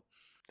be cool?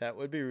 That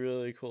would be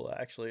really cool,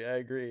 actually. I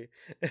agree.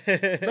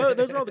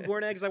 Those are all the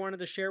Gorn eggs I wanted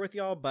to share with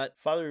y'all, but...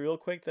 Father, real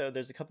quick, though,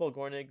 there's a couple of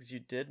Gorn eggs you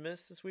did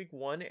miss this week.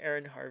 One,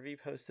 Aaron Harvey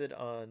posted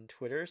on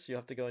Twitter, so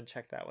you'll have to go and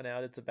check that one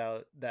out. It's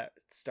about that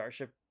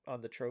starship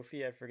on the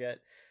trophy. I forget.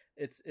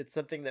 It's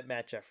something that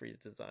Matt Jeffries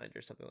designed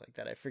or something like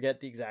that. I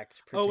forget the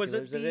exact particulars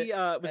was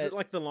it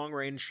like the long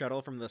range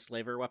shuttle from the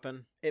Slaver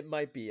weapon? It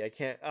might be. I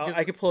can't.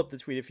 I could pull up the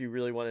tweet if you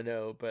really want to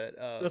know. But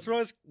that's what I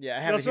was.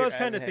 Yeah, that's what I was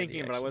kind of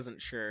thinking, but I wasn't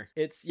sure.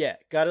 It's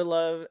gotta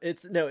love.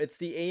 It's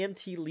the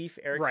AMT Leif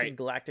Erikson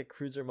Galactic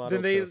Cruiser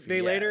model. Then they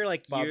later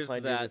like Bob used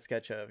Klein that a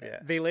sketch of. Yeah,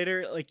 they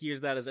later like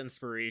used that as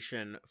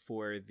inspiration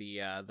for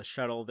the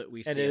shuttle that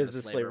we see. And it is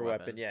the Slaver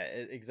weapon. Yeah,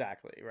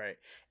 exactly right.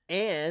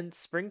 And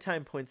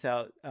Springtime points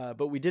out,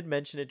 but we did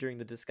mention it during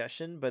the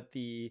discussion, but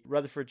the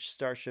Rutherford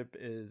starship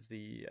is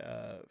the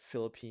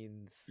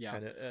Philippines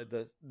kind of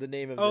the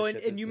name of the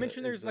ship. And you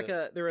mentioned there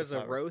was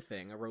a Ro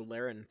thing, a Ro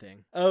Laren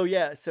thing. Oh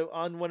yeah, so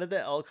on one of the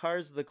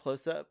L-cars, the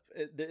close-up,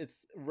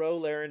 it's Ro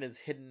Laren is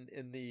hidden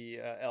in the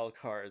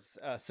L-cars.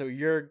 So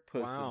you're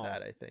posting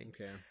that, I think.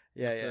 Okay.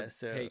 Yeah.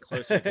 So pay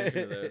closer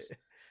attention to those.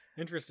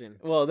 Interesting.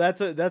 Well,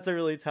 that's a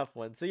really tough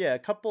one. So yeah,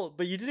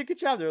 but you did a good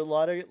job. There are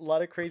a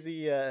lot of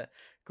crazy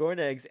Gorn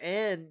eggs,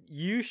 and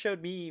you showed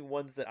me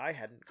ones that I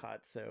hadn't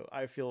caught, so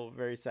I feel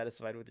very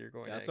satisfied with your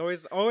Gorn eggs.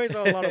 It's always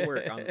a lot of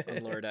work on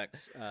Lower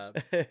Decks.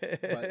 But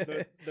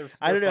they're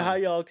I don't know fun. how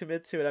y'all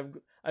commit to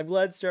it. I'm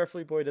glad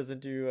Starfleet Boy doesn't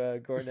do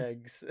Gorn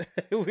eggs.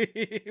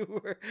 We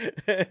were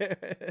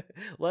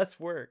less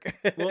work.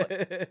 Well,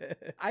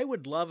 I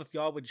would love if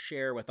y'all would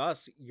share with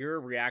us your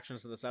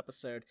reactions to this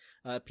episode.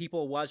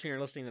 People watching or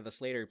listening to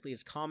this later,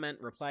 please comment,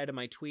 reply to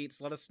my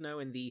tweets. Let us know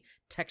in the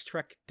Text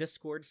Trek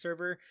Discord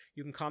server.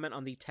 You can comment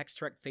on the Text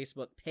Trek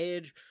Facebook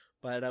page.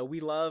 But we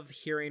love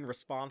hearing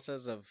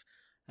responses of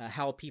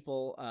how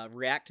people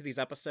react to these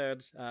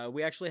episodes.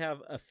 We actually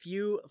have a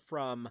few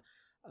from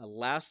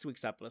last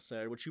week's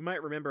episode, which you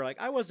might remember. Like,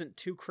 I wasn't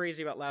too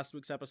crazy about last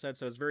week's episode,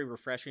 so it's very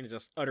refreshing to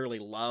just utterly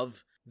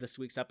love this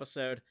week's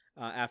episode.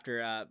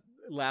 After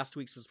last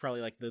week's was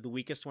probably like the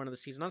weakest one of the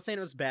season. Not saying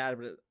it was bad,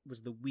 but it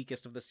was the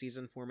weakest of the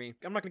season for me.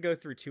 I'm not going to go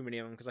through too many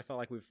of them because I felt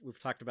like we've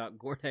talked about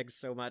Gorn eggs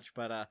so much,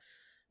 but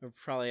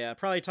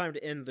probably time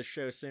to end the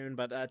show soon.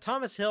 But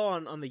Thomas Hill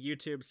on the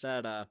YouTube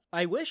said,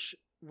 I wish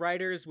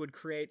writers would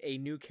create a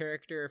new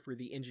character for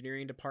the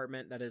engineering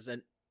department that is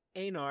an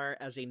Aenar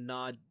as a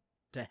nod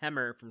to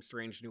Hemmer from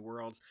Strange New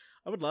Worlds.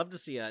 I would love to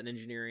see an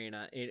engineering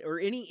or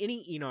any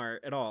Aenar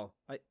at all.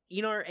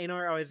 Aenar,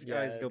 I always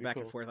go back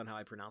and forth on how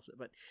I pronounce it.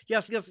 But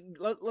yes,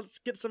 let's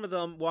get some of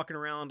them walking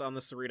around on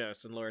the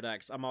Cerritos and Lower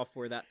Decks. I'm all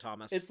for that,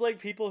 Thomas. It's like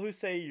people who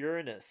say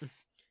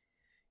Uranus.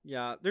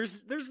 Yeah,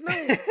 there's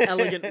no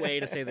elegant way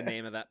to say the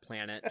name of that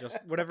planet. Just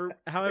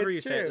however you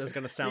say it is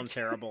going to sound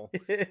terrible.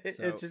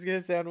 It's just going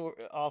to sound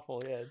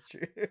awful. Yeah, it's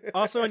true.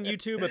 Also on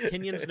YouTube,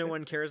 Opinions No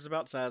One Cares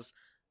About says,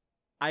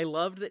 I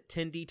loved that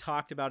Tendi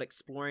talked about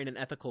exploring an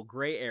ethical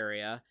gray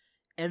area,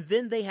 and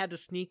then they had to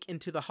sneak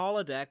into the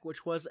holodeck,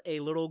 which was a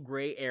little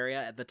gray area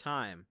at the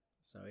time.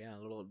 So yeah, a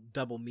little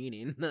double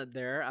meaning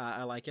there.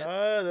 I like it.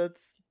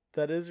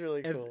 That is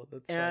really cool.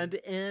 That's fun. And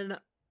in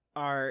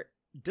our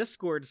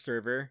Discord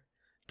server,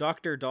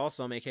 Dr.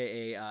 Dalsum,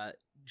 aka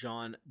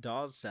John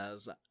Dawes,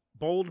 says,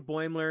 "Bold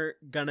Boimler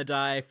gonna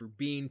die for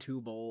being too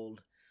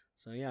bold."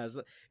 So yeah,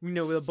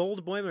 with a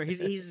Bold Boimler,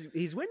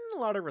 he's winning a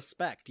lot of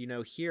respect.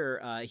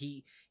 Here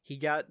he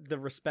got the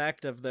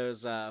respect of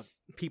those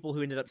people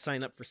who ended up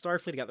signing up for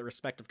Starfleet. He got the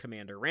respect of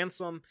Commander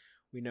Ransom.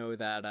 We know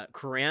that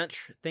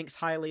Kranch thinks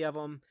highly of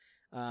him.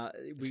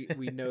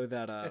 We know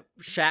that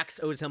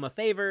Shax owes him a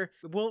favor.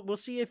 We'll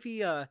see if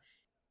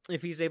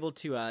he's able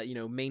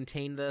to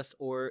maintain this,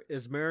 or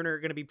is Mariner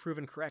going to be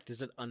proven correct?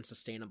 Is it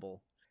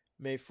unsustainable?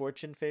 May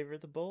fortune favor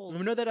the bold.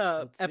 We know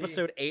that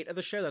episode 8 of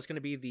the show, that's going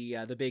to be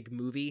the big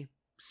movie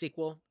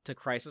sequel to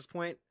Crisis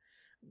Point,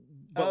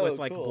 but with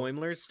like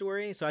Boimler's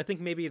story. So I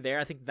think maybe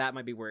that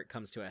might be where it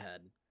comes to a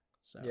head.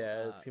 So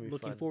yeah, it's gonna be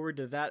looking fun. forward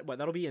to that.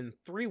 That'll be in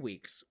 3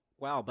 weeks.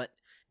 Wow! But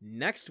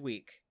next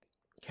week,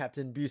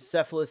 Captain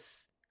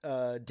Bucephalus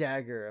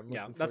Dagger.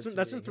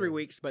 That's in 3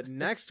 weeks. But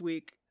next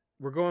week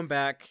we're going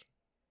back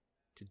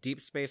to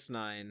Deep Space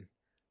Nine,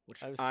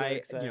 which I'm so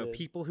excited.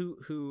 People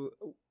who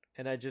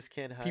and I just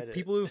can't hide it.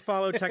 People who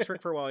follow Tex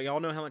Trek for a while, y'all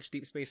know how much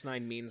Deep Space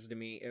Nine means to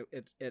me.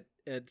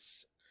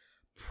 It's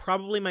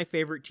probably my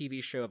favorite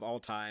TV show of all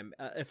time.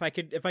 If I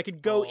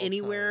could go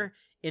anywhere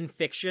in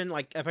fiction,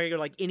 like if I could go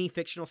like any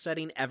fictional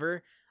setting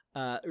ever,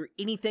 or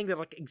anything that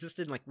like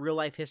existed in like real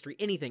life history,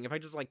 anything. If I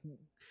just like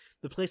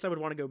the place I would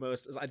want to go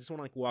most is I just want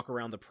to like walk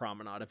around the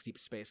promenade of Deep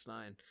Space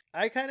Nine.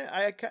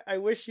 I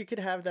wish you could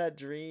have that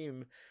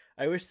dream.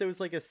 I wish there was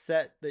like a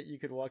set that you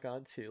could walk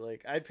onto.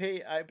 Like I'd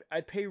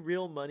pay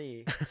real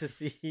money to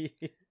see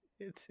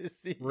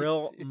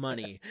real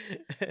money.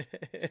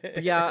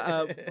 But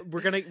yeah,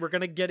 we're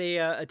gonna get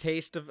a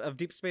taste of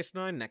Deep Space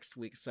Nine next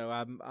week.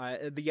 So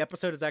the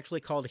episode is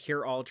actually called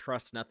 "Hear All,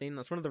 Trust Nothing."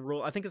 That's one of the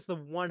rule. I think it's the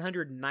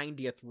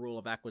 190th rule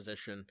of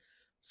acquisition.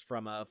 It's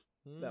from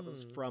that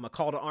was from A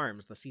Call to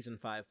Arms, the season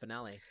 5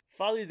 finale.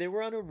 Father, they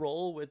were on a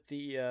roll with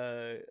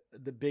the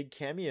big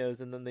cameos,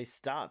 and then they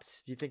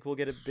stopped. Do you think we'll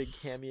get a big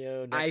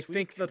cameo next week? I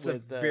think that's a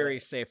very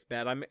safe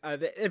bet.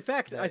 In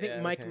fact, I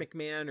think Mike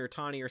McMahon or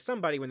Tawny or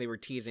somebody, when they were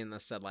teasing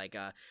this, said like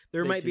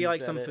there might be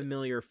like some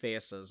familiar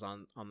faces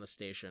on the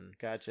station.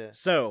 Gotcha.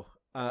 So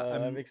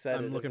I'm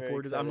excited. I'm looking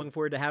forward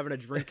to having a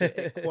drink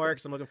at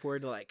Quark's. I'm looking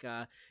forward to like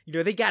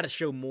they got to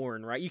show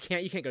Morn, right? You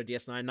can't go to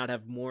DS9 and not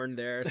have Morn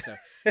there. So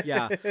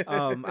yeah,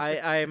 I'm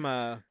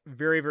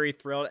very, very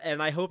thrilled,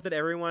 and I hope that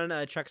everyone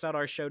checks out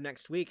our show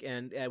next week,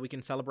 and we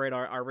can celebrate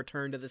our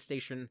return to the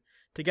station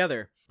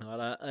together.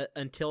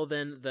 Until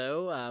then,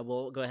 though,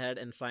 we'll go ahead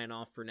and sign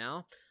off for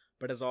now.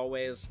 But as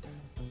always,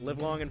 live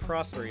long and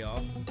prosper,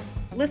 y'all.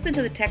 Listen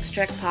to the Tex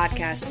Trek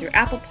podcast through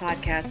Apple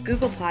Podcasts,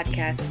 Google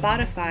Podcasts,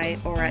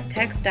 Spotify, or at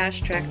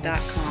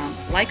tex-trek.com.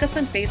 Like us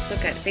on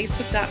Facebook at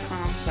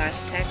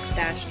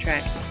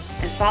facebook.com/tex-trek.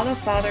 And follow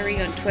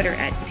Fathery on Twitter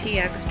at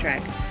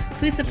TXTrek.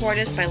 Please support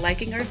us by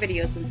liking our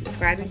videos and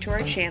subscribing to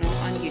our channel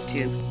on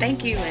YouTube.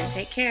 Thank you and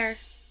take care.